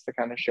space to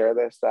kind of share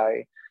this.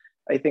 I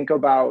think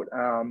about,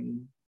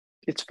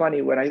 it's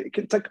funny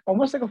it's like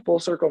almost like a full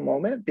circle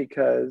moment,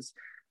 because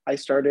I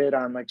started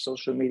on like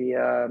social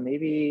media,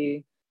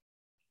 maybe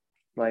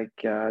like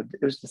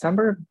it was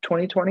December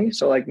 2020.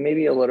 So like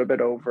maybe a little bit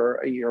over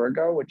a year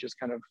ago, which is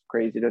kind of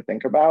crazy to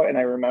think about. And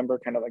I remember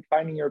kind of like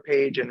finding your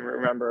page and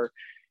remember,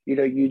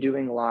 you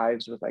doing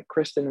lives with like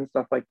Kristen and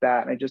stuff like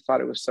that. And I just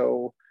thought it was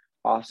so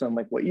awesome,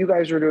 like what you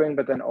guys were doing,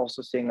 but then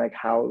also seeing like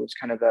how it was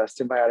kind of a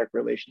symbiotic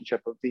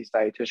relationship of these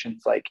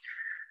dietitians, like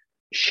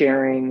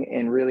sharing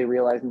and really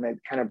realizing they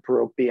kind of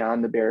broke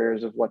beyond the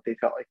barriers of what they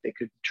felt like they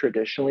could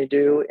traditionally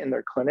do in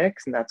their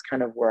clinics. And that's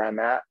kind of where I'm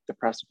at, the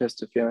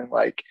precipice of feeling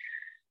like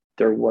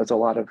there was a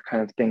lot of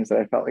kind of things that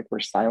I felt like were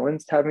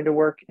silenced having to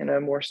work in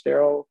a more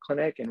sterile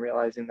clinic, and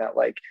realizing that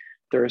like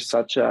there is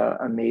such a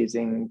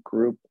amazing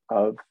group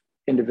of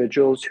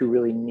individuals who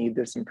really need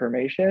this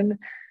information.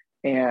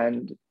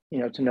 And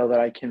to know that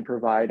I can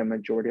provide a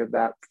majority of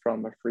that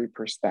from a free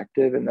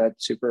perspective, and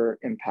that's super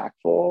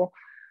impactful.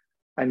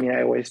 I mean,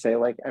 I always say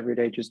like every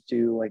day, just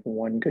do like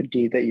one good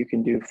deed that you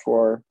can do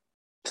for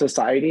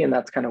society. And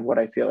that's kind of what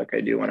I feel like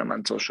I do when I'm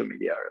on social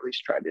media, or at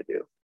least try to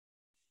do.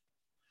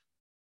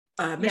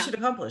 Mission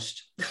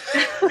accomplished.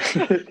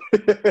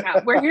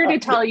 Yeah, we're here to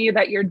tell you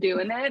that you're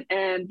doing it,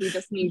 and we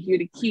just need you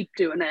to keep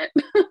doing it.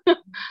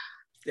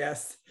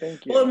 Yes.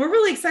 Thank you. Well, and we're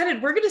really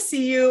excited. We're going to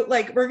see you,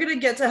 like, we're going to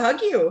get to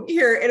hug you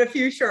here in a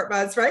few short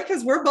months, right?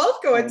 Because we're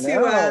both going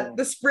to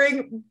the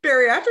Spring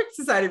Bariatric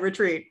Society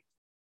retreat.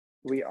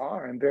 We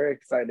are. I'm very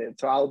excited.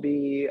 So I'll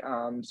be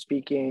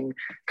speaking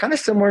kind of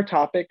similar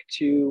topic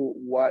to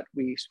what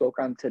we spoke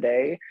on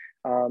today.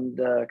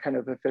 The kind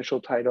of official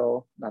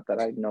title, not that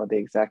I know the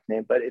exact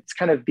name, but it's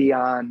kind of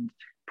beyond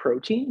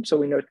protein. So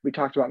we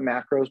talked about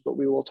macros, but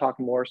we will talk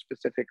more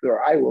specifically,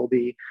 or I will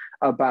be,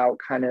 about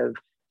kind of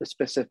the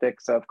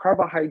specifics of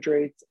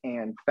carbohydrates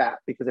and fat,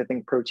 because I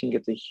think protein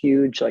gets a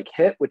huge like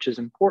hit, which is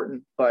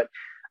important. But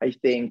I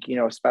think,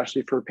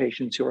 especially for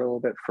patients who are a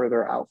little bit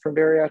further out from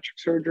bariatric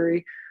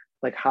surgery,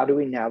 like how do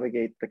we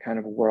navigate the kind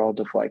of world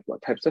of like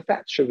what types of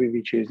fats should we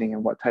be choosing,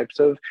 and what types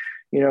of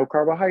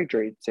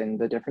carbohydrates, and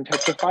the different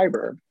types of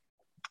fiber.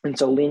 And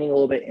so leaning a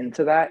little bit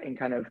into that, and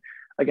kind of,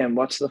 again,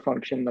 what's the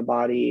function in the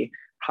body?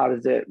 How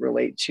does it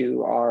relate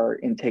to our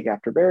intake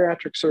after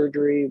bariatric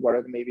surgery? What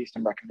are maybe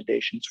some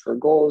recommendations for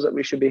goals that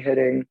we should be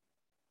hitting?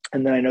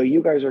 And then I know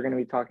you guys are going to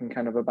be talking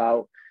kind of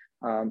about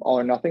all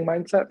or nothing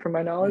mindset, from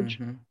my knowledge.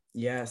 Mm-hmm.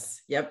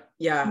 Yes. Yep.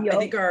 Yeah. I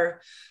think our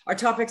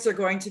topics are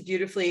going to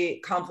beautifully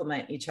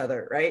complement each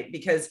other, right?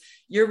 Because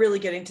you're really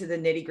getting to the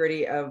nitty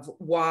gritty of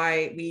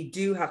why we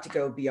do have to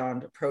go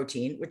beyond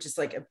protein, which is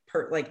like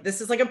this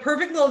is like a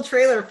perfect little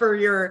trailer for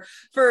your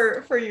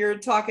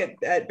talk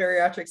at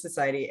Bariatric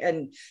Society.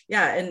 And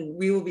yeah, and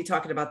we will be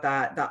talking about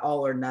that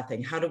all or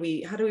nothing. How do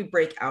we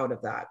break out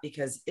of that?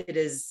 Because it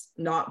is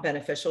not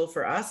beneficial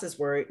for us as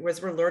we're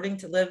learning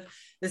to live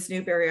this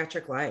new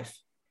bariatric life.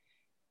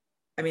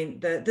 I mean,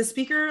 the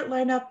speaker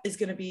lineup is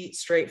going to be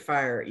straight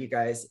fire, you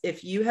guys.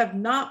 If you have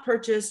not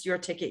purchased your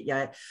ticket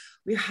yet,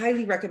 we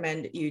highly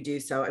recommend you do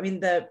so. I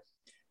mean,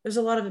 there's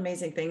a lot of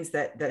amazing things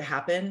that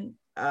happen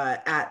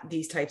at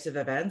these types of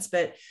events,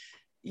 but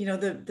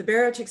the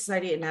Bariatric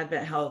Society and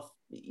Advent Health,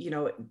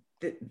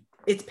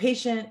 it's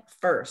patient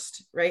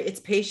first, right?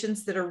 It's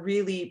patients that are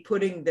really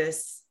putting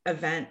this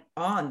event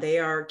on. They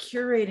are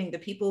curating the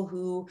people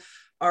who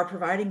are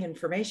providing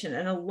information.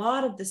 And a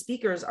lot of the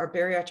speakers are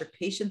bariatric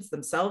patients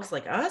themselves,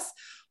 like us,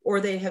 or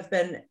they have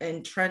been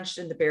entrenched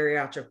in the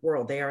bariatric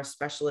world. They are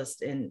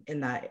specialists in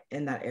that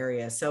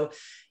area. So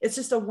it's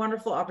just a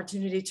wonderful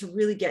opportunity to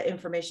really get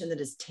information that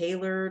is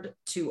tailored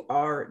to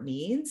our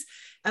needs.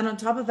 And on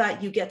top of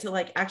that, you get to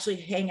like actually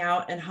hang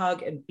out and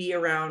hug and be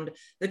around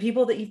the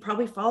people that you've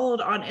probably followed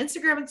on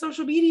Instagram and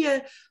social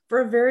media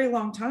for a very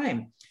long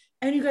time.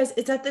 And you guys,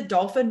 it's at the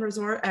Dolphin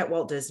Resort at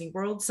Walt Disney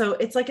World. So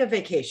it's like a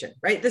vacation,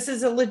 right? This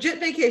is a legit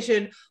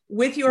vacation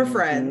with your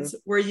friends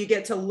where you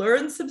get to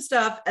learn some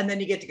stuff and then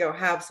you get to go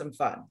have some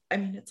fun. I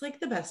mean, it's like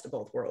the best of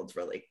both worlds,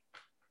 really.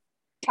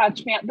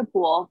 Catch me at the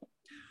pool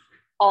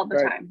all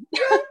the time.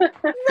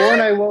 Well, and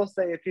I will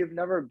say, if you've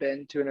never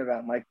been to an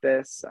event like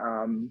this,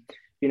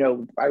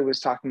 I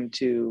was talking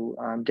to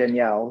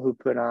Danielle, who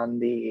put on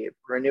the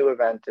Renew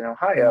event in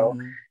Ohio.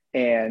 Mm-hmm.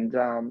 And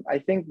I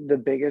think the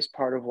biggest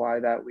part of why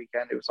that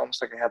weekend, it was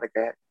almost like I had like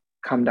a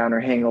come down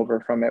or hangover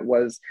from it,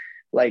 was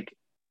like,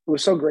 it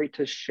was so great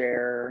to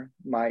share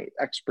my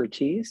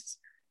expertise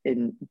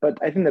but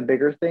I think the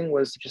bigger thing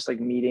was just like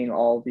meeting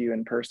all of you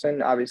in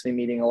person, obviously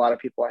meeting a lot of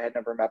people I had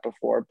never met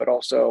before, but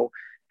also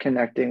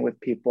connecting with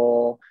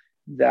people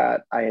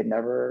that I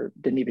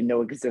didn't even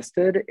know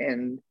existed.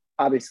 And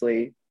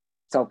obviously,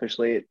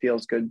 selfishly, it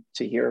feels good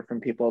to hear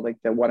from people like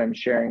that what I'm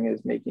sharing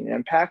is making an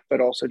impact,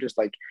 but also just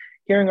like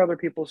hearing other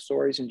people's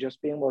stories and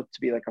just being able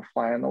to be like a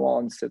fly on the wall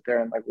and sit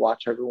there and like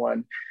watch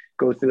everyone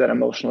go through that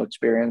emotional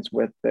experience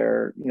with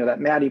their, that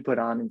Maddie put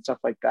on and stuff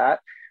like that.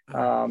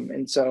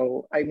 And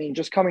so, I mean,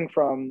 just coming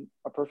from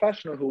a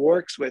professional who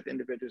works with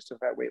individuals who've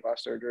had weight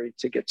loss surgery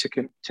to get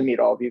to meet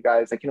all of you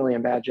guys, I can only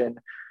imagine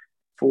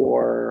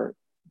for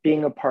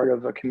being a part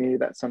of a community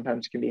that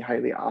sometimes can be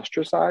highly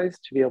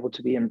ostracized, to be able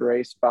to be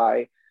embraced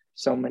by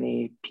so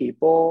many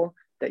people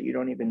that you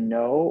don't even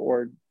know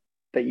or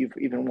that you've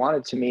even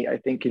wanted to meet, I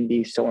think can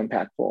be so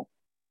impactful.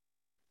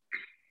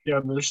 Yeah,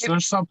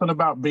 there's something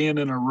about being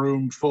in a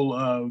room full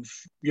of,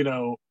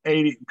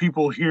 80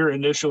 people here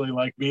initially,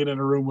 like being in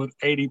a room with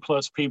 80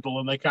 plus people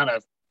and they kind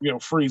of,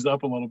 freeze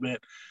up a little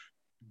bit.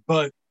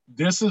 But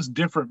this is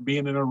different,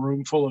 being in a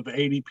room full of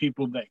 80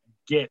 people that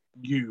get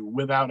you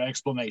without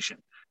explanation.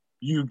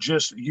 You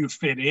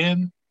fit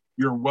in,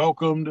 you're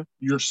welcomed,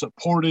 you're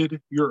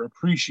supported, you're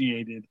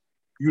appreciated.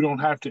 You don't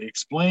have to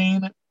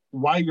explain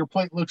why your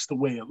plate looks the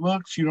way it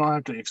looks. You don't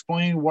have to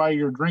explain why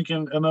you're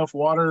drinking enough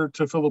water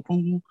to fill a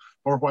pool,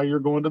 or why you're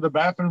going to the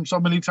bathroom so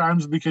many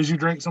times because you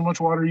drank so much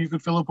water you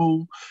could fill a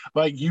pool.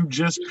 Like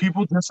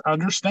people just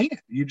understand.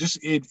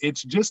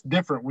 It's just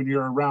different when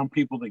you're around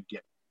people that get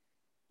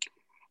it.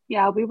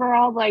 Yeah, we were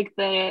all like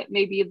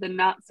maybe the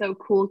not so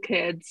cool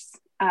kids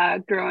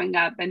growing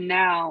up, and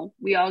now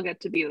we all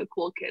get to be the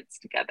cool kids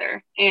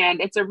together,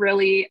 and it's a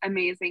really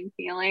amazing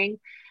feeling.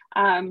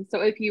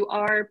 So if you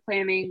are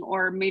planning,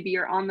 or maybe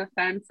you're on the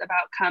fence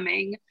about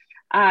coming,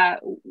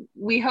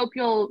 we hope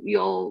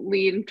you'll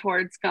lean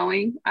towards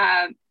going,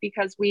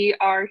 because we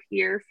are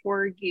here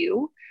for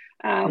you.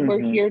 We're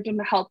here to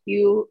help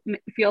you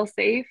feel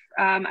safe.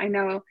 I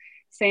know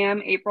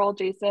Sam, April,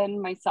 Jason,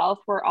 myself,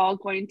 we're all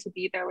going to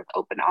be there with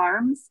open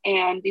arms,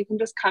 and you can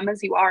just come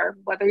as you are,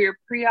 whether you're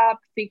pre-op,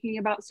 thinking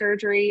about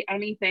surgery,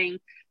 anything.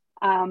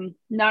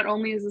 Not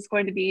only is this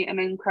going to be an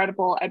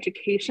incredible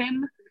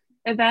education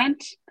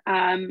event,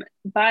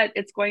 but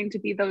it's going to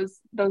be those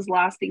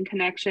lasting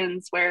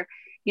connections where,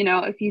 you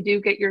know, if you do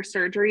get your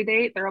surgery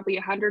date, there will be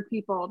 100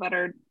 people that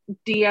are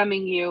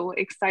DMing you,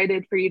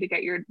 excited for you to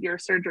get your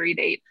surgery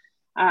date.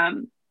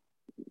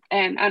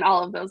 And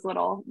all of those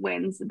little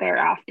wins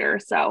thereafter.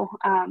 So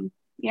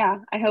yeah,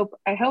 I hope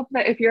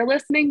that if you're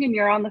listening and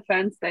you're on the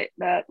fence,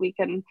 that we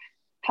can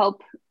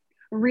help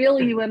reel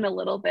you in a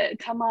little bit.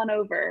 Come on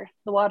over.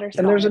 The water's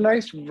and there's a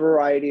nice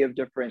variety of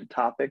different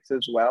topics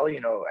as well.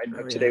 You know, I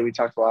know today we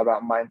talked a lot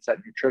about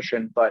mindset,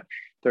 nutrition, but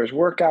there's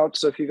workouts.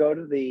 So if you go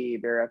to the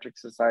Bariatric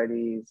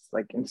Society's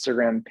like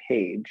Instagram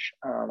page,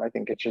 I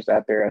think it's just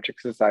at Bariatric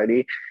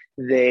Society,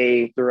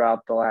 they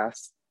throughout the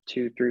last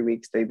 2-3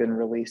 weeks, they've been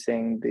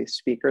releasing the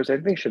speakers. I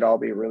think should all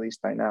be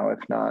released by now, if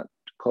not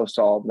close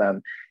to all of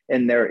them.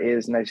 And there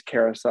is nice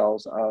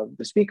carousels of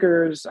the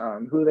speakers,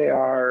 who they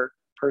are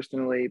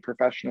personally,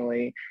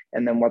 professionally,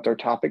 and then what their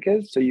topic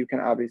is. So you can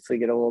obviously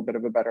get a little bit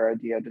of a better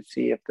idea to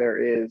see if there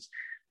is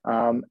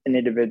an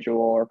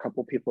individual or a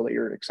couple people that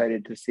you're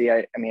excited to see.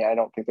 I mean, I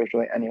don't think there's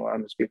really anyone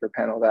on the speaker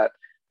panel that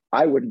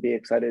I wouldn't be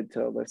excited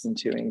to listen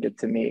to and get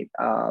to meet.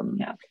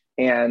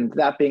 And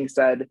that being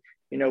said,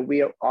 you know,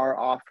 we're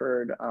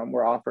offered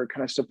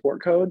kind of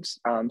support codes.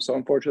 So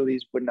unfortunately,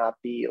 these would not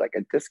be like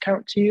a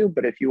discount to you,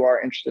 but if you are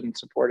interested in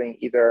supporting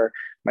either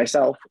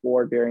myself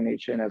or Barry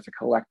Nation as a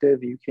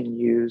collective, you can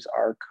use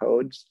our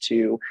codes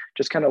to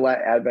just kind of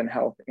let Advent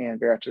Health and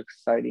Bariatric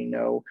Society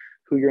know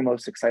who you're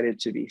most excited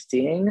to be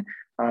seeing.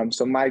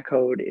 So my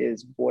code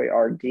is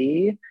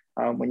BOYRD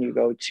when you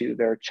go to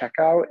their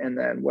checkout. And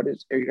then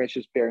are you guys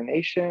just Barry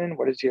Nation?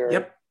 What is your?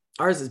 Yep.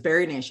 Ours is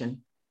Barry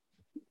Nation.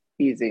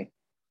 Easy.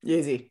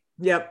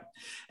 Yep.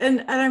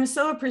 And I'm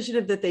so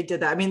appreciative that they did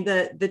that. I mean,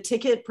 the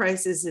ticket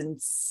price is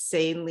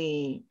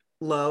insanely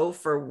low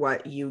for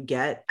what you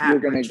get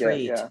at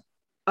retreat.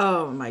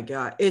 Oh my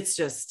God. It's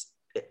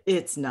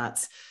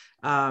nuts.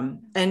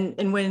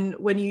 And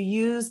when you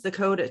use the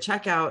code at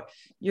checkout,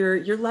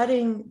 you're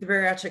letting the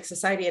Bariatric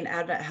Society and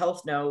Advent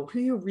Health know who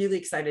you're really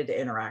excited to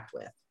interact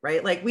with,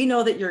 right? Like, we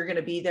know that you're going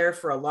to be there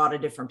for a lot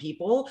of different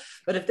people,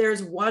 but if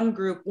there's one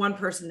group, one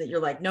person that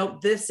you're like,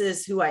 nope, this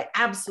is who I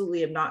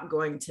absolutely am not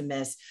going to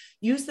miss,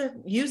 use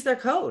their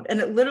code. And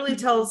it literally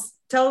tells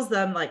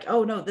them like,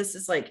 oh no, this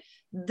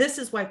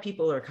is why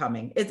people are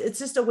coming. It's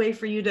just a way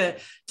for you to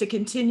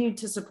continue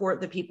to support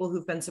the people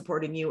who've been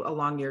supporting you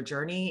along your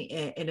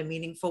journey in a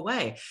meaningful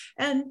way.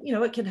 And, you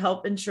know, it can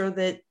help ensure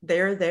that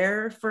they're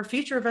there for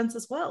future events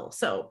as well.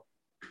 So,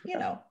 you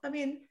know, I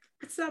mean,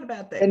 it's not a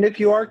bad thing. And if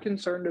you are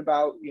concerned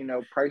about, you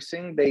know,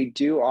 pricing, they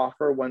do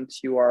offer, once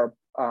you are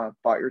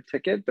bought your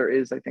ticket, there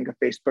is, I think, a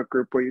Facebook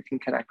group where you can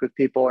connect with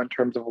people in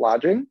terms of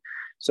lodging.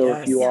 So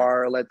if you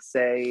are, let's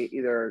say,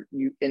 either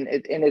you, and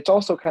it's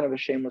also kind of a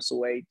shameless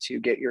way to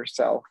get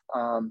yourself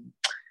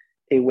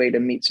a way to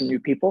meet some new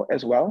people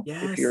as well.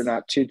 If you're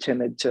not too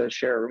timid to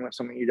share a room with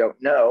someone you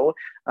don't know,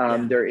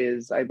 there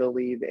is, I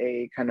believe,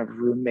 a kind of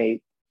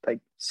roommate like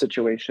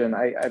situation.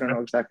 I don't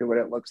know exactly what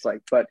it looks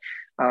like, but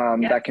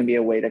that can be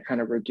a way to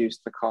kind of reduce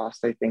the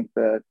cost. I think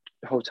the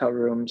hotel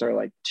rooms are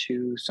like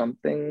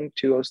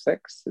 $206.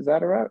 Is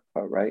that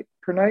right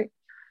per night?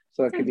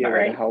 So it could be a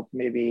way to help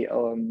maybe,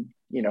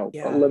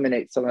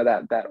 eliminate some of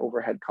that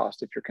overhead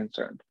cost if you're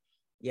concerned.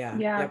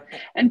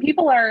 And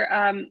people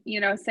are,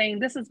 saying,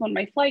 this is when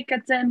my flight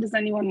gets in. Does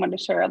anyone want to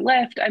share a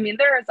lift? I mean,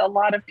 there is a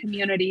lot of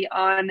community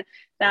on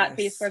that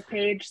Facebook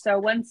page. So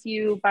once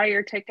you buy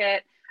your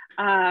ticket,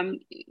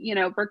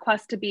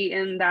 request to be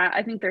in that.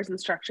 I think there's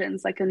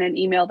instructions like in an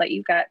email that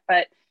you get,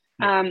 but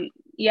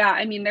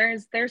I mean,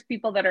 there's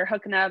people that are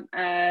hooking up,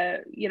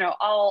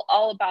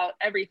 all about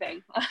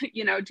everything. Do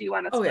you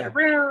want to split a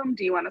room?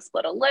 Do you want to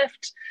split a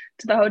lift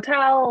to the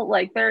hotel?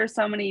 Like, there are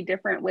so many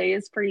different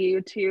ways for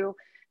you to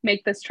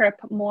make this trip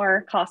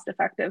more cost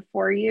effective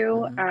for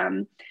you.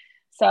 There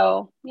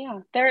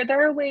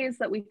are ways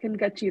that we can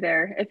get you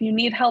there. If you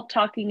need help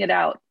talking it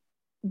out,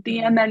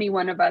 DM any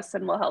one of us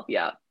and we'll help you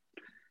out.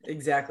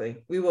 Exactly.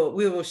 We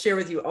will share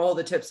with you all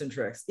the tips and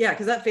tricks. Yeah.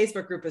 Cause that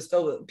Facebook group is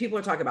filled with people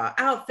are talking about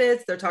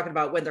outfits. They're talking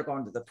about when they're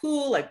going to the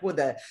pool, like with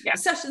the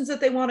sessions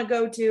that they want to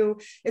go to.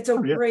 It's a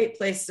great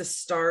place to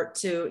start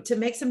to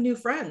make some new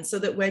friends so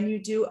that when you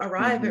do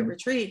arrive at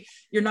retreat,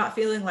 you're not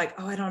feeling like,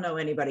 oh, I don't know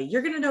anybody.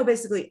 You're going to know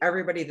basically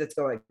everybody that's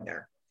going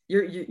there.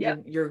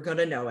 You're going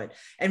to know it.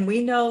 And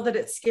we know that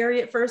it's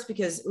scary at first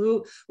because,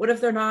 what if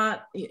they're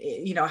not,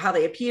 how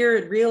they appear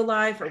in real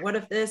life, or what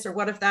if this, or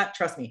what if that?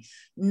 Trust me,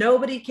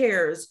 nobody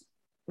cares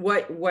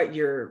what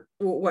you're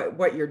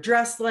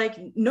dressed like.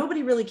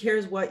 Nobody really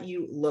cares what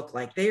you look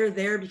like. They are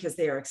there because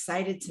they are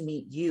excited to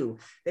meet you.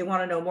 They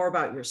want to know more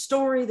about your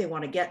story. They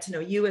want to get to know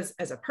you as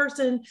a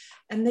person,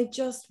 and they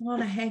just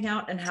want to hang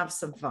out and have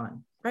some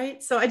fun.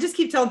 Right. So I just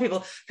keep telling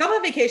people, come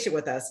on vacation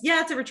with us.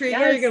 Yeah, it's a retreat. Yes.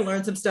 Yeah, you're going to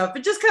learn some stuff,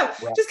 but just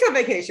come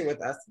vacation with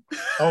us.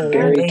 Oh,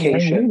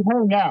 vacation. We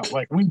hang out.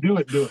 Like we do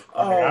it.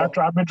 Like,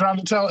 I've been trying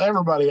to tell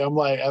everybody, I'm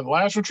like, at the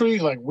last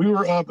retreat, like we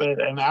were up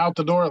and out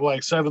the door at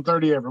like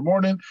 7:30 every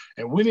morning,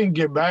 and we didn't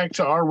get back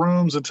to our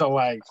rooms until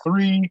like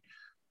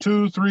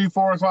 2, 3,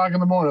 4 o'clock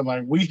in the morning.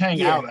 Like we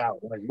hang out.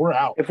 Like we're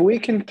out. If we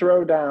can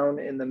throw down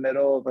in the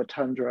middle of a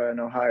tundra in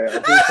Ohio, who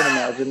can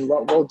imagine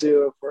what we'll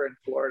do if we're in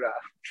Florida?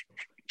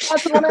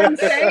 That's what I'm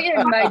saying,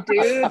 my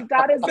dude.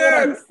 That is what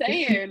I'm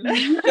saying.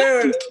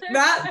 Dude,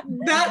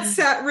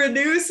 that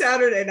Renew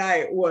Saturday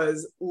night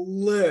was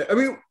lit. I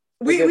mean,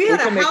 we had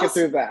a house. Make it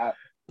through that.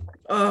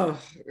 Oh,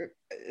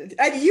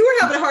 and you were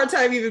having a hard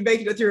time even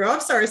making it through. I'm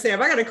sorry,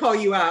 Sam. I got to call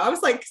you out. I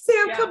was like,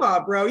 Sam, come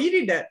on, bro. You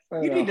need to.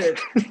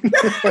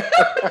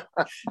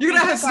 You're gonna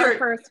have to start our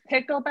first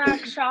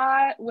pickleback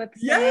shot with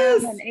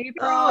Sam and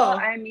April.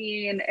 I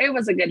mean, it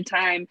was a good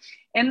time,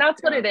 and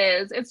that's what it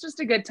is. It's just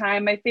a good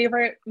time. My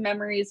favorite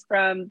memories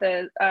from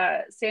the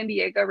San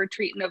Diego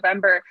retreat in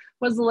November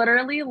was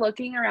literally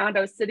looking around.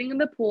 I was sitting in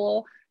the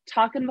pool,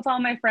 talking with all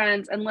my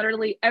friends, and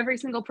literally every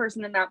single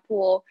person in that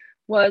pool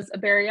was a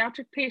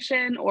bariatric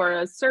patient or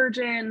a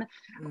surgeon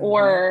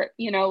or,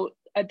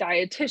 a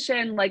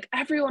dietitian. Like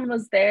everyone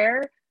was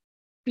there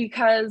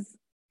because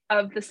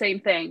of the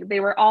same thing.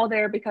 They were all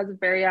there because of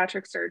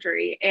bariatric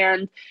surgery,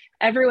 and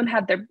everyone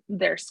had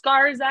their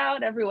scars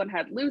out. Everyone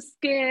had loose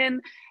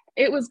skin.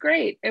 It was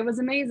great. It was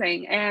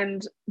amazing.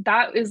 And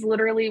that is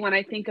literally when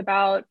I think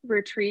about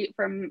retreat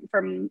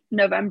from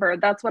November,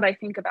 that's what I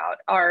think about,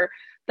 are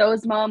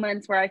those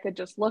moments where I could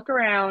just look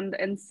around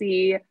and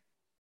see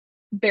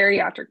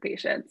bariatric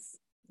patients.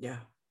 Yeah.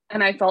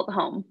 And I felt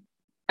home.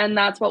 And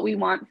that's what we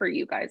want for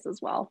you guys as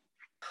well.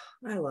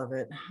 I love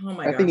it. Oh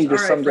my gosh. I think you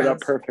just summed it up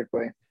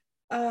perfectly.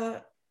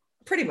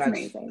 Pretty much.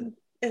 Amazing.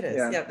 It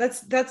is. Yeah.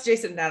 That's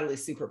Jason and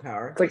Natalie's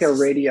superpower. It's like a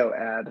radio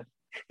ad.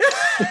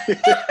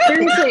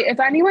 Seriously, if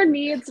anyone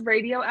needs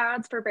radio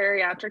ads for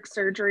bariatric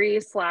surgery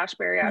 /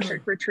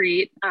 bariatric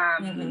retreat,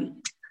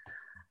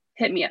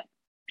 hit me up.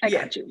 I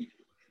got you.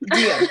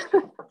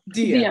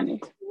 DM me.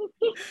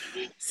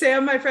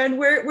 Sam, my friend,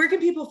 where can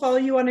people follow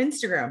you on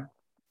Instagram?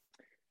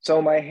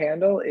 So my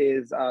handle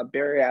is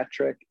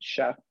Bariatric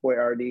Chef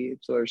Boyardee.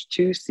 So there's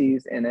 2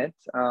 C's in it.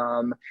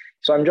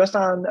 So I'm just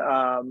on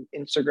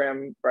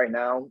Instagram right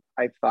now.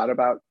 I've thought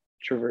about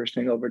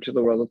traversing over to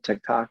the world of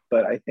TikTok,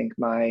 but I think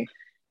my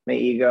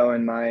ego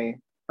and my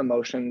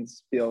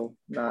emotions feel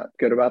not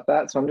good about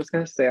that. So I'm just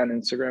going to stay on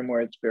Instagram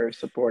where it's very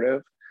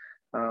supportive.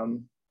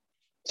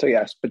 So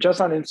yes, but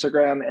just on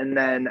Instagram. And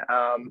then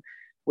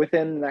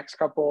within the next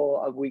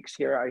couple of weeks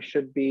here, I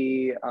should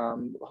be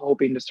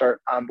hoping to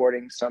start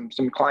onboarding some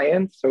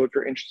clients. So if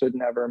you're interested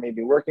in ever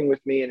maybe working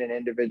with me in an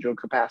individual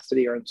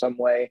capacity or in some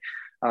way,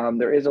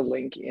 there is a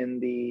link in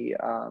the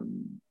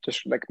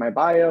just like my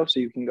bio, so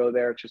you can go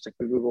there. It's just like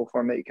the Google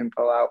form that you can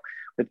fill out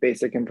with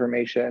basic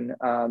information.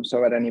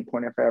 So at any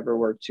point, if I ever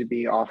were to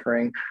be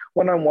offering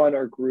one-on-one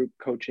or group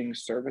coaching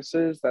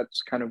services,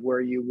 that's kind of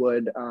where you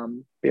would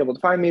be able to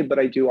find me. But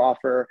I do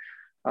offer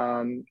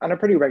on a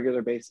pretty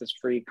regular basis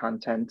free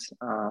content,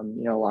 a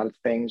lot of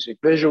things, like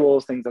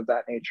visuals, things of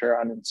that nature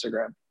on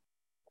Instagram.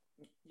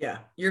 Yeah,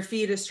 your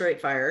feed is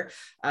straight fire.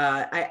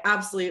 I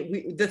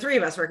absolutely, the 3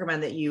 of us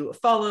recommend that you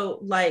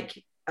follow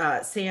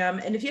Sam.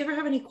 And if you ever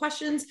have any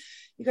questions,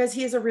 you guys,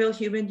 he is a real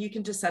human. You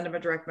can just send him a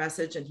direct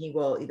message and he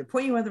will either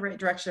point you in the right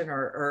direction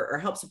or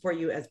help support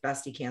you as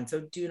best he can.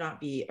 So do not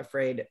be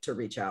afraid to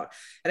reach out.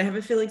 And I have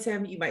a feeling,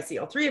 Sam, you might see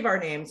all 3 of our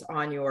names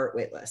on your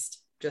wait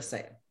list. Just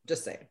saying.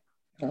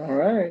 All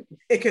right.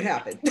 It could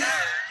happen.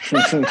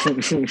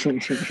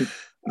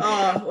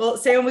 Well,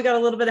 Sam, we got a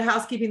little bit of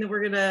housekeeping that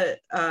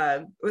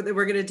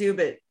we're gonna do,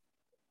 but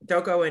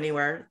don't go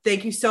anywhere.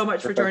 Thank you so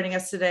much for joining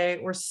us today.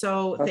 We're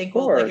so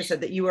thankful, like I said,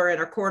 that you are in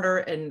our corner,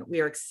 and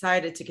we are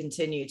excited to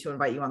continue to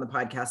invite you on the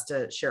podcast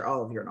to share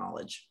all of your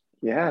knowledge.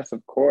 Yes,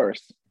 of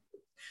course.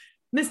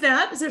 Miss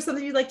Nat, is there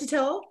something you'd like to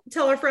tell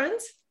our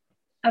friends?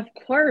 Of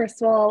course.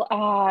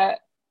 Well,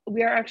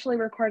 we are actually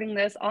recording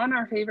this on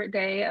our favorite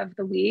day of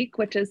the week,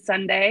 which is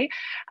Sunday.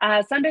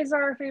 Sundays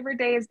are our favorite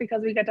days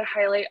because we get to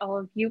highlight all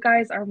of you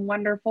guys, our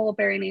wonderful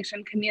Bari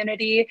Nation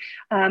community,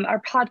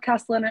 our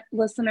podcast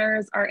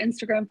listeners, our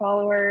Instagram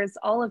followers,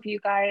 all of you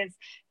guys.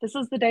 This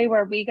is the day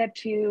where we get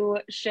to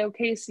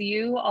showcase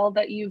you, all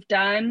that you've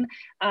done,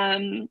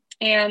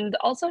 and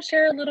also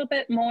share a little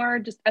bit more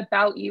just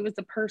about you as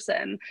a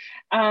person.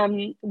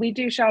 We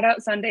do shout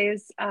out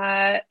Sundays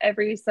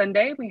every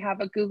Sunday. We have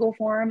a Google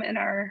form in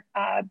our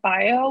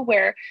bio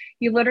where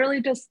you literally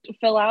just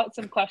fill out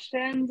some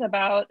questions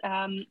about,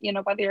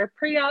 whether you're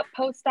pre-op,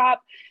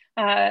 post-op,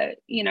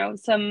 you know,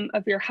 some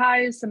of your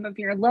highs, some of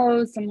your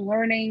lows, some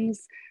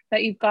learnings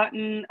that you've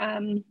gotten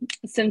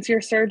since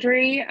your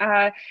surgery.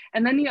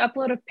 And then you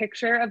upload a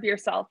picture of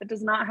yourself. It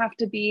does not have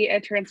to be a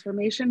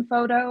transformation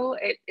photo.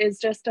 It is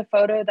just a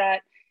photo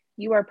that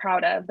you are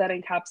proud of, that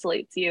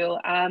encapsulates you.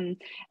 And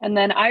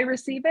then I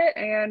receive it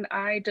and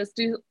I just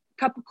do a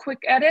couple quick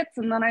edits,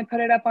 and then I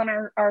put it up on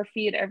our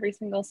feed every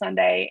single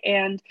Sunday.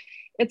 And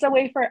it's a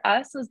way for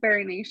us as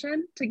Berry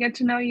Nation to get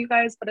to know you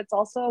guys, but it's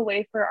also a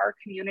way for our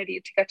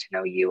community to get to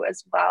know you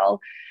as well.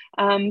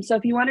 So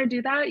if you want to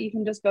do that, you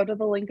can just go to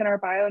the link in our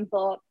bio and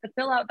fill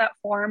out that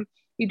form.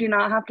 You do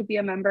not have to be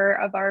a member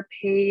of our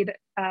paid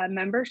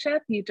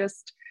membership. You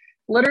just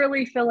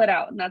literally fill it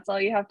out, and that's all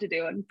you have to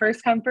do. And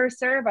first come, first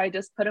serve. I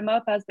just put them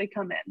up as they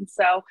come in.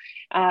 So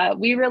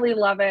we really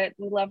love it.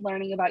 We love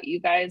learning about you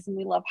guys, and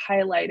we love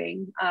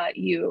highlighting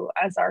you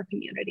as our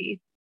community.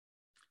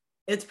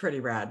 It's pretty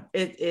rad.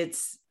 It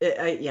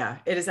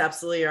is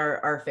absolutely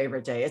our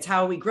favorite day. It's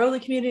how we grow the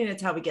community, and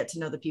it's how we get to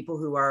know the people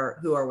who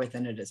are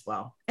within it as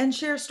well, and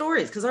share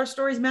stories, because our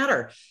stories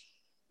matter.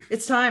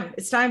 It's time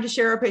to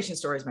share our patient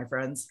stories, my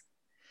friends.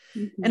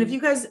 Mm-hmm. And if you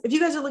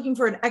guys are looking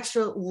for an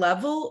extra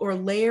level or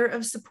layer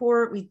of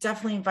support, we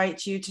definitely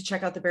invite you to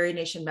check out the Berry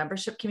Nation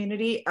membership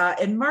community.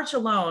 In March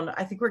alone,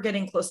 I think we're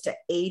getting close to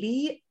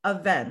 80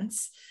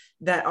 events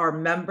that our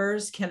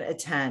members can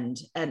attend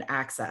and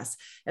access.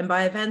 And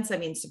by events, I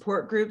mean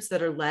support groups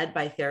that are led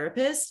by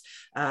therapists,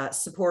 other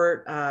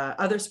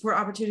support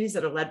opportunities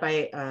that are led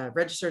by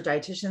registered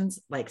dietitians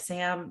like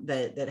Sam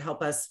that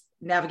help us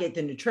navigate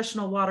the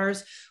nutritional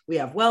waters. We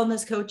have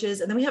wellness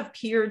coaches, and then we have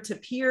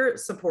peer-to-peer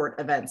support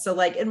events. So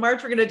like in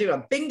March, we're going to do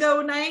a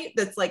bingo night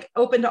that's like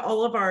open to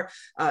all of our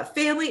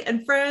family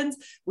and friends.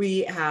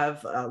 We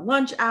have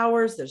lunch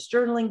hours, there's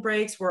journaling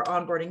breaks. We're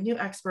onboarding new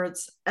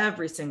experts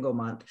every single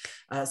month.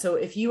 So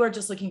if you are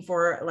just looking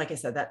for, like I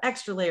said, that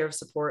extra layer of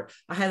support,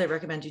 I highly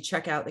recommend you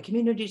check out the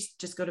community.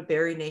 Just go to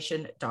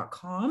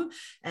berrynation.com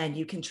and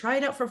you can try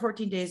it out for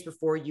 14 days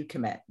before you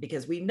commit,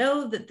 because we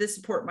know that this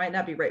support might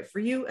not be right for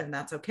you, and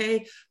that's okay.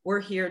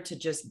 We're here to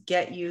just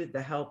get you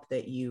the help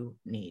that you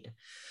need.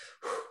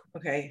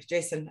 Okay,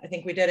 Jason, I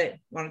think we did it.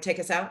 Want to take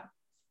us out?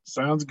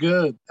 Sounds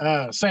good.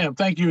 Sam,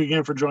 thank you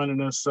again for joining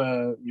us.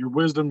 Your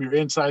wisdom, your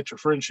insights, your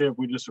friendship,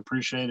 we just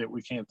appreciate it.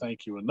 We can't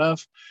thank you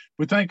enough.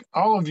 We thank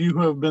all of you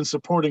who have been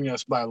supporting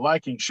us by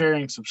liking,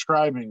 sharing,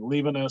 subscribing,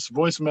 leaving us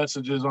voice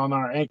messages on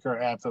our Anchor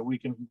app that we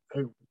can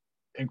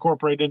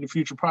incorporate into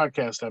future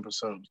podcast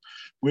episodes.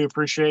 We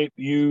appreciate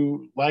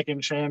you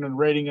liking, sharing, and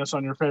rating us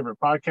on your favorite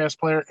podcast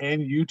player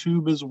and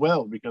YouTube as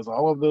well, because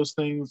all of those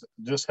things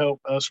just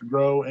help us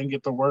grow and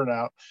get the word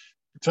out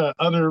to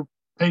other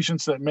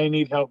patients that may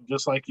need help,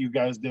 just like you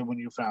guys did when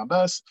you found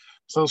us.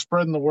 So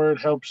spreading the word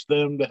helps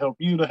them to help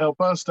you, to help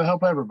us, to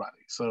help everybody.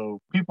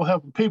 So people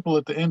helping people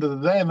at the end of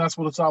the day, and that's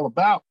what it's all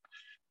about.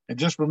 And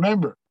just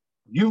remember,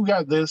 you've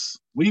got this,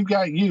 we've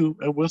got you,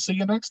 and we'll see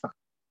you next time.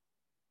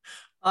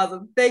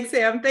 Awesome. Thanks,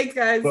 Sam. Thanks,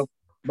 guys.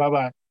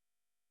 Bye-bye.